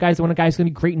bounce off of guys. They want a guy who's going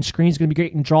to be great in screens, going to be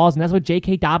great in draws, and that's what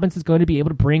J.K. Dobbins is going to be able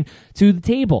to bring to the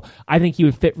table. I think he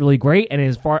would fit really great. And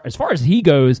as far as he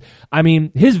goes, I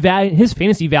mean, his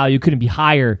fantasy value couldn't be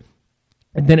higher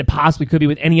than it possibly could be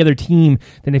with any other team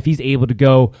than if he's able to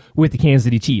go with the Kansas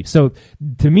City Chiefs. So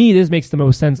to me, this makes the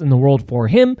most sense in the world for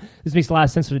him. This makes a lot of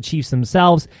sense for the Chiefs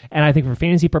themselves. And I think for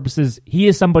fantasy purposes, he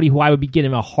is somebody who I would be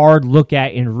getting a hard look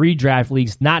at in redraft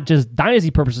leagues, not just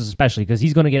dynasty purposes especially, because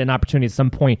he's going to get an opportunity at some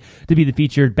point to be the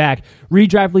featured back.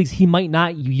 Redraft leagues, he might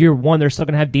not. Year 1, they're still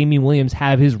going to have Damian Williams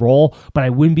have his role, but I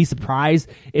wouldn't be surprised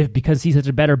if, because he's such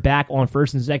a better back on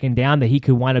first and second down, that he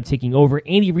could wind up taking over.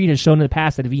 Andy Reid has shown in the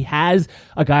past that if he has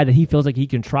a guy that he feels like he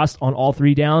can trust on all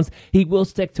 3 downs, he will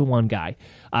stick to one guy.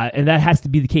 And that has to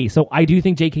be the case. So I do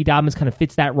think J.K. Dobbins kind of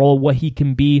fits that role, what he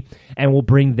can be, and will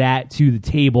bring that to the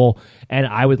table. And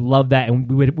I would love that. And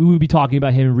we would be talking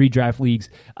about him in redraft leagues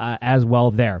as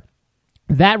well there.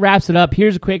 That wraps it up.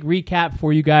 Here's a quick recap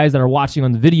for you guys that are watching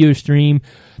on the video stream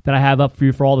that I have up for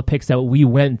you for all the picks that we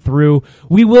went through.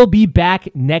 We will be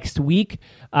back next week.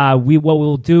 What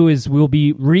we'll do is we'll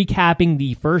be recapping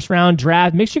the first round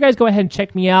draft. Make sure you guys go ahead and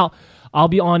check me out. I'll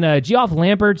be on Geoff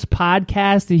Lambert's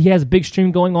podcast. He has a big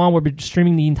stream going on. We're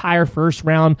streaming the entire first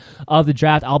round of the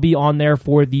draft. I'll be on there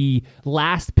for the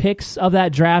last picks of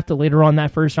that draft later on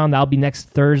that first round. That'll be next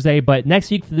Thursday. But next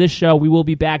week for this show, we will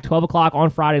be back 12 o'clock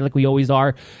on Friday like we always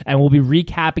are, and we'll be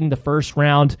recapping the first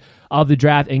round of the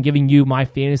draft and giving you my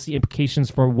fantasy implications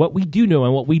for what we do know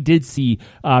and what we did see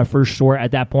for sure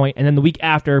at that point. And then the week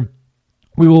after,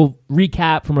 we will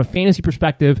recap from a fantasy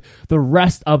perspective the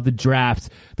rest of the draft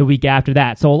the week after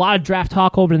that. So a lot of draft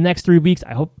talk over the next 3 weeks.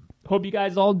 I hope you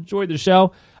guys all enjoyed the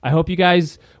show. I hope you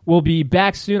guys will be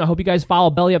back soon. I hope you guys follow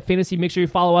Belly Up Fantasy. Make sure you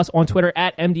follow us on Twitter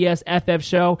at MDSFF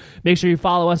Show. Make sure you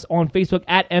follow us on Facebook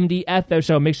at MDFF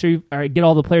Show. Make sure you get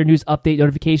all the player news update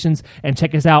notifications and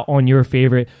check us out on your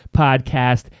favorite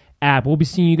podcast app. We'll be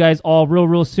seeing you guys all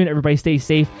real soon. Everybody stay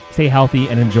safe, stay healthy,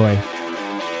 and enjoy.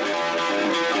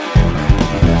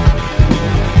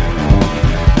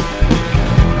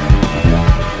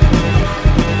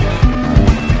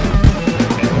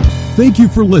 Thank you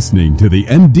for listening to the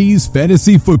MD's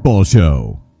Fantasy Football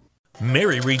Show.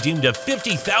 Mary redeemed a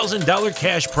 $50,000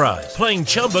 cash prize playing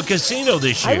Chumba Casino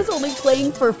this year. I was only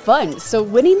playing for fun, so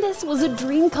winning this was a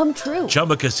dream come true.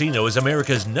 Chumba Casino is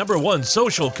America's #1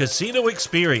 social casino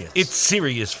experience. It's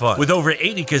serious fun. With over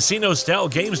 80 casino-style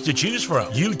games to choose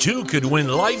from, you too could win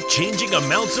life-changing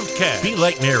amounts of cash. Be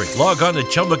like Mary. Log on to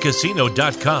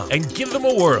ChumbaCasino.com and give them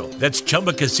a whirl. That's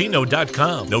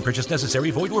ChumbaCasino.com. No purchase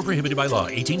necessary. Void where prohibited by law.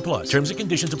 18+. Terms and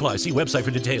conditions apply. See website for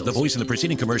details. The voice in the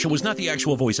preceding commercial was not the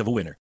actual voice of a winner.